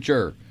our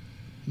future.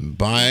 Don't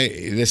buy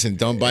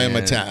him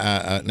an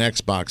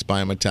Xbox.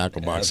 Buy him a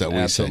tackle box. That we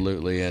say.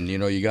 Absolutely, and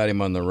you got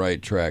him on the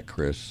right track,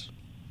 Chris.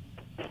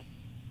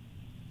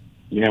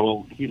 Yeah,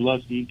 well, he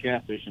loves to eat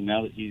catfish, and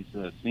now that he's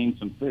seen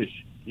some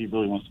fish, he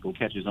really wants to go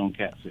catch his own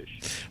catfish.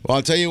 Well,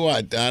 I'll tell you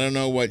what. I don't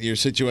know what your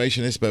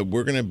situation is, but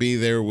we're going to be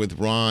there with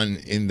Ron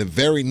in the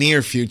very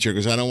near future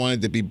because I don't want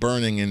it to be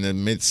burning in the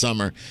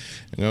midsummer.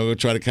 I'm going to go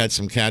try to catch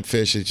some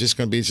catfish. It's just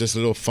going to be just a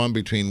little fun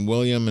between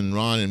William and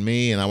Ron and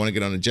me, and I want to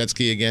get on a jet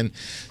ski again.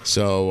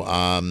 So,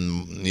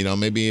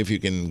 maybe if you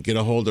can get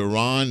a hold of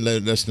Ron,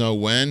 let us know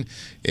when.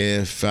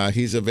 If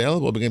he's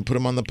available, we can put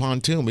him on the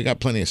pontoon. We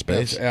got plenty of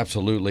space.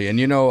 Absolutely.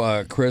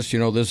 And, Chris,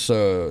 this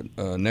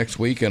next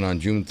weekend on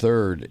June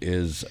 3rd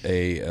is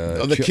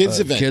the kids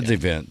event. Kids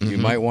event. Mm-hmm. You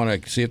might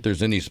want to see if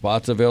there's any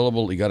spots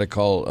available. You got to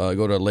go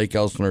to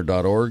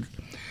lakeelsinore.org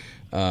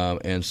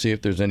and see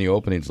if there's any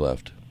openings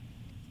left.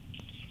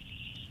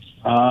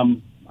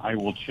 I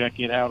will check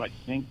it out. I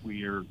think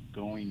we are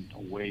going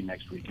away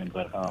next weekend,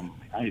 but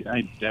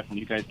I definitely,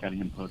 you guys got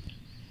input.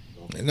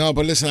 No,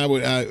 but listen, I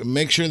would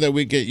make sure that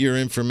we get your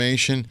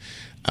information.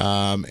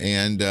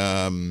 In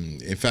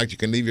fact, you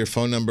can leave your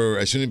phone number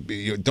as soon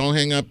as don't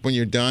hang up when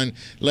you're done.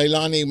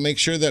 Leilani, make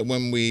sure that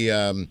when we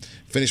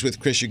finish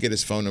with Chris, you get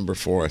his phone number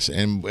for us,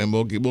 and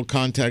we'll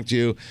contact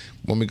you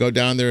when we go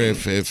down there.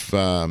 If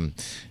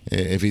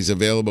he's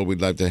available,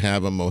 we'd like to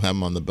have him. We'll have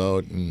him on the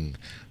boat, and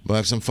we'll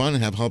have some fun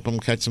and help him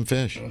catch some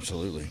fish.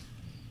 Absolutely,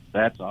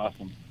 that's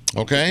awesome.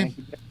 Okay.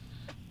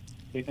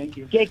 Okay, thank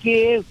you. Thank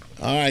you.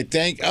 All right,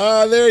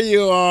 there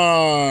you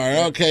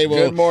are. Okay,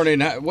 well. Good morning.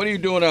 What are you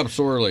doing up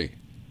so early?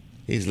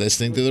 He's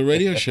listening to the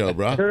radio show,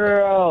 bro.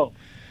 Girl.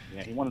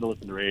 Yeah, he wanted to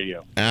listen to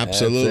radio.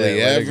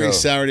 Absolutely. Every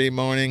Saturday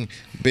morning,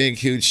 big,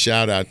 huge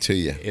shout-out to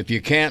you. If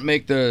you can't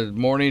make the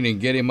morning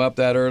and get him up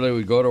that early,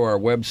 we go to our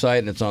website,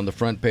 and it's on the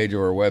front page of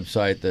our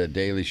website, the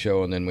Daily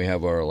Show, and then we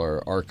have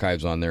our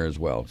archives on there as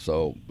well.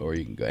 Or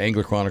you can go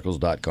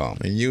anglerchronicles.com.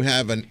 And you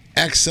have an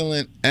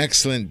excellent,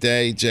 excellent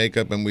day,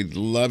 Jacob, and we'd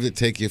love to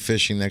take you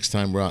fishing next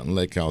time we're out in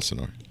Lake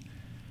Elsinore.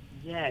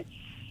 Yes.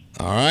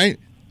 All right?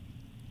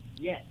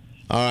 Yes.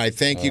 All right.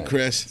 Thank you,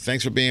 Chris.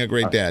 Thanks for being a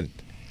great dad.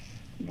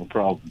 No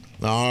problem.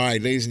 All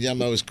right, ladies and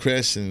gentlemen, that was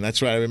Chris, and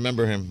that's right. I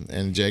remember him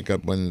and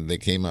Jacob when they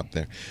came up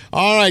there.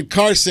 All right,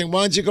 Carson,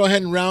 why don't you go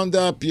ahead and round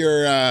up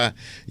your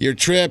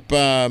trip?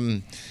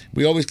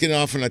 We always get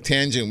off on a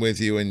tangent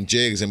with you and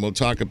jigs, and we'll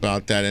talk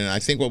about that. And I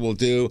think what we'll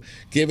do,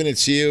 given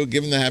it's you,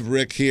 given to have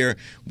Rick here,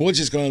 we're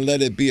just going to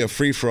let it be a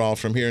free-for-all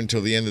from here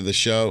until the end of the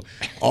show.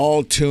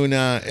 All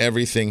tuna,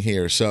 everything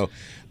here. So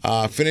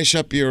finish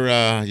up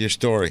your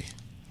story.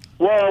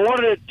 Well, I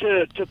wanted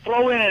to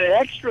throw in an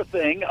extra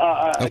thing.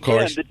 Of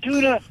course.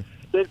 Again,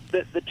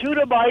 the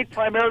tuna bite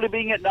primarily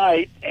being at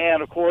night,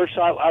 and of course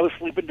I was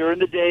sleeping during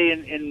the day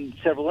in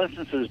several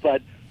instances.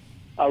 But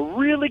a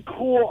really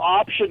cool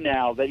option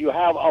now that you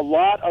have a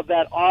lot of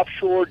that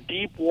offshore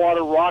deep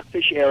water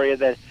rockfish area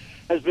that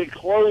has been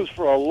closed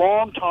for a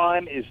long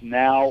time is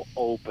now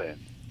open.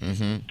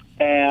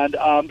 Mm-hmm. And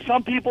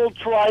some people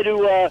try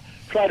to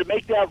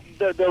make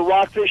their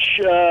rockfish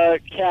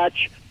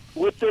catch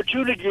with their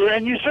tuna gear,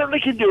 and you certainly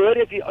can do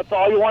it if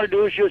all you want to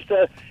do is just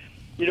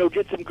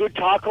get some good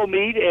taco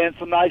meat and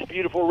some nice,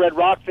 beautiful red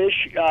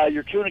rockfish.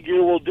 Your tuna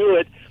gear will do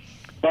it.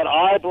 But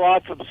I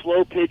brought some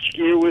slow pitch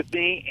gear with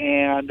me,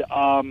 and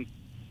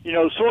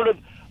sort of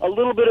a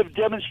little bit of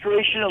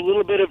demonstration, a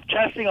little bit of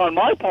testing on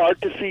my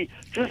part to see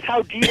just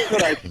how deep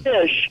could I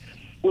fish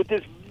with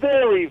this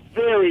very,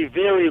 very,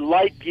 very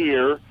light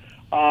gear.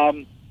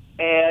 And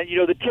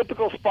the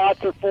typical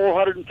spots are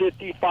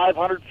 450,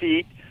 500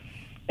 feet.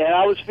 And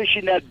I was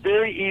fishing that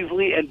very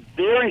easily and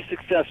very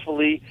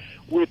successfully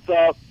with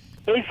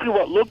basically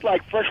what looked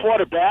like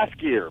freshwater bass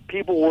gear.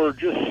 People were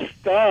just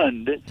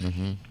stunned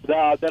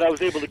that I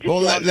was able to get.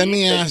 Well, let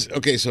me ask.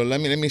 Okay, so let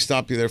me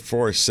stop you there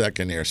for a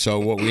second here. So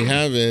what we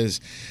have is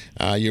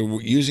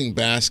you're using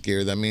bass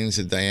gear. That means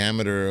the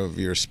diameter of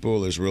your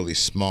spool is really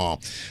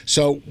small.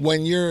 So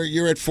when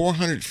you're at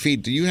 400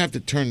 feet, do you have to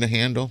turn the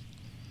handle?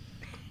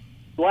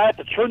 Do I have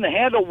to turn the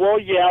handle? Well,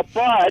 yeah,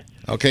 but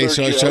okay.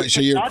 So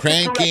you're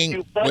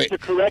cranking. To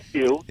correct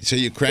you. So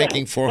you're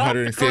cranking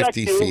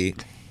 450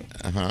 feet.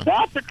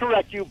 Not to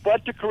correct you,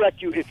 but to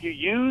correct you. If you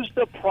use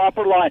the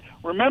proper line,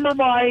 remember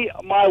my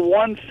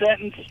one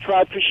sentence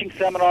trout fishing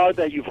seminar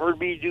that you've heard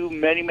me do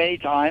many, many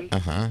times,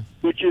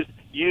 which is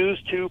use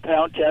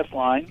 2-pound test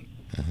line.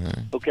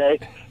 Okay.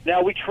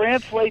 Now we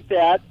translate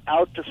that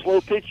out to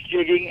slow pitch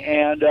jigging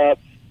and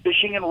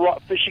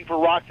fishing for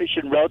rockfish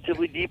in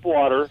relatively deep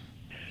water.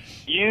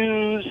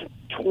 Use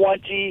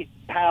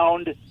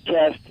 20-pound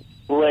test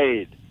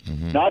braid,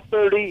 not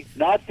 30,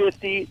 not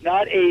 50,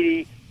 not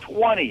 80,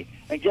 20.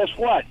 And guess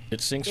what? It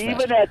sinks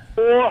even faster. at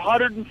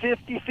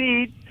 450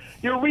 feet,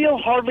 your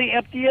reel's hardly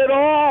empty at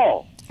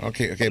all.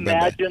 Okay.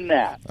 Imagine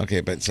that.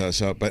 Okay, but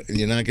but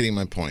you're not getting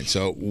my point.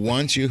 So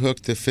once you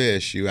hook the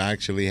fish, you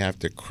actually have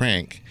to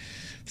crank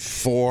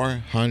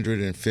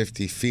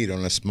 450 feet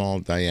on a small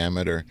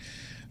diameter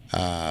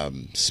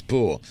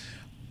spool.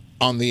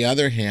 On the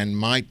other hand,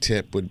 my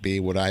tip would be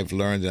what I've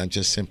learned, and I'm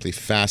just simply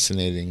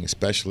fascinating,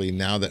 especially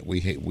now that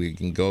we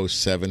can go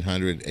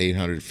 700,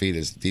 800 feet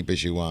as deep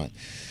as you want.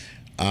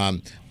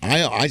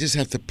 I just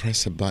have to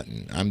press a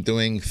button. I'm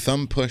doing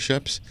thumb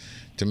push-ups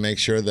to make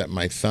sure that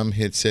my thumb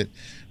hits it,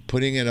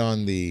 putting it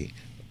on the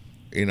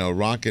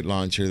rocket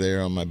launcher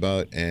there on my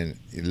boat, and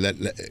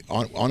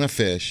on a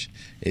fish.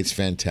 It's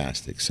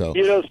fantastic. So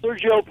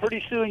Sergio,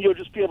 pretty soon you'll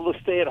just be able to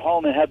stay at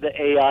home and have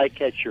the AI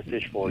catch your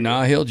fish for you.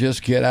 No, he'll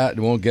just get out.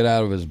 Won't get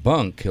out of his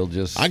bunk.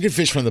 I could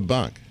fish from the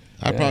bunk.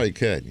 I probably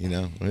could,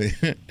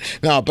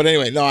 No, but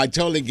anyway, I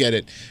totally get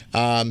it.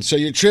 So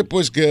your trip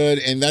was good,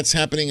 and that's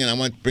happening, and I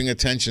want to bring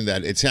attention to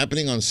that. It's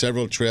happening on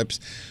several trips.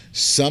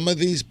 Some of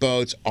these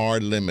boats are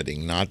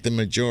limiting, not the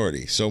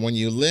majority. So when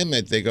you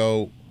limit, they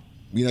go,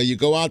 you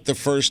go out the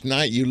first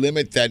night, you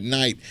limit that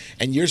night,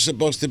 and you're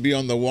supposed to be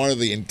on the water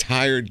the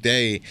entire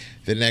day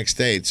the next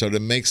day. So to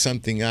make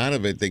something out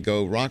of it, they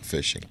go rock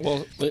fishing.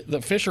 Well,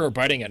 the fish are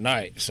biting at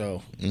night,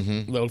 so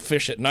they'll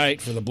fish at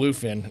night for the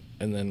bluefin,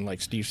 and then, like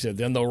Steve said,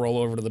 then they'll roll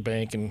over to the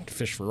bank and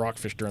fish for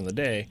rockfish during the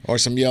day. Or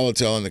some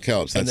yellowtail in the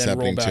kelps. That's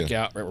happening too. And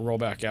then roll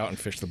back out and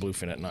fish the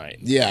bluefin at night.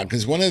 Yeah,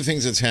 because one of the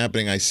things that's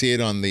happening, I see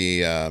it on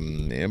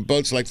the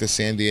boats like the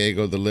San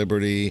Diego, the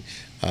Liberty,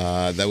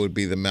 that would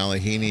be the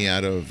Malahini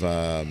out of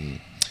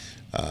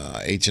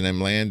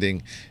H&M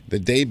Landing, the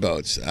day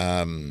boats.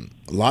 A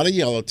lot of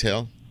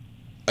yellowtail,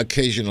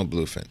 occasional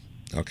bluefin.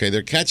 Okay,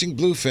 they're catching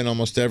bluefin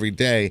almost every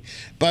day,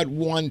 but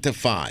 1 to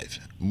 5,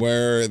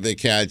 where they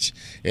catch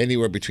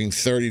anywhere between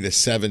 30 to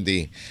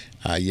 70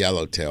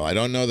 yellowtail. I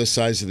don't know the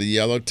size of the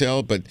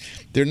yellowtail, but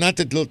they're not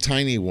the little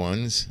tiny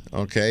ones.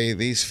 Okay,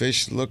 these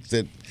fish looked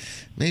at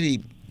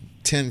maybe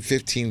 10,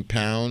 15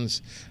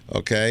 pounds.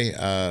 Okay,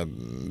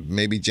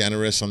 maybe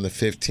generous on the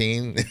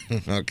 15.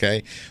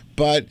 Okay,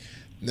 but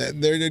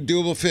they're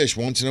doable fish.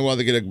 Once in a while,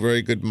 they get a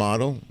very good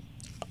model.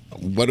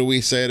 What do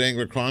we say at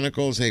Angler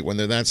Chronicles? Hey, when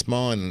they're that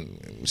small,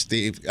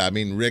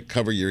 and Rick,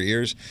 cover your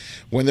ears.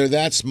 When they're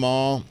that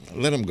small,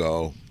 let them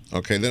go.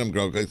 Okay, let them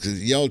grow,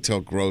 because yellowtail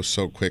grows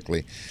so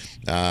quickly.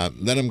 Let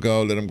them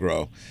go, let them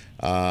grow.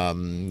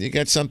 You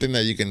get something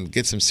that you can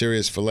get some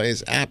serious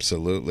fillets?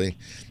 Absolutely.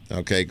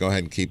 Okay, go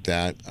ahead and keep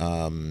that.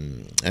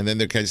 And then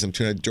they're catching some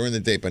tuna during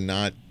the day, but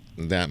not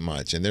that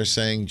much. And they're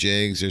saying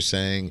jigs, they're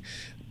saying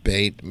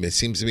bait. It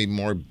seems to be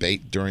more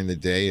bait during the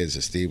day, as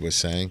Steve was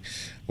saying.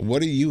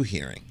 What are you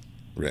hearing,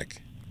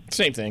 Rick?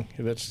 Same thing.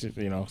 That's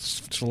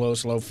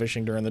slow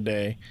fishing during the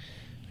day,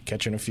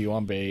 catching a few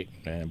on bait,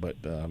 but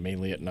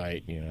mainly at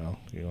night. You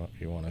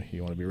want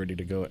to be ready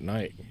to go at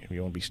night.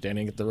 You want to be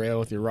standing at the rail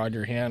with your rod in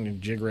your hand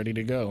and jig ready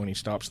to go. And he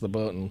stops the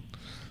boat and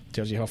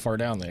tells you how far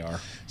down they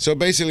are. So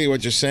basically,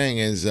 what you're saying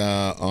is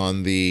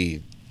on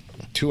the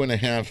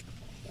 2.5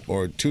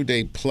 or 2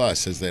 day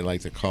plus, as they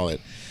like to call it,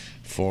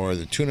 for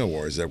the tuna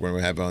wars that we're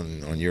going to have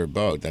on your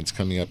boat. That's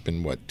coming up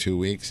in 2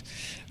 weeks.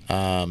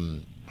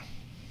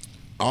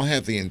 I'll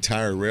have the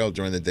entire rail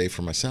during the day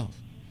for myself,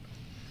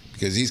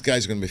 because these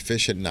guys are going to be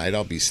fishing at night.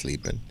 I'll be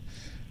sleeping.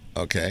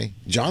 Okay,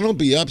 John will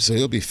be up, so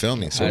he'll be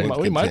filming. So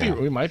we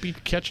might be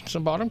catching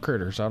some bottom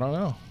critters. I don't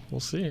know. We'll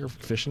see. You're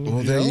fishing.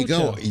 Well, there you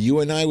go. You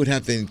and I would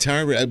have the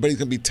entire. Everybody's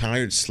going to be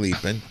tired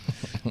sleeping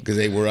because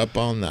they were up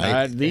all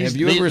night. This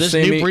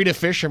new breed of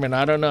fishermen,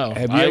 I don't know.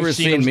 Have you ever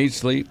seen me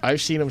sleep?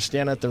 I've seen them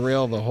stand at the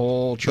rail the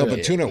whole trip. No,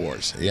 but tuna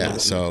wars. Yeah,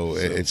 so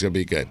it's going to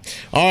be good.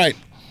 All right.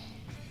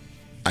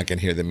 I can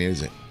hear the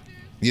music.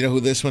 You know who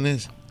this one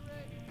is?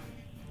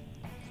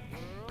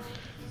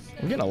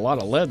 I'm getting a lot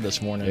of lead this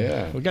morning.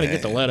 Yeah. We got to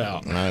get the lead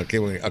out.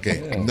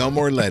 Okay. No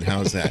more lead.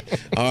 How's that?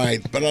 All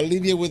right. But I'll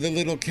leave you with a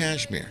little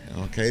cashmere.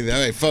 Okay. All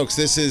right, folks.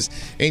 This is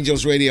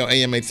Angels Radio,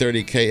 AM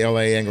 830,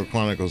 KLA, Angler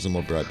Chronicles, and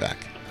we'll be right back.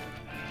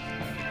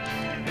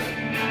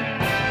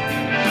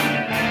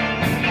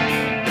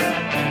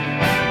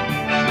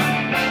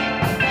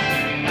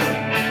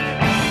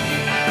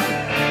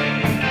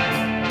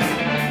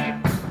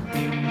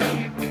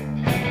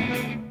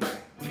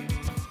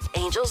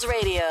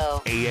 Angels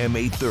Radio. AM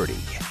 830.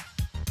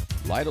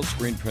 Lytle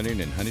Screen Printing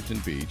in Huntington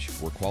Beach,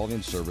 where quality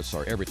and service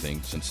are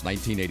everything since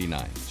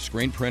 1989.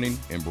 Screen printing,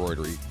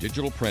 embroidery,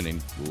 digital printing,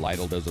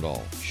 Lytle does it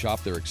all.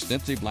 Shop their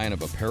extensive line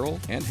of apparel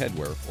and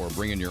headwear, or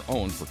bring in your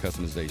own for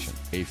customization.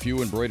 A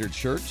few embroidered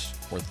shirts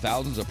or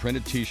thousands of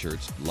printed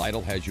t-shirts,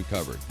 Lytle has you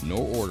covered. No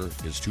order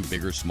is too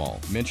big or small.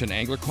 Mention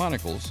Angler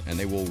Chronicles and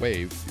they will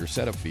waive your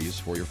setup fees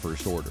for your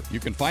first order. You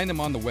can find them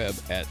on the web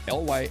at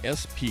lysphb.com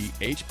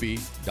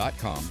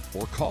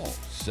or call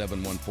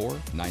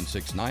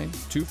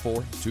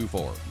 714-969-2424.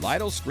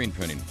 Lytle Screen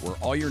Printing, where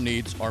all your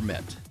needs are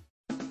met.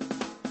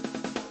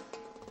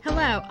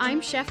 Hello,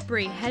 I'm Chef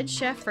Brie, head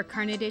chef for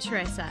Carne de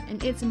Teresa,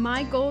 and it's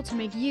my goal to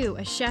make you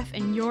a chef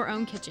in your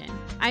own kitchen.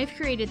 I've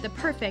created the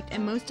perfect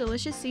and most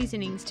delicious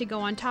seasonings to go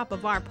on top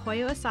of our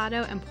pollo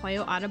asado and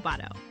pollo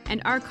adobado.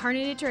 And our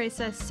Carne de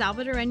Teresa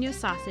Salvadoreño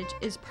sausage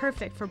is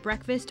perfect for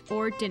breakfast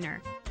or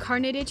dinner.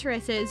 Carne de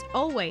Teresa is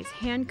always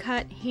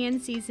hand-cut,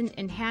 hand-seasoned,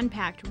 and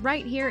hand-packed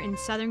right here in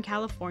Southern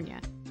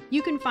California.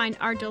 You can find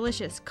our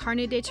delicious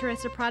Carne de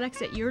Teresa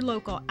products at your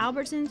local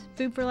Albertsons,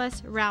 Food for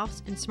Less,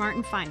 Ralph's, and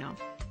Smart & Final.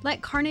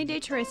 Let Carne de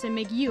Teresa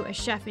make you a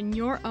chef in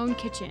your own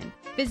kitchen.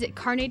 Visit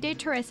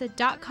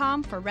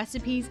carnedeteresa.com for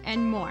recipes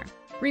and more.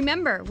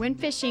 Remember, when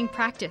fishing,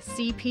 practice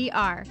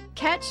CPR.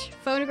 Catch,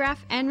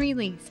 photograph, and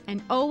release,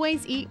 and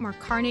always eat more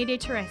Carne de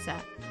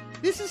Teresa.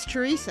 This is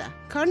Teresa.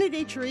 Carne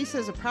de Teresa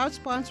is a proud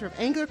sponsor of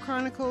Angler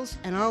Chronicles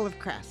and Olive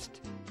Crest.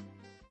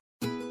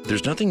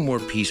 There's nothing more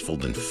peaceful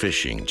than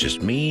fishing.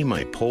 Just me,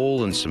 my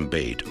pole, and some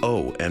bait.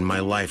 Oh, and my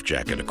life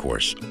jacket, of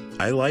course.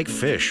 I like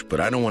fish,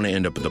 but I don't want to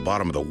end up at the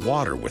bottom of the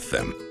water with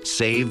them.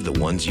 Save the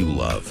ones you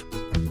love.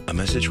 A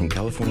message from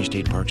California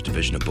State Parks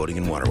Division of Boating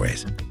and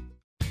Waterways.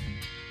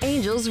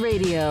 Angels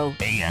Radio.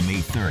 AM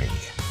 830.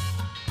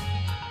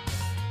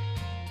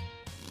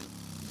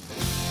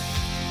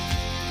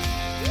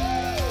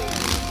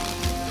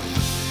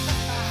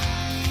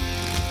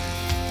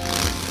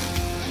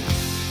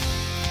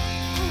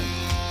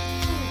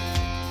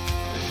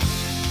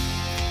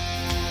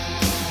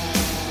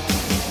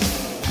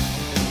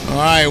 All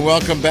right,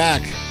 welcome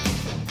back.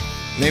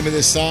 Name of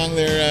this song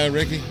there,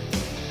 Ricky?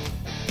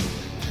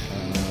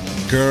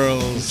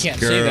 Girls, you can't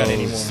girls, say that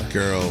anymore.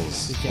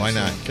 Girls. Why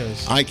not?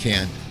 Because I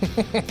can.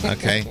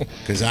 Okay,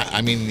 because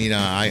I mean, you know,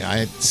 I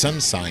had some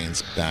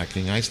science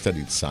backing. I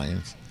studied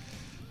science.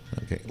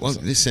 Okay, well,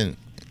 listen.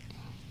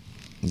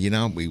 You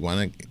know, we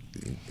want to.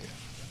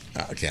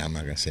 Okay, I'm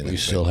not gonna say that. We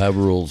still have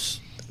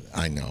rules.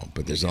 I know,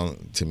 but there's only,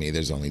 to me,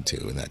 there's only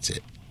two, and that's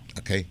it.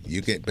 Okay,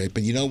 you get,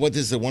 but you know what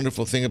is the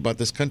wonderful thing about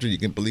this country? You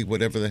can believe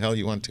whatever the hell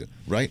you want to,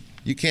 right?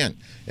 You can,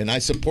 and I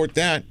support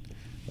that.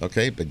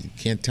 Okay, but you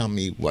can't tell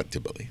me what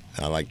to believe.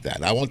 I like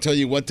that. I won't tell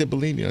you what to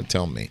believe. You don't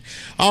tell me.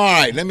 All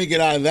right, let me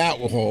get out of that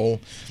hole.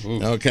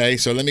 Okay,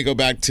 so let me go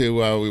back to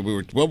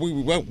what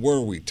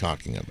were we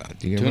talking about?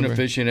 Do you Tuna remember?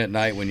 fishing at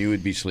night when you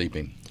would be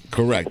sleeping.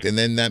 Correct, and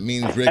then that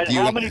means Rick. And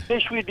how many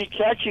fish we'd be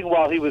catching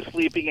while he was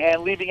sleeping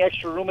and leaving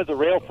extra room at the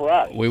rail for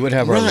us. We would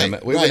have our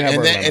limit. We would have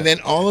our limit. And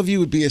then all of you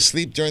would be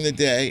asleep during the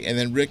day, and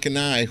then Rick and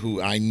I, who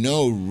I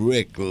know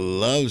Rick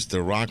loves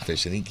to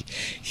rockfish, and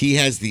he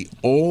has the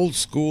old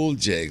school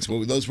jigs.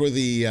 Well, those were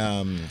the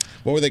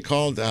what were they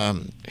called?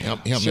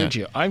 Help me out.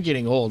 Sergio, I'm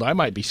getting old. I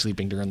might be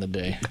sleeping during the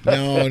day.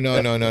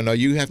 No.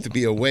 You have to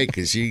be awake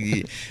because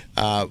you.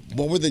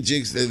 What were the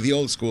jigs? The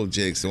old school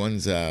jigs, the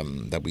ones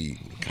that we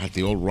got,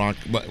 the old rock.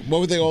 What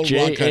were the old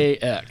rock?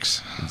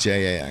 JAX.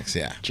 JAX,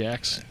 yeah.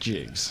 Jack's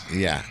Jigs.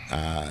 Yeah.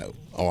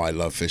 I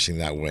love fishing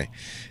that way.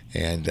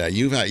 And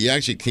you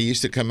actually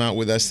used to come out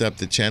with us up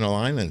to Channel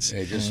Islands.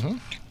 Hey, just.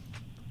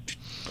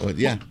 Well,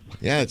 yeah,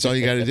 that's all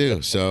you got to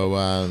do. So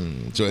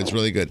it's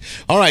really good.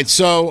 All right,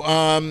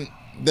 so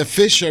the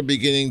fish are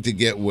beginning to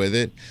get with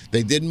it.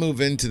 They did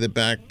move into the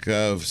back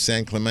of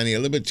San Clemente, a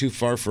little bit too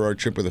far for our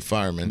trip with the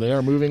firemen. They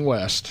are moving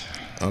west.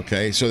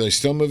 Okay, so they're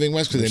still moving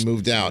west because they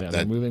moved out. Yeah,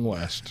 they're moving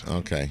west.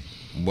 Okay.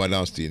 What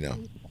else do you know?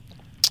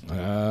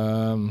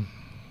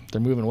 They're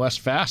moving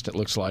west fast, it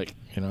looks like.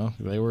 You know,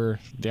 they were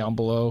down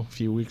below a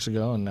few weeks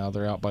ago, and now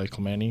they're out by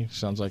Clemente.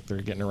 Sounds like they're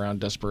getting around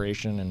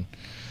Desperation and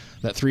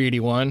that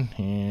 381,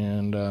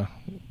 and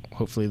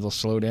hopefully they'll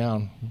slow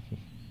down,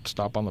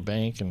 stop on the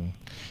bank, and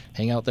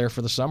hang out there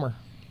for the summer.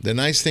 The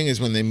nice thing is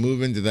when they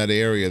move into that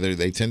area,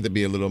 they tend to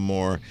be a little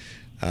more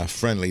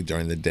friendly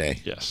during the day.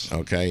 Yes.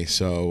 Okay,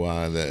 so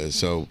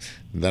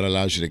that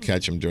allows you to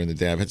catch them during the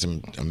day. I've had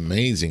some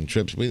amazing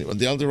trips.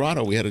 The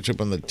Eldorado, we had a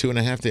trip on the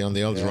 2.5 day on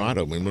the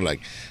Eldorado. Yeah. We were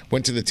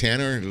went to the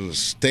Tanner,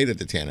 stayed at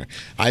the Tanner.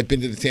 I've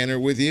been to the Tanner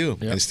with you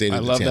and stayed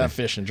at the Tanner. I love that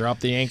fishing.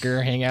 Drop the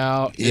anchor, hang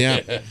out.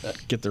 Yeah.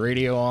 Get the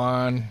radio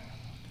on.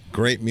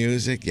 Great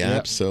music. Yeah,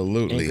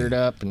 absolutely. Anchored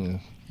up and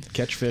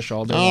catch fish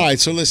all day. All right,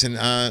 so listen,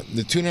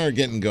 the tuna are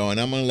getting going.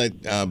 I'm going to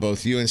let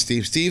both you and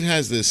Steve. Steve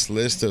has this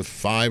list of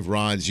 5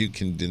 rods you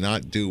do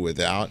not do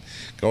without.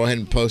 Go ahead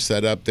and post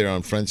that up there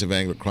on Friends of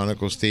Angler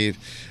Chronicles, Steve.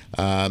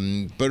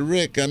 But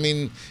Rick, I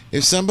mean,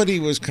 if somebody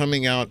was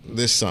coming out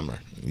this summer,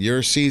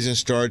 your season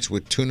starts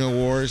with Tuna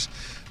Wars.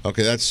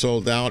 Okay, that's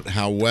sold out.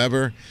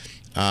 However,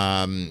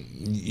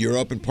 your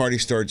open party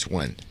starts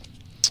when?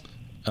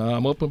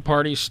 Open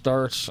party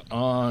starts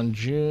on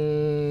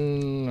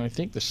June, I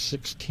think the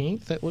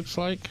 16th, it looks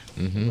like,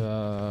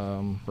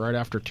 right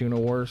after Tuna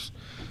Wars.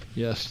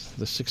 Yes,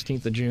 the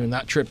 16th of June.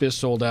 That trip is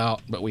sold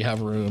out, but we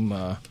have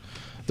room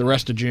the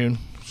rest of June.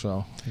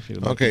 So, if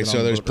you'd like to get so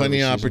on there's the boat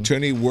plenty of early season.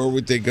 opportunity. Where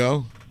would they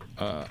go?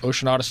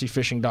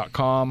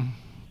 OceanOdysseyFishing.com.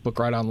 Book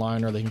right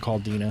online, or they can call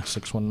Dina,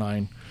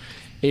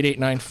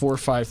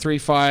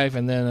 619-889-4535.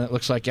 And then it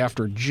looks like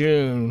after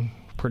June,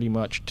 pretty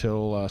much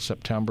till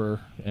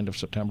September, end of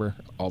September,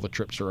 all the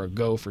trips are a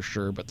go for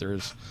sure, but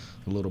there's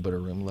a little bit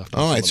of room left.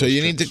 All right, so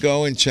you need to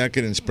go and check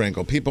it and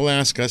sprinkle. People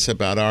ask us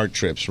about our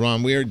trips.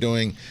 Ron, we are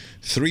doing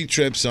 3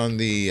 trips on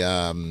the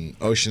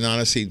Ocean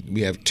Odyssey.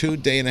 We have 2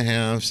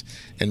 day-and-a-halves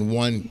and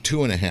 1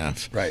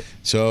 2.5. Right.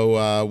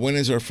 So when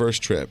is our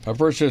first trip? Our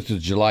first trip is the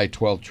July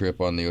 12th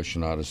trip on the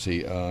Ocean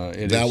Odyssey.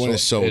 That one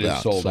is sold out. It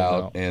is sold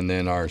out. And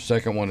then our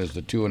second one is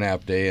the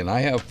 2.5 day, and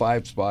I have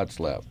 5 spots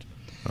left.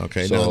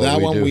 Okay, So now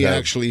that one we have-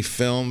 actually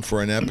filmed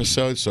for an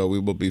episode, so we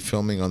will be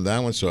filming on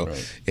that one. So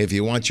if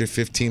you want your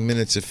 15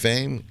 minutes of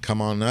fame, come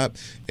on up.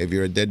 If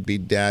you're a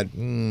deadbeat dad,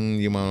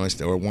 you want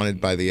to, or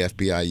wanted by the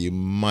FBI, you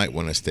might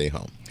want to stay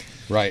home.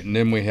 Right, and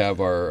then we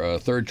have our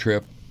third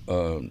trip.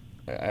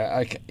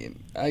 I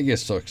get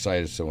so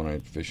excited when I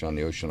fish on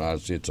the Ocean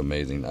Odyssey. It's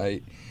amazing.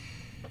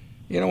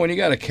 When you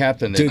got a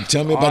captain that Dude,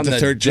 tell me about on the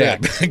third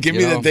trip. deck, Give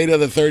me the date of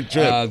the third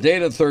trip.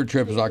 Date of the third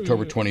trip is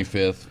October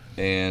 25th.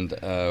 And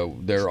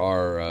there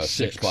are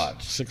 6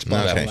 spots. 6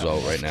 spots Okay. So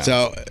right now.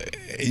 So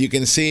you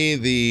can see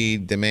the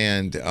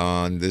demand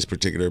on this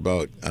particular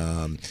boat.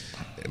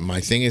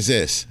 My thing is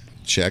this: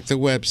 check the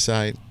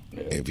website.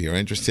 If you're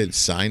interested,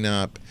 sign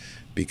up,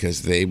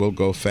 because they will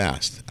go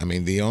fast. I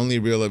mean, the only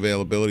real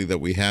availability that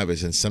we have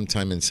is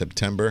sometime in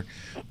September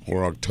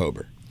or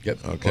October.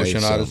 Yep. Okay.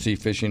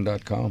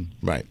 OceanOdysseyFishing.com.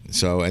 Right.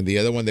 So, and the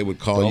other one they would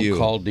call you. Don't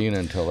call Dina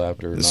until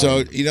after 9.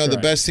 So the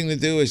best thing to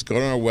do is go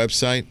to our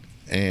website.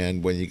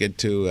 And when you get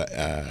to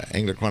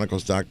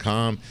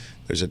anglerchronicles.com,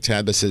 there's a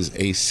tab that says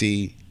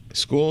AC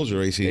Schools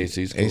or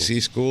AC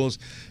Schools.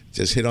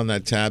 Just hit on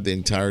that tab. The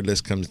entire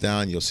list comes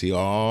down. You'll see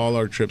all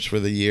our trips for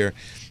the year.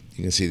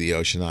 You can see the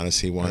Ocean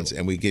Odyssey ones,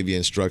 and we give you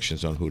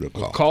instructions on who to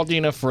call. Call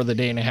Dina for the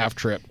day-and-a-half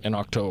trip in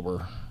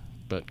October,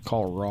 but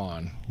call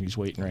Ron. He's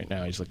waiting right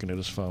now. He's looking at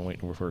his phone,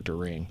 waiting for it to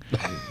ring.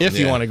 If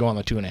you want to go on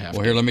the 2.5.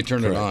 Well, here, let me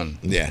turn it on.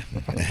 Yeah.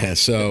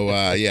 So,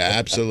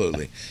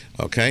 absolutely.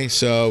 Okay.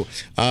 So,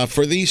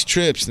 for these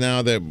trips,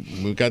 now that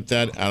we've got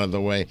that out of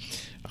the way,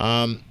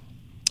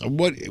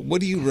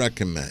 what do you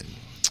recommend?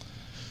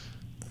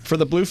 For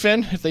the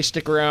bluefin, if they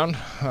stick around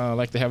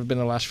like they have been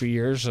the last few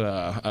years,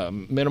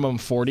 minimum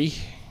 40.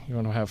 You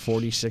want to have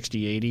 40,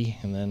 60, 80,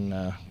 and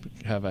then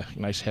have a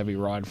nice heavy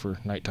rod for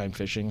nighttime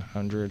fishing,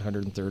 100,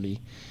 130.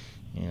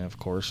 And, of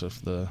course,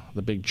 if the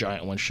big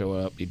giant ones show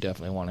up, you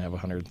definitely want to have a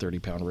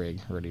 130-pound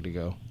rig ready to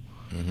go.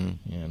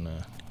 Mm-hmm. And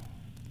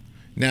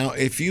now,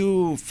 if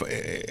you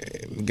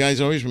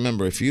guys always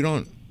remember, if you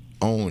don't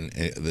own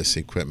this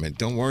equipment,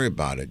 don't worry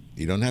about it.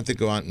 You don't have to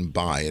go out and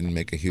buy it and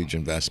make a huge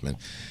investment.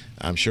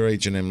 I'm sure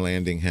H&M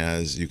Landing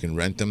has, you can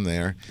rent them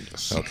there,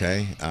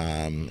 okay?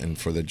 And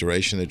for the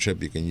duration of the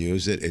trip, you can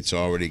use it. It's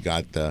already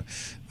got the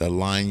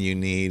line you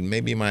need.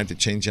 Maybe you might have to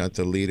change out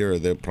the leader, or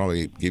they'll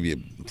probably give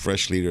you a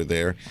fresh leader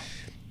there.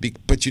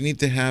 But you need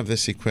to have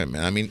this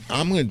equipment. I mean,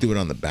 I'm going to do it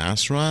on the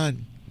bass rod,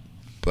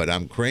 but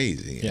I'm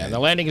crazy. Yeah, the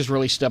Landing has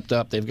really stepped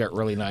up. They've got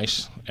really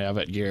nice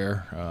Avet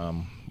gear.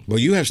 Well,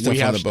 you have stuff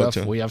on the boat,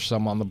 too. We have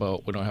some on the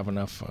boat. We don't have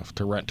enough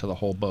to rent to the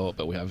whole boat,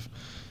 but we have...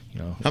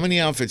 How many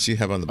outfits do you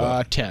have on the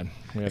boat? 10.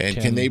 And 10.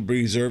 Can they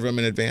reserve them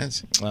in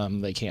advance?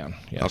 They can,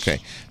 yes. Okay.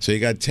 So you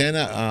got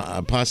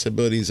 10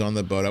 possibilities on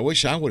the boat. I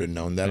wish I would have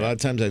known that. A lot of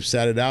times I've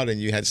sat it out and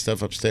you had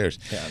stuff upstairs.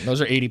 Yeah, those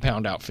are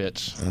 80-pound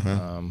outfits.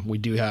 We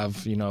do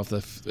have,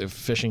 if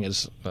fishing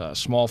is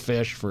small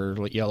fish for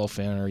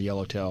yellowfin or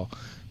yellowtail,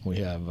 we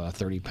have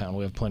 30-pound.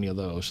 We have plenty of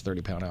those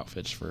 30-pound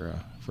outfits for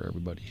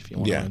everybody if you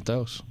want to rent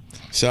those.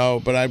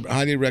 So, but I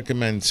highly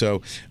recommend.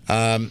 So,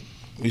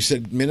 you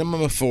said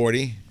minimum of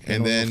 40.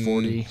 And then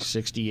 40,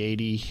 60,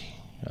 80,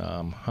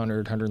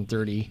 100,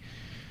 130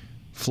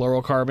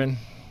 fluorocarbon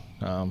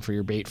for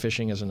your bait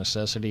fishing is a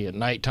necessity. At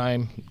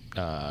nighttime,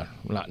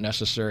 not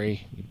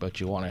necessary, but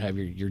you want to have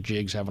your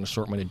jigs, have an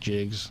assortment of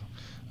jigs.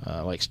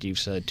 Like Steve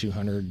said,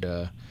 200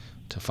 to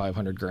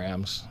 500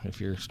 grams if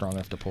you're strong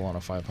enough to pull on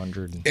a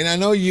 500. And I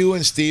know you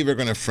and Steve are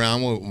going to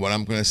frown with what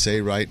I'm going to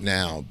say right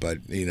now, but,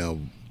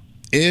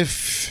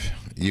 if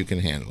you can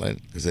handle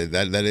it, because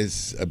that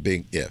is a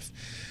big if.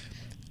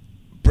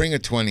 Bring a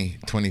 20,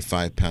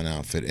 25-pound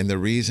outfit. And the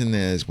reason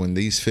is when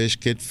these fish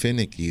get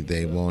finicky,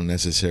 they won't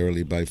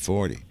necessarily bite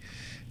 40.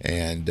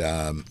 And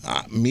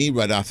me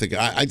right off the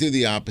I do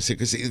the opposite,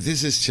 because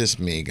this is just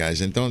me,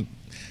 guys. And don't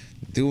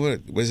do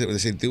what they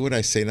say, do what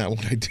I say, not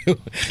what I do.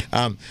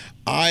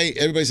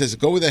 Everybody says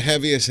go with the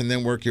heaviest and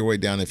then work your way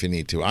down if you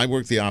need to. I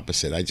work the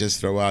opposite. I just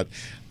throw out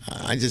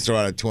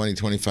a 20,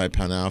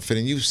 25-pound outfit,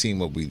 and you've seen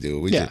what we do.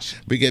 We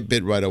get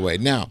bit right away.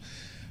 Now,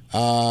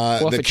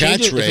 the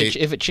catch rate.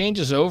 If it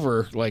changes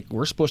over, like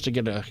we're supposed to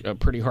get a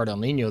pretty hard El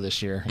Nino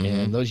this year,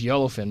 and those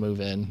yellowfin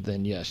move in,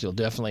 then yes, you'll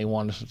definitely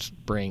want to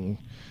bring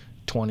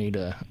 20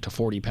 to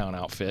 40 pound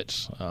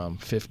outfits,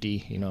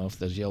 50. If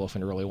those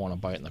yellowfin really want to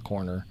bite in the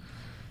corner,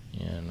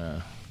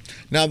 and.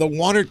 Now, the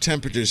water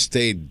temperature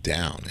stayed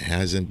down. It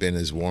hasn't been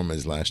as warm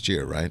as last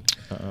year, right?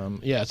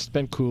 Yeah, it's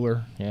been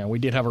cooler. Yeah, we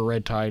did have a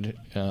red tide.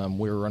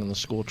 We were running the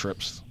school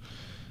trips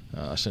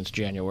since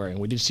January, and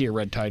we did see a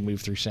red tide move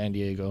through San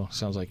Diego.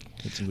 Sounds like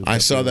it's moved. I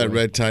saw that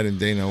red tide in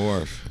Dana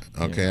Wharf.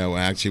 Okay, yeah.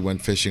 I actually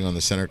went fishing on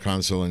the center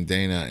console in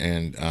Dana,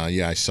 and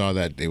I saw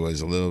that it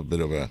was a little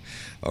bit of a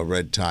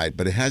red tide,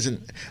 but it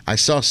hasn't. I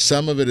saw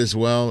some of it as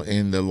well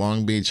in the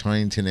Long Beach,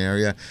 Huntington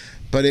area.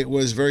 But it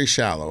was very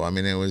shallow. I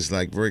mean, it was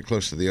like very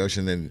close to the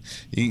ocean. Then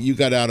you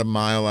got out a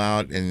mile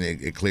out, and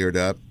it cleared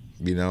up,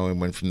 and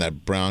went from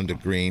that brown to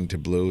green to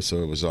blue,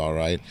 so it was all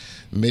right.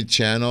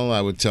 Mid-channel, I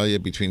would tell you,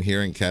 between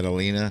here and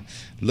Catalina,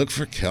 look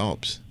for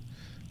kelps.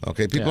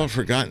 Okay, people have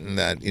forgotten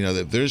that,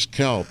 that there's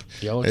kelp.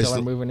 Yellowtail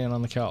are moving in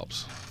on the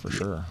kelps, for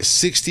sure.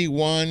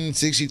 61,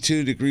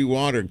 62 degree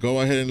water.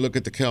 Go ahead and look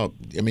at the kelp.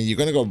 I mean, you're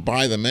going to go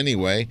buy them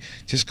anyway.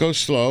 Just go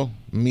slow,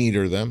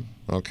 meter them,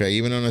 okay,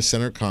 even on a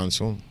center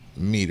console.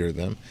 Meter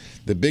them.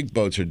 The big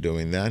boats are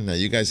doing that. Now,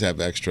 you guys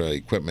have extra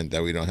equipment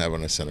that we don't have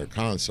on a center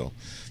console,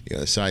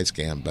 a side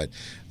scan, but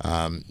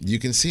you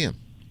can see them,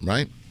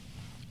 right?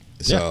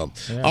 So,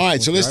 all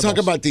right, so let's talk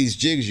about these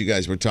jigs you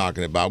guys were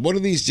talking about. What do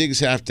these jigs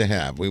have to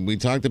have? We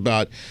talked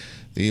about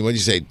the, what did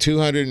you say,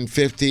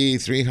 250,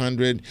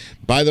 300.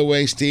 By the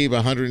way, Steve,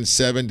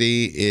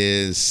 170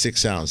 is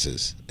 6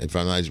 ounces. If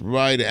I'm not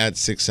right at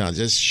 6 ounces,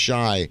 just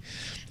shy.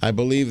 I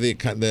believe the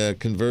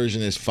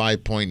conversion is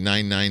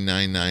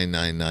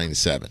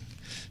 5.9999997.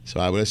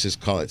 So let's just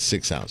call it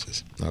 6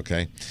 ounces.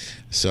 Okay.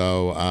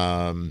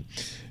 So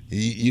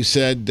you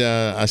said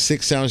a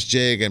 6 ounce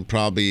jig and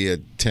probably a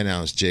 10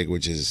 ounce jig,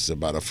 which is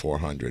about a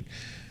 400.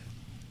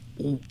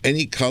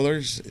 Any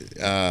colors?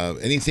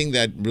 Anything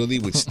that really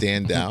would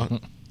stand out?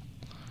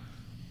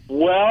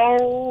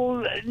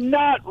 Well,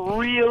 not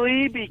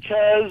really,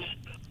 because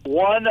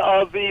one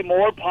of the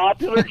more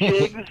popular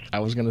jigs. I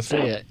was going to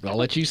say it. I'll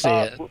let you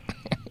say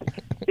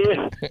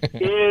it.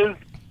 Is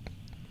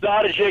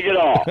not a jig at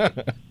all.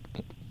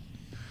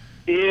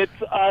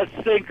 It's a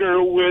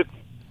sinker with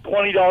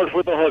 $20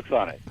 worth of hooks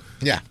on it.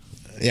 Yeah.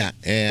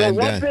 And so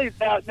one thing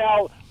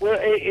now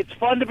it's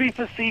fun to be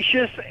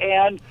facetious,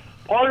 and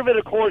part of it,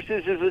 of course,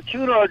 is the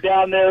tuna are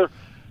down there.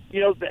 They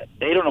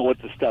don't know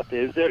what the stuff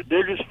is.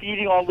 They're just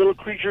feeding on little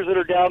creatures that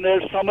are down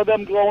there. Some of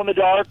them glow in the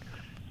dark.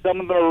 Some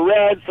of them are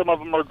red, some of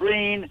them are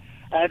green,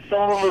 and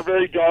some of them are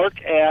very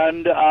dark.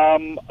 And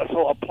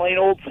so a plain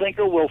old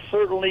sinker will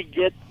certainly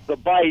get the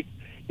bite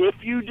if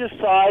you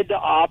decide to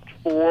opt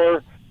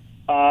for,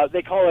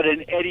 they call it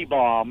an Eddie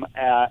bomb,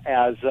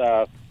 as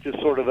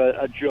just sort of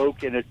a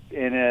joke and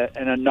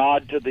a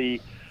nod to the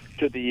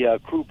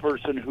crew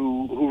person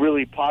who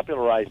really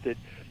popularized it.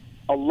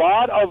 A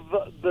lot of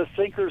the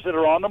sinkers that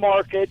are on the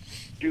market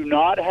do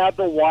not have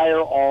the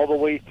wire all the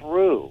way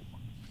through,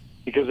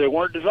 because they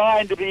weren't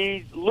designed to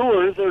be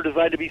lures, they're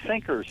designed to be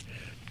sinkers.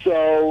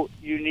 So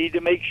you need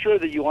to make sure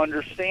that you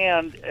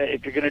understand,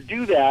 if you're going to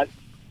do that,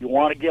 you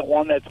want to get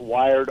one that's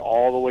wired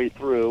all the way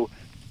through.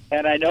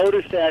 And I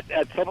noticed that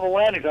at some of the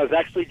landings, I was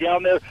actually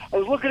down there. I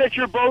was looking at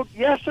your boat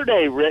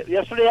yesterday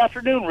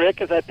afternoon,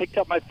 Rick, as I picked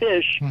up my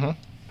fish. Mm-hmm.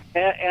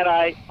 And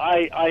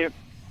I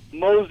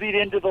moseyed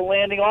into the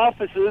landing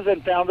offices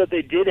and found that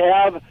they did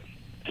have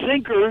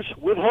sinkers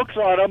with hooks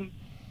on them,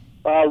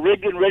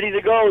 rigged and ready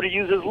to go to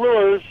use as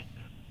lures.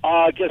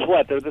 Guess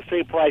what? They're the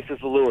same price as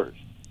the lures.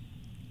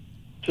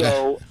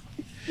 So,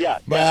 yeah.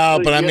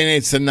 Well, but I mean,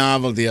 it's the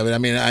novelty of it. I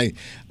mean,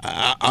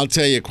 I'll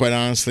tell you quite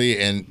honestly,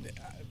 and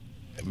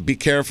be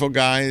careful,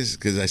 guys,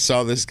 because I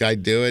saw this guy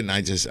do it, and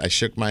I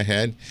shook my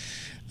head.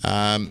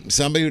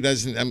 Somebody who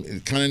doesn't, I'm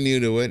kind of new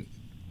to it.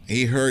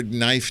 He heard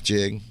knife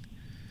jig,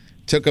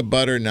 took a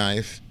butter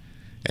knife,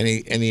 and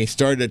he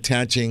started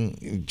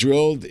attaching,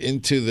 drilled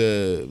into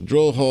the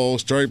drill hole,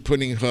 started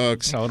putting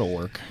hooks. No, it'll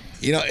work.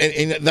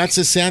 And that's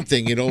the sad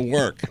thing. It'll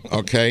work,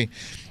 okay?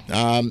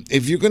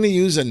 If you're going to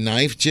use a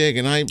knife jig,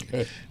 and I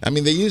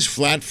mean, they use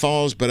flat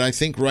falls, but I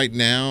think right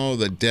now,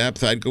 the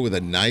depth, I'd go with a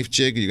knife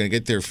jig. You're going to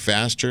get there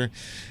faster.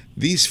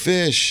 These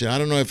fish, I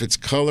don't know if it's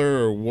color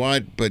or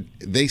what, but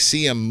they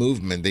see a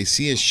movement. They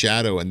see a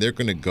shadow, and they're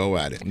going to go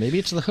at it. Maybe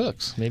it's the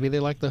hooks. Maybe they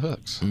like the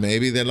hooks.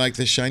 Maybe they like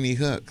the shiny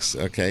hooks,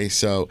 okay?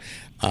 So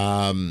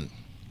I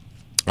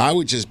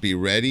would just be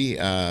ready.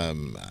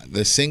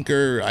 The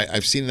sinker,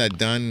 I've seen that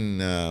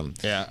done. On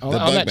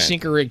that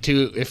sinker rig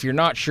too. If you're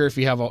not sure if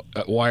you have a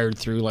wired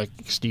through, like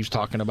Steve's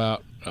talking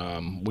about,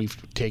 we've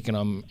taken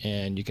them,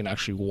 and you can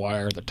actually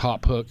wire the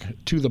top hook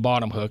to the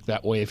bottom hook.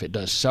 That way, if it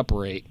does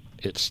separate,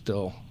 it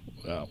still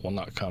will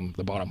not come.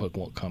 The bottom hook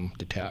won't come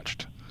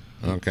detached.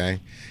 Okay,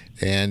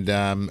 and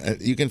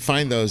you can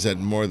find those at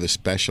more of the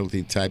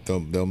specialty type.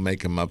 They'll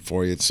make them up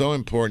for you. It's so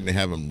important to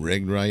have them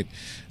rigged right.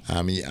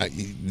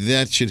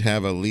 That should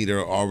have a leader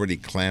already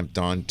clamped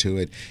onto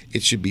it.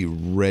 It should be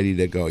ready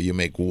to go. You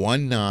make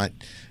one knot,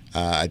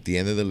 at the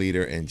end of the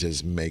leader and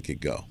just make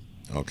it go.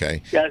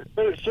 Okay? Yeah,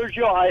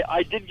 Sergio,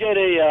 I did get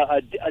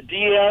a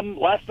DM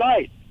last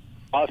night.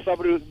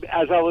 Somebody who,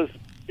 as I was,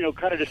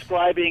 kind of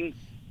describing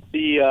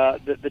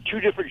the two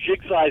different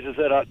jig sizes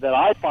that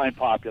I find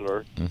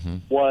popular,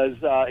 was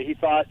he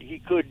thought he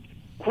could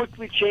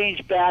quickly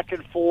change back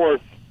and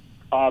forth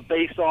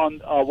based on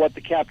what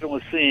the captain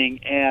was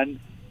seeing, and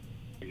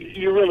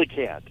you really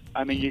can't.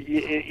 I mean,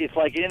 it's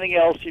like anything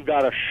else. You've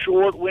got a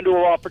short window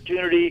of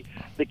opportunity.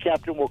 The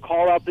captain will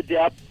call out the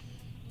depth,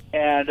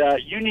 and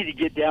you need to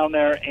get down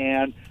there.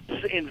 And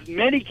in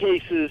many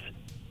cases,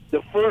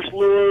 the first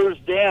lures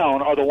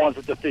down are the ones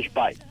that the fish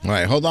bite. All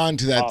right, hold on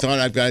to that thought.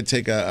 I've got to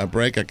take a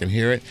break. I can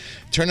hear it.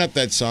 Turn up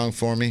that song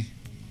for me.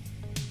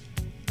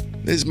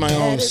 This is my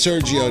own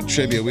Sergio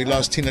tribute. We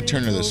lost Tina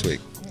Turner this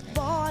week.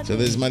 So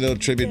this is my little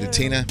tribute to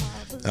Tina.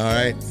 All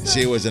right.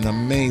 She was an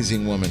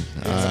amazing woman.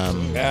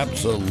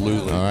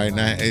 Absolutely. All right.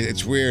 Now,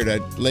 it's weird.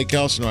 At Lake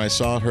Elsinore, I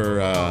saw her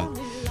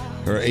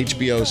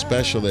HBO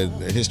special, the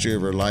history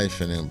of her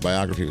life, and the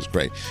biography was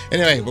great.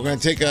 Anyway, we're going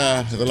to take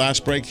the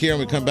last break here.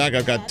 When we come back,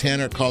 I've got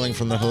Tanner calling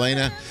from the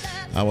Helena.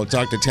 We'll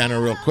talk to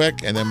Tanner real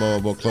quick, and then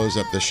we'll close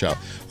up the show.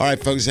 All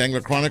right, folks,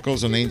 Angler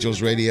Chronicles on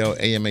Angels Radio,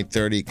 AM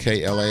 830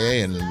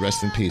 KLAA, and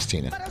rest in peace,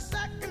 Tina.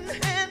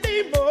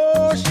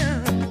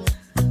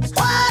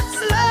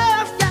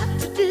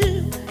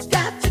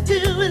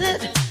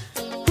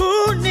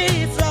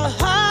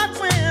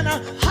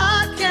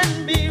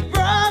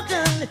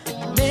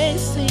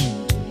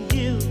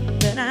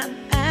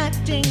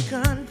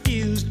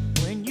 Confused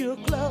when you're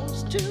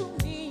close to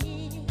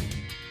me.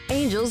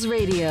 Angels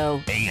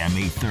Radio. AM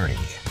 830.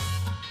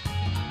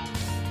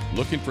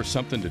 Looking for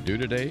something to do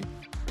today?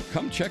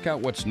 Come check out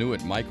what's new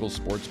at Michael's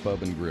Sports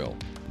Pub and Grill.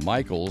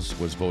 Michael's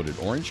was voted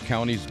Orange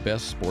County's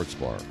best sports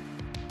bar.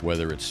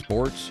 Whether it's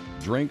sports,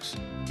 drinks,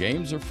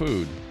 games, or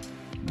food,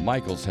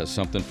 Michael's has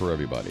something for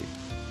everybody.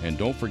 And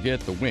don't forget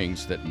the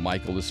wings that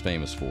Michael is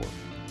famous for.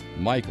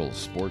 Michael's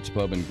Sports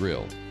Pub and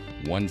Grill,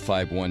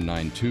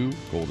 15192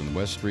 Golden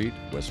West Street,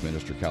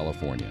 Westminster,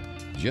 California,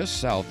 just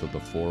south of the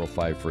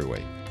 405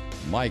 freeway.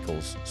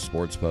 Michael's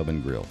Sports Pub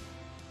and Grill.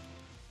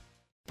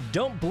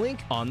 Don't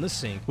blink on the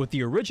sink with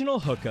the original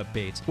hookup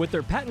baits. With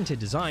their patented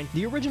design,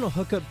 the original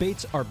hookup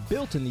baits are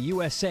built in the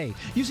USA,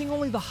 using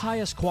only the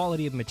highest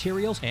quality of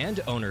materials and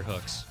owner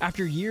hooks.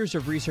 After years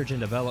of research and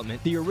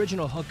development, the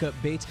original hookup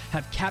baits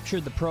have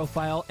captured the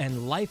profile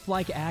and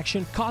lifelike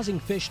action, causing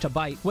fish to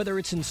bite, whether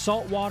it's in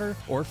saltwater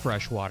or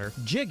freshwater,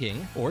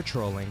 jigging or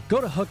trolling.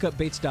 Go to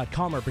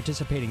hookupbaits.com or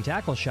participating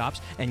tackle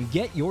shops and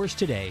get yours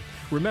today.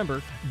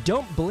 Remember,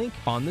 don't blink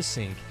on the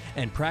sink,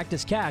 and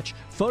practice catch,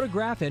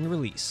 photograph, and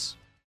release.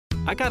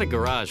 I got a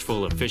garage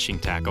full of fishing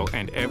tackle,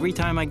 and every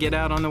time I get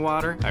out on the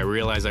water, I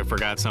realize I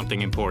forgot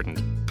something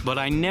important. But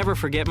I never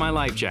forget my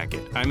life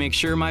jacket. I make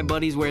sure my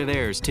buddies wear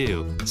theirs,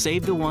 too.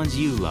 Save the ones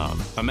you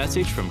love. A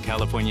message from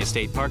California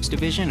State Parks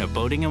Division of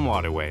Boating and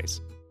Waterways.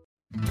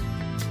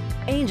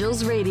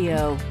 Angels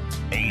Radio.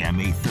 AM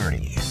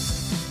 830.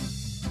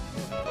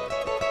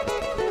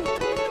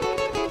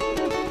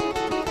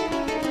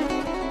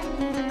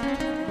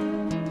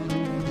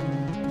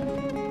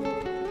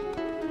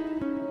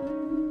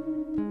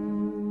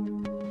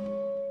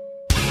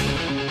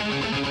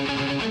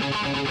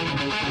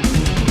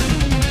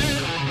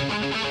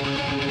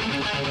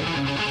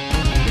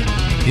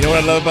 You know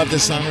what I love about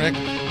this song, Rick?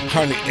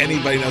 Hardly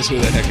anybody knows who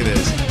the heck it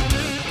is.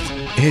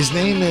 His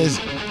name is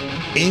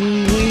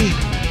Yngwie.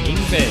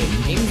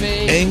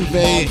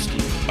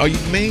 Yngwie. Oh, you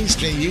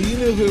mainstream. You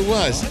knew who it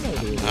was.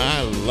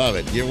 I love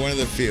it. You're one of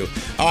the few.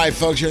 All right,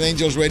 folks, you're on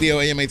Angels Radio,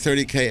 AM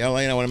 830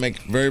 KLA, and I want to make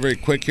very, very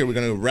quick here. We're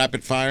going to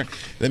rapid fire.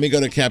 Let me go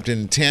to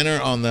Captain Tanner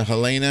on the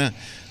Helena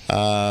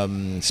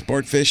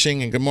Sport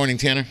Fishing. And good morning,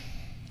 Tanner.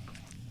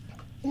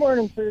 Good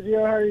morning, Sergio.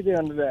 How are you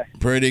doing today?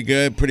 Pretty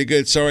good, pretty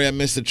good. Sorry I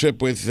missed the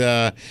trip with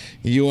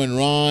you and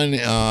Ron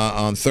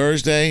on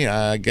Thursday.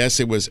 I guess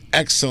it was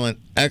excellent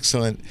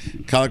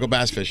calico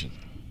bass fishing.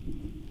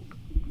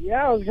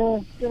 Yeah, I was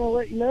gonna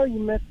let you know you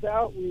missed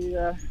out. We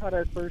had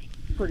our first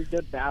pretty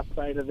good bass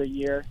bite of the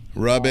year.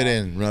 Rub it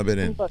in.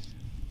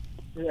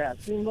 Yeah,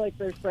 it seems like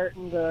they're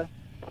starting to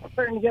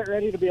get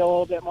ready to be a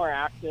little bit more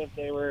active.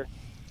 They were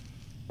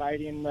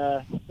biting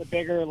the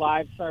bigger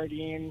live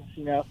sardines,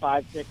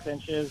 5-6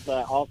 inches,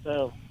 but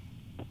also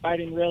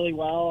biting really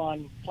well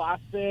on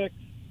plastic,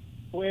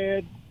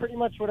 squid, pretty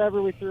much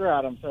whatever we threw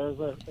at them. So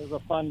it was a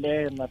fun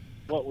day, and that's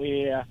what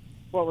we're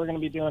going to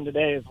be doing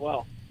today as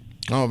well.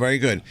 Oh, very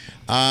good.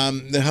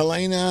 The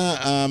Helena,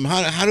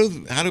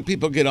 how do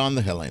people get on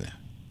the Helena?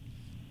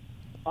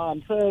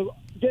 So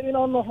getting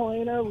on the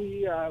Helena,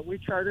 we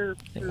charter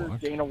through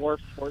Dana Wharf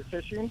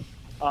Sportfishing.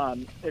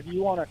 If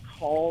you want to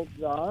call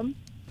them,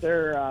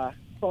 their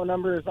phone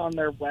number is on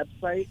their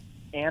website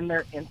and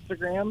their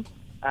Instagram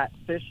at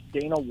Fish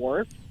Dana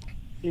Wharf.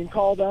 You can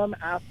call them,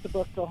 ask to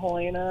book the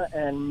Helena,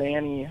 and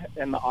Manny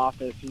in the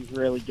office, he's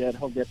really good.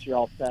 He'll get you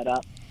all set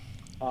up.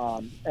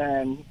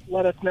 And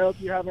let us know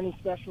if you have any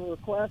special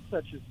requests,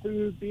 such as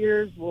food,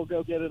 beers. We'll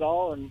go get it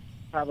all and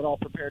have it all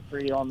prepared for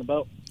you on the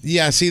boat.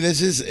 Yeah, see,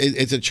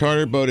 it's a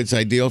charter boat. It's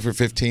ideal for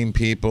 15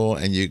 people,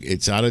 and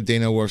it's out of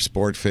Dana Wharf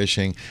Sport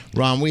Fishing.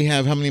 Ron, we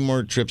have how many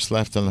more trips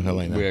left on the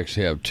Helena? We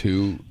actually have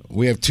 2.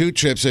 We have 2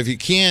 trips. So if you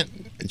can't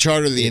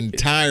charter the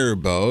entire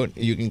boat,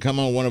 you can come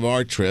on one of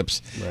our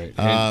trips. Right.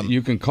 And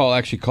you can call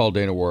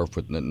Dana Wharf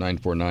with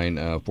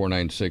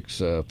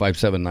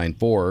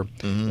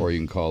 949-496-5794, or you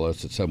can call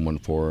us at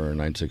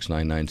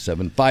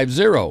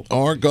 714-969-9750.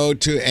 Or go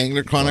to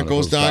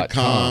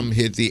anglerchronicles.com,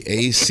 hit the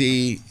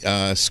AC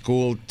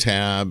school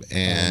tab,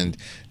 and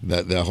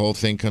the whole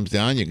thing comes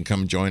down. You can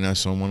come join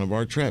us on one of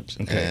our trips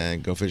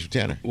and go fish with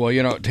Tanner.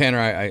 Well, Tanner,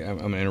 I'm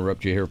going to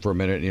interrupt you here for a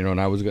minute.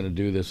 And I was going to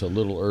do this a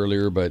little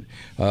earlier, but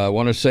I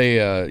want to say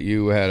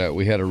we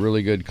had a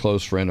really good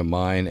close friend of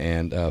mine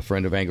and a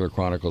friend of Angler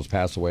Chronicles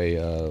pass away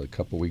a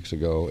couple weeks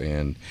ago,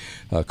 and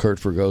Kurt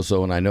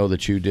Fergoso. And I know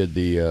that you did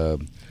the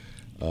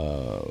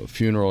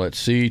funeral at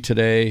sea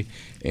today,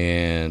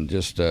 and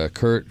just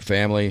Kurt,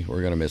 family,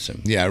 we're going to miss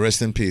him. Yeah,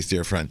 rest in peace,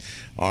 dear friend.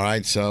 All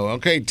right, so,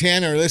 okay,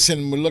 Tanner,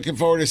 listen, we're looking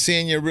forward to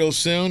seeing you real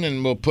soon,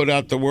 and we'll put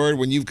out the word.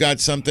 When you've got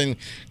something,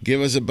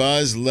 give us a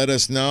buzz, let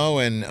us know,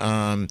 and,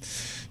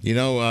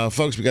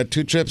 folks, we got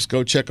 2 trips.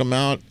 Go check them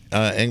out,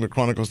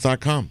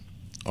 anglerchronicles.com.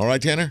 All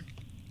right, Tanner?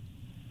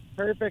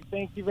 Perfect.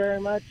 Thank you very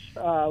much.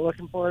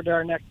 Looking forward to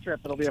our next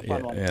trip. It'll be a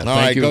fun one. All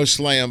right, go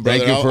slay them, brother.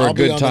 Thank you for I'll a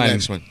good time. The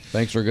next one.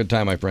 Thanks for a good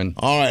time, my friend.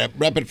 All right,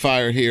 rapid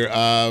fire here.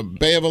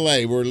 Bay of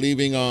LA, we're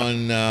leaving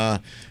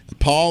on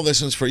Paul.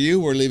 This one's for you.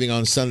 We're leaving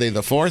on Sunday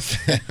the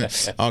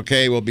 4th.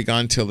 Okay, we'll be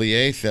gone till the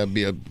 8th. That'll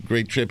be a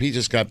great trip. He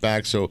just got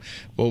back, so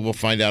we'll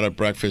find out at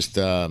breakfast.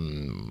 How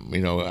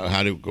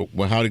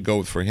to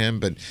go for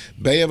him. But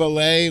Bay of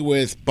LA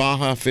with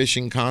Baja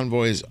Fishing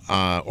Convoys,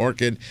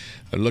 Orchid.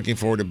 Looking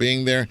forward to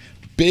being there.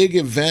 Big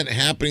event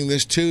happening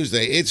this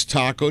Tuesday. It's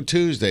Taco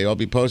Tuesday. I'll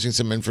be posting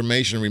some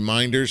information,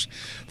 reminders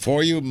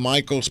for you.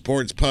 Michael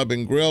Sports Pub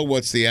and Grill.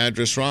 What's the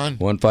address, Ron?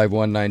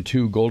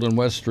 15192 Golden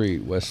West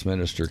Street,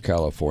 Westminster,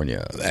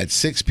 California. At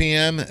 6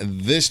 p.m.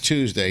 this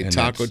Tuesday, and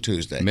Taco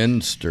Tuesday.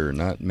 Minster,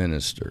 not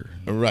Minister.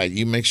 Right.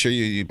 You make sure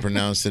you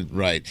pronounce it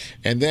right.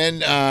 And then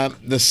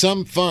the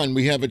Some Fun.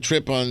 We have a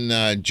trip on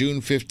June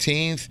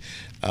 15th.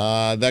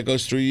 That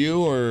goes through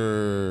you,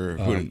 or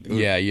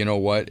yeah, you know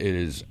what? It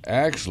is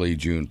actually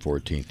June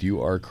 14th. You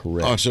are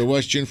correct. Oh, so it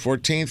was June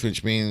 14th,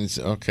 which means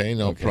no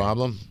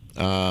problem.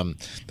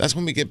 That's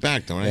when we get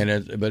back, don't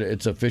I? But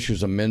it's a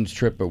Fishers and Men's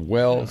trip as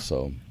well.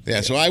 So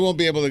so I won't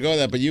be able to go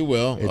that, but you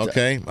will.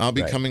 I'll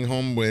be coming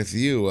home with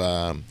you,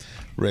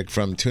 Rick,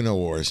 from Tuna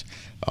Wars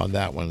on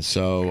that one.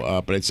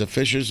 So, but it's a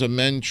Fishers and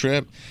Men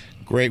trip.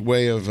 Great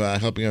way of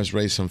helping us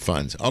raise some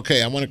funds.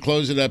 Okay, I want to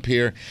close it up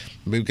here.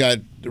 We've got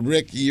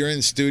Rick, you're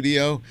in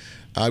studio.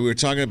 We were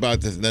talking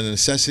about the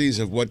necessities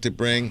of what to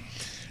bring.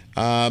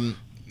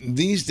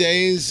 These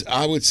days,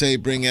 I would say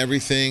bring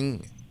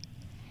everything,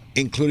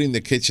 including the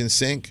kitchen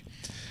sink.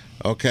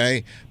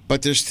 Okay?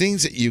 But there's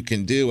things that you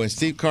can do. And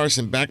Steve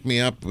Carson, back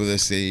me up with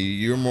this.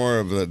 You're more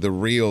of the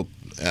real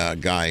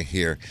guy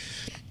here.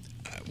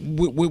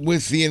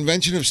 With the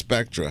invention of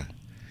Spectra,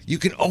 you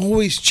can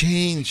always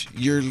change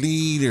your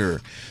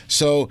leader.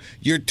 So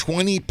your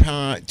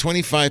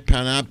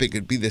 25-pound outfit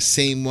could be the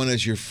same one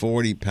as your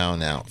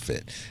 40-pound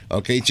outfit.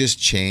 Okay, just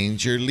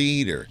change your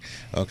leader.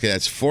 Okay,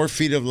 that's 4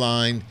 feet of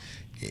line,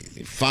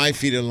 5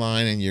 feet of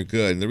line, and you're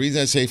good. And the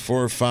reason I say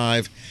 4 or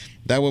 5,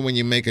 that way when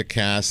you make a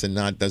cast, the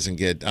knot doesn't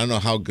get, I don't know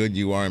how good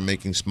you are in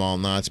making small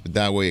knots, but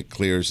that way it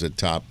clears the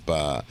top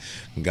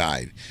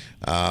guide.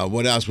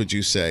 What else would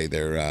you say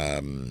there,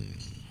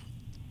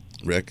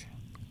 Rick?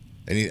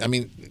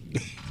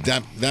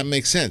 That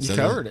makes sense. You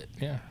covered it.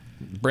 Yeah.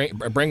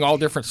 Bring all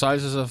different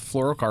sizes of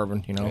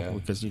fluorocarbon,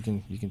 because you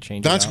can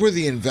change. That's where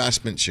the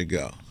investment should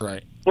go.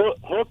 Right.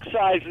 Hook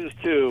sizes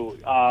too.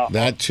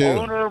 That too.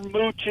 Owner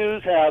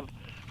Mutus have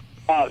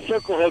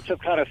circle hooks have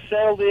kind of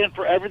settled in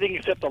for everything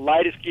except the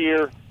lightest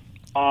gear.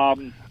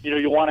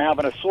 You want to have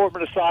an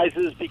assortment of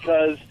sizes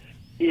because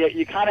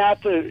you kind of have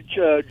to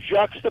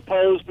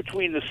juxtapose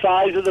between the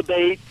size of the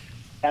bait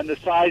and the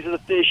size of the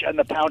fish and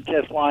the pound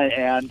test line.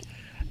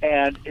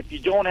 And if you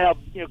don't have,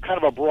 kind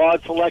of a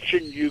broad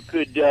selection, you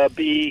could have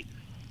the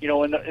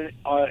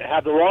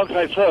wrong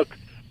size hook,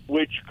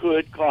 which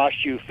could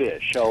cost you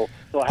fish. So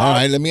all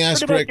right, let me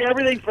ask Rick.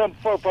 Everything from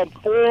 4 to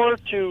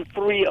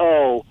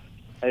 3.0,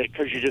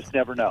 because you just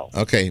never know.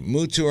 Okay,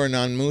 Mutu or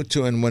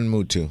non-Mutu, and when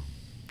Mutu?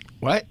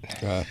 What?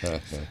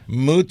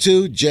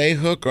 Mutu,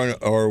 J-hook,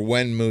 or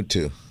when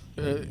Mutu?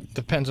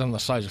 Depends on the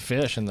size of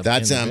fish and the.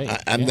 That's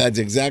that's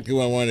exactly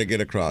what I wanted to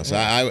get across.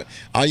 Yeah.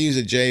 I'll use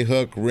a J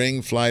hook,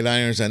 ring, flight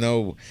irons. I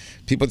know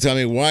people tell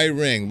me why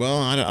ring. Well,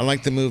 I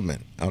like the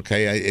movement.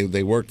 Okay,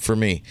 they work for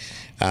me.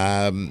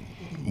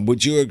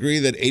 Would you agree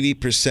that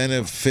 80%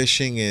 of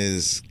fishing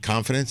is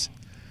confidence?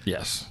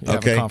 Yes. You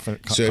have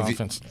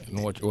confidence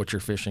in what you're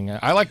fishing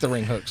at. I like the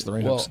ring hooks. The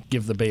ring hooks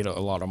give the bait a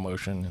lot of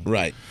motion.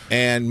 Right.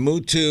 And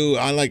Mutu,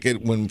 I like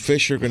it when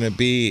fish are going to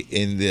be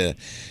in the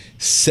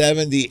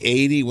 70,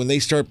 80, when they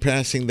start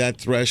passing that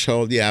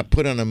threshold,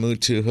 put on a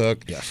Mutu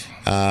hook. Yes.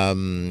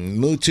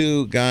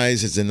 Mutu,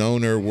 guys, is an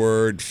owner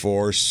word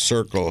for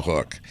circle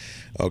hook.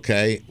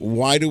 Okay?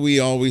 Why do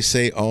we always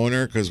say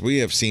owner? Because we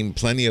have seen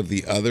plenty of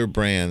the other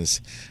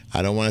brands,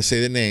 I don't want to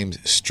say the names,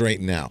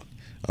 straighten out.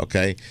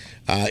 Okay?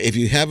 If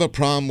you have a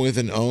problem with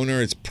an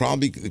owner, it's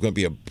probably going to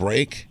be a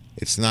break.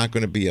 It's not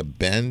going to be a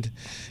bend.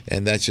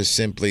 And that's just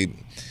simply...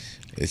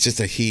 It's just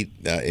a heat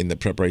in the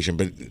preparation,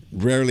 but it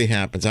rarely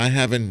happens. I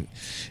haven't,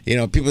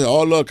 people say,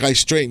 oh, look, I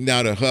straightened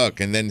out a hook.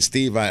 And then,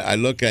 Steve, I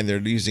look and they're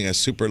using a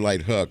super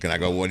light hook. And I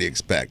go, what do you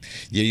expect?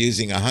 You're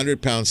using a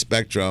 100-pound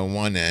Spectra on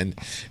one end,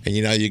 and,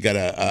 you got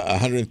a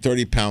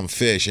 130-pound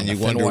fish, and you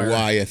wonder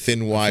why a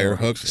thin wire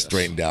hook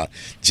straightened out.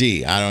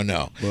 Gee, I don't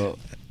know. Well,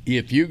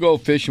 if you go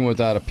fishing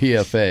without a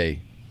PFA,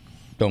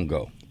 don't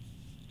go.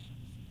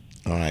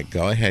 All right,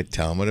 go ahead.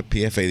 Tell them what a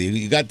PFA is.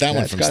 You got that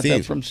one from Steve.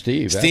 That from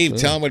Steve. Steve,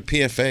 tell them what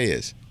PFA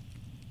is.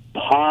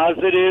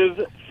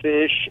 Positive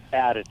fish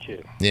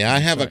attitude. Yeah, I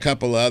have a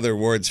couple other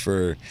words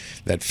for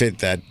that fit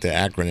that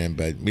acronym,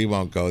 but we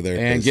won't go there.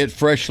 And get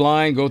fresh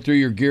line. Go through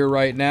your gear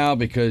right now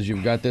because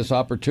you've got this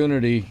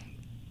opportunity.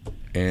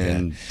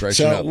 And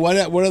freshen up. So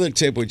what other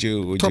tip would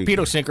you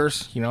torpedo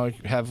sinkers?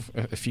 Have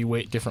a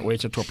few different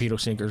weights of torpedo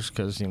sinkers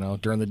because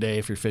during the day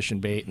if you're fishing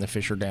bait and the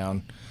fish are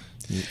down.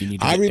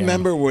 I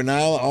remember when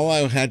all I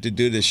had to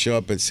do to show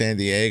up at San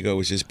Diego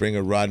was just bring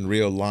a rod and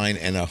reel, line,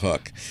 and a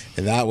hook,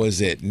 and that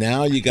was it.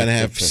 Now you got to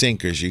have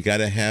sinkers, you got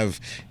to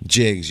have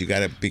jigs, you got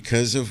to,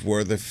 because of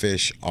where the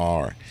fish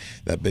are.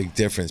 That big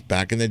difference.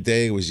 Back in the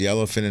day, it was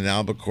yellowfin and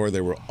albacore.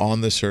 They were on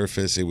the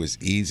surface. It was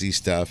easy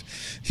stuff.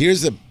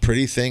 Here's the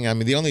pretty thing. I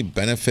mean, the only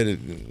benefit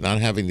of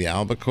not having the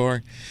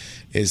albacore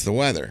is the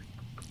weather.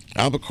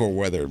 Albacore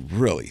weather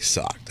really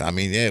sucked. I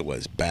mean, it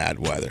was bad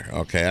weather.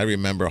 Okay, I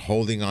remember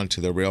holding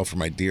onto the rail for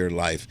my dear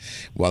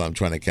life while I'm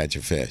trying to catch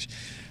a fish.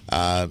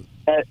 And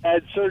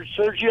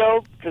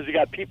Sergio, because you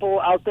got people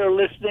out there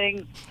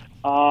listening,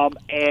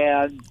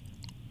 and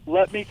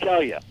let me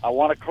tell you, I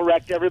want to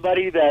correct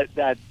everybody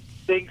that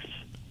thinks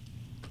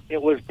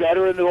it was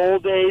better in the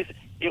old days.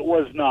 It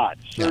was not.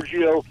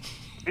 Sergio,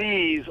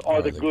 these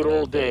are the good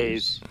old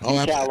days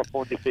in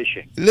California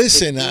fishing.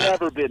 Listen, it's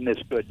never been this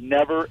good.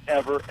 Never,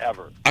 ever,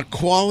 ever. A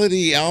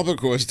quality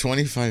albacore is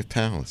 25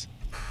 pounds.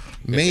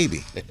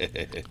 Maybe.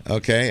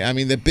 Okay? I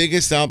mean, the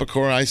biggest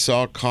albacore I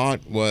saw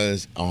caught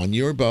was on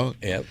your boat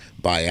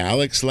by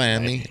Alex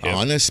Lammy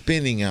on a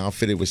spinning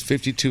outfit. It was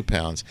 52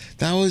 pounds.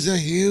 That was a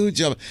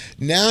huge...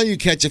 Now you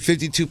catch a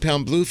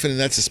 52-pound bluefin, and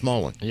that's a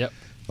small one. Yep.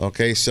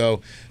 Okay,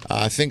 so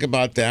think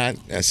about that.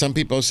 Some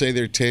people say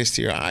they're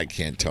tastier. I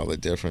can't tell the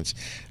difference.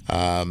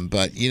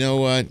 But you know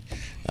what?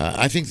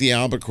 I think the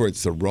albacore,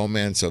 it's the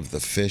romance of the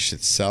fish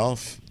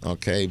itself.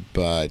 Okay,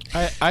 but...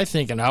 I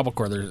think an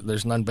albacore,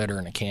 there's none better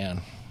in a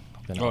can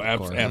than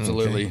albacore.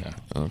 Absolutely.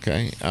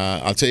 Okay.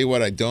 I'll tell you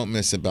what I don't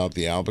miss about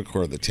the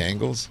albacore, the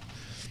tangles.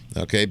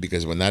 Okay,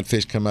 because when that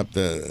fish come up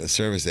the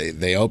surface,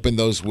 they open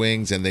those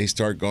wings and they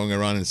start going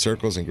around in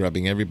circles and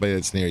grabbing everybody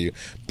that's near you.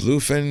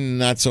 Bluefin,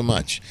 not so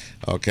much.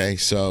 Okay,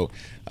 so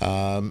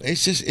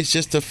it's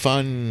just a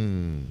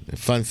fun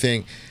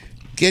thing.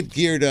 Get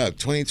geared up.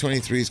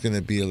 2023 is going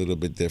to be a little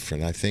bit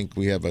different. I think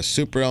we have a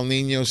super El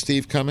Nino,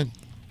 Steve, coming.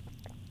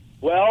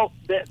 Well,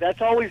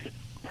 that's always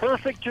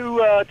perfect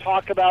to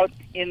talk about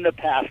in the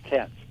past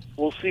tense.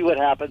 We'll see what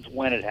happens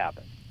when it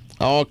happens.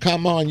 Oh,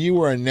 come on. You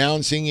were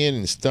announcing it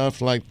and stuff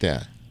like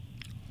that.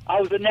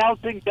 I was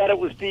announcing that it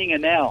was being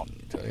announced.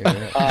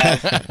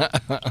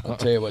 I'll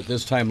tell you what,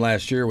 this time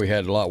last year we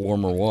had a lot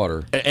warmer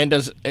water. And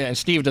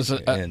Steve, does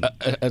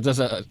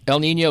a El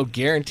Nino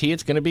guarantee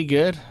it's going to be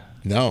good?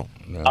 No.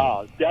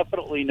 Oh,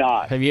 definitely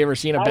not. Have you ever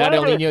seen a bad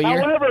El Nino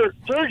year? However,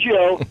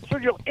 Sergio,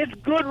 it's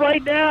good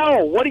right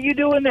now. What are you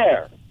doing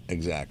there?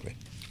 Exactly.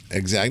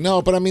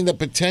 No, but I mean, the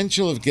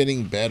potential of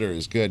getting better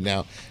is good.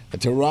 Now,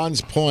 to Ron's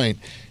point,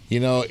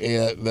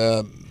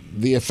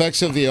 the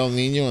effects of the El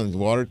Nino and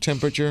water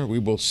temperature we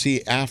will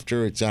see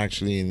after it's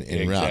actually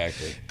in route.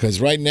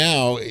 Because right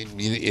now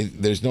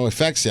there's no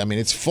effects. I mean,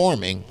 it's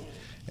forming,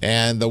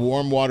 and the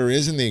warm water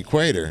is in the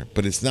equator,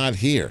 but it's not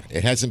here.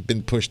 It hasn't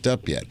been pushed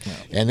up yet,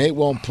 and it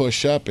won't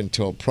push up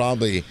until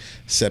probably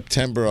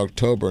September,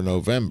 October,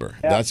 November.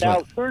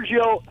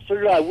 Sergio,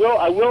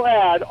 I will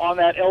add on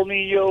that El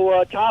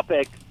Nino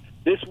topic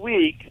this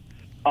week.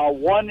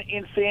 One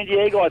in San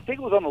Diego, I think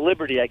it was on the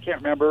Liberty, I can't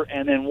remember,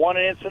 and then one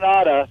in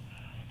Ensenada,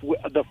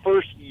 the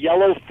first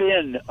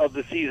yellowfin of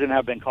the season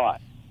have been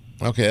caught.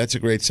 Okay, that's a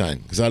great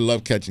sign, because I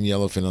love catching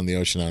yellowfin on the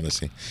Ocean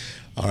Odyssey.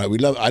 All right,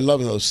 I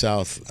love those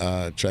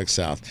treks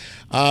south.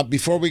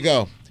 Before we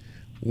go,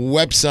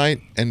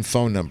 website and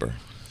phone number.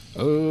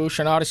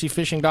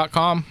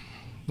 OceanOdysseyFishing.com.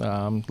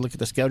 Look at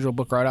the schedule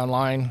book right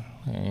online,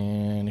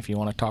 and if you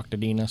want to talk to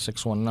Dina,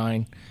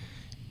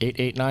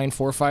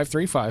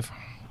 619-889-4535.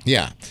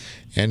 Yeah,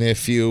 and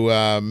if you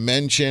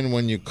mention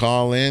when you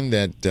call in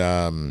that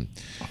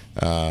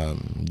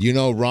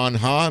Ron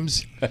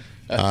Hobbs,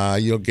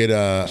 you'll get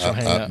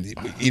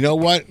you know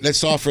what?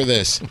 Let's offer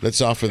this.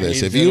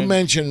 If you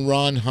mention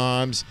Ron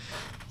Hobbs,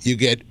 you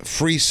get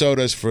free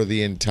sodas for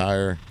the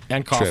entire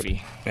and coffee.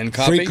 trip. And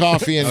coffee? Free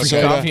coffee and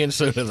soda. Coffee and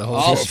soda the whole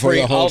I'll trip.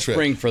 spring, whole I'll trip.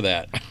 spring for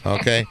that.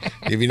 Okay?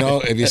 If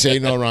you say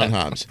no, Ron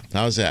Hobbs.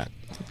 How's that?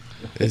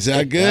 Is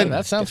that good?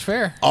 That sounds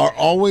fair.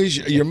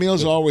 Your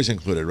meals are always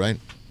included, right?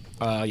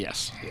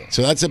 Yes.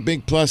 So that's a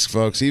big plus,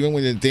 folks. Even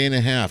with a day and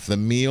a half, the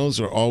meals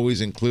are always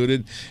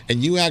included,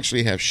 and you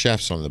actually have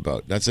chefs on the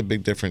boat. That's a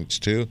big difference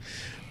too.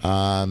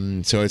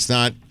 So it's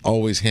not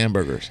always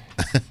hamburgers.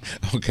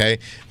 Okay,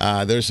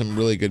 there's some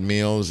really good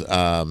meals.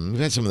 We've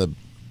had some of the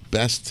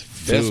best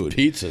food.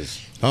 Best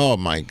pizzas. Oh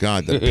my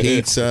God, the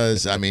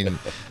pizzas! I mean,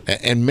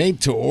 and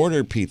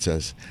made-to-order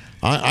pizzas.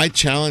 I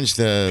challenged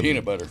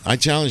peanut butter. I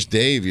challenged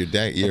Dave,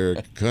 your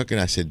cook, and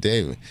I said,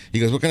 Dave. He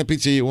goes, "What kind of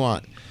pizza you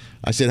want?"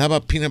 I said, "How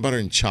about peanut butter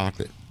and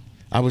chocolate?"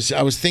 I was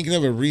thinking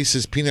of a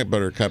Reese's peanut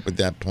butter cup at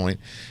that point,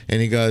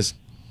 and he goes,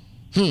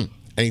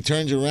 And he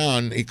turns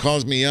around, he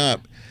calls me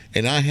up,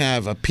 and I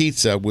have a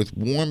pizza with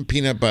warm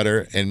peanut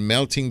butter and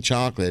melting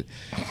chocolate,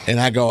 and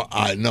I go,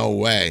 no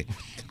way.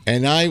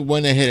 And I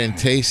went ahead and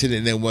tasted it,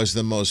 and it was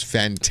the most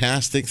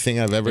fantastic thing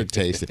I've ever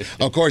tasted.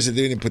 Of course, it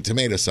didn't put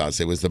tomato sauce.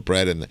 It was the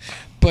bread,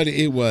 but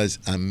it was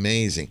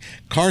amazing.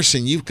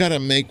 Carson, you've got to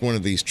make one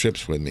of these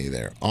trips with me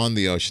there on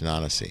the Ocean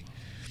Odyssey.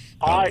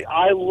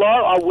 I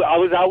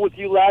was out with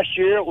you last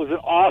year. It was an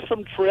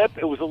awesome trip.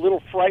 It was a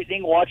little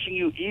frightening watching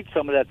you eat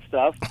some of that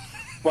stuff,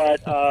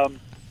 but I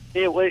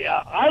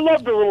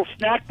love the little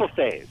snack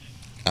buffets.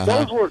 Uh-huh.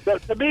 Those were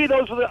to me.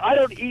 Those were I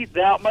don't eat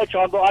that much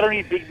on boats. I don't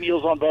eat big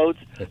meals on boats,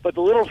 but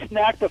the little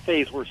snack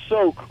buffets were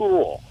so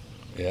cool.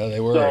 Yeah, they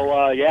were.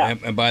 So yeah,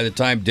 and by the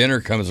time dinner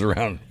comes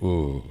around,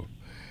 ooh,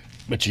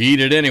 but you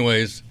eat it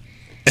anyways.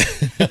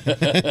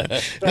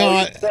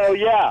 So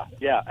yeah.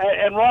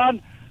 And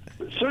Ron,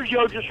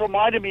 Sergio just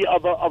reminded me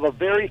of a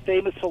very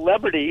famous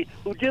celebrity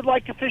who did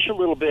like to fish a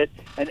little bit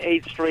and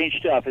ate strange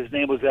stuff. His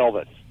name was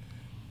Elvis.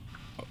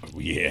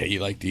 Yeah, he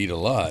liked to eat a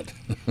lot.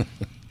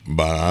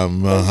 Yeah,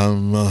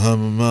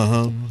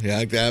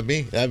 that'd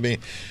be.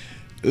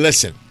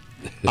 Listen,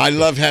 I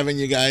love having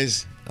you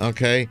guys.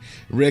 Okay,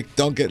 Rick,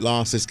 don't get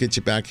lost. Let's get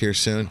you back here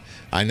soon.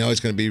 I know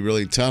it's going to be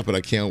really tough, but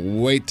I can't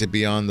wait to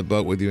be on the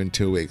boat with you in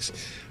 2 weeks.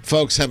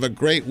 Folks, have a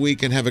great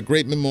week and have a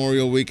great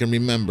Memorial Week, and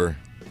remember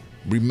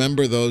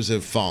those who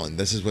have fallen.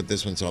 This is what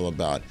this one's all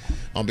about.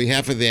 On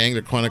behalf of the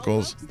Angler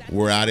Chronicles,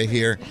 we're out of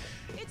here.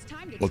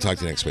 We'll talk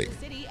to you next week.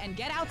 And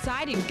get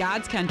outside in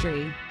God's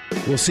country.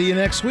 We'll see you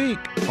next week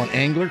on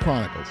Angler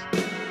Chronicles.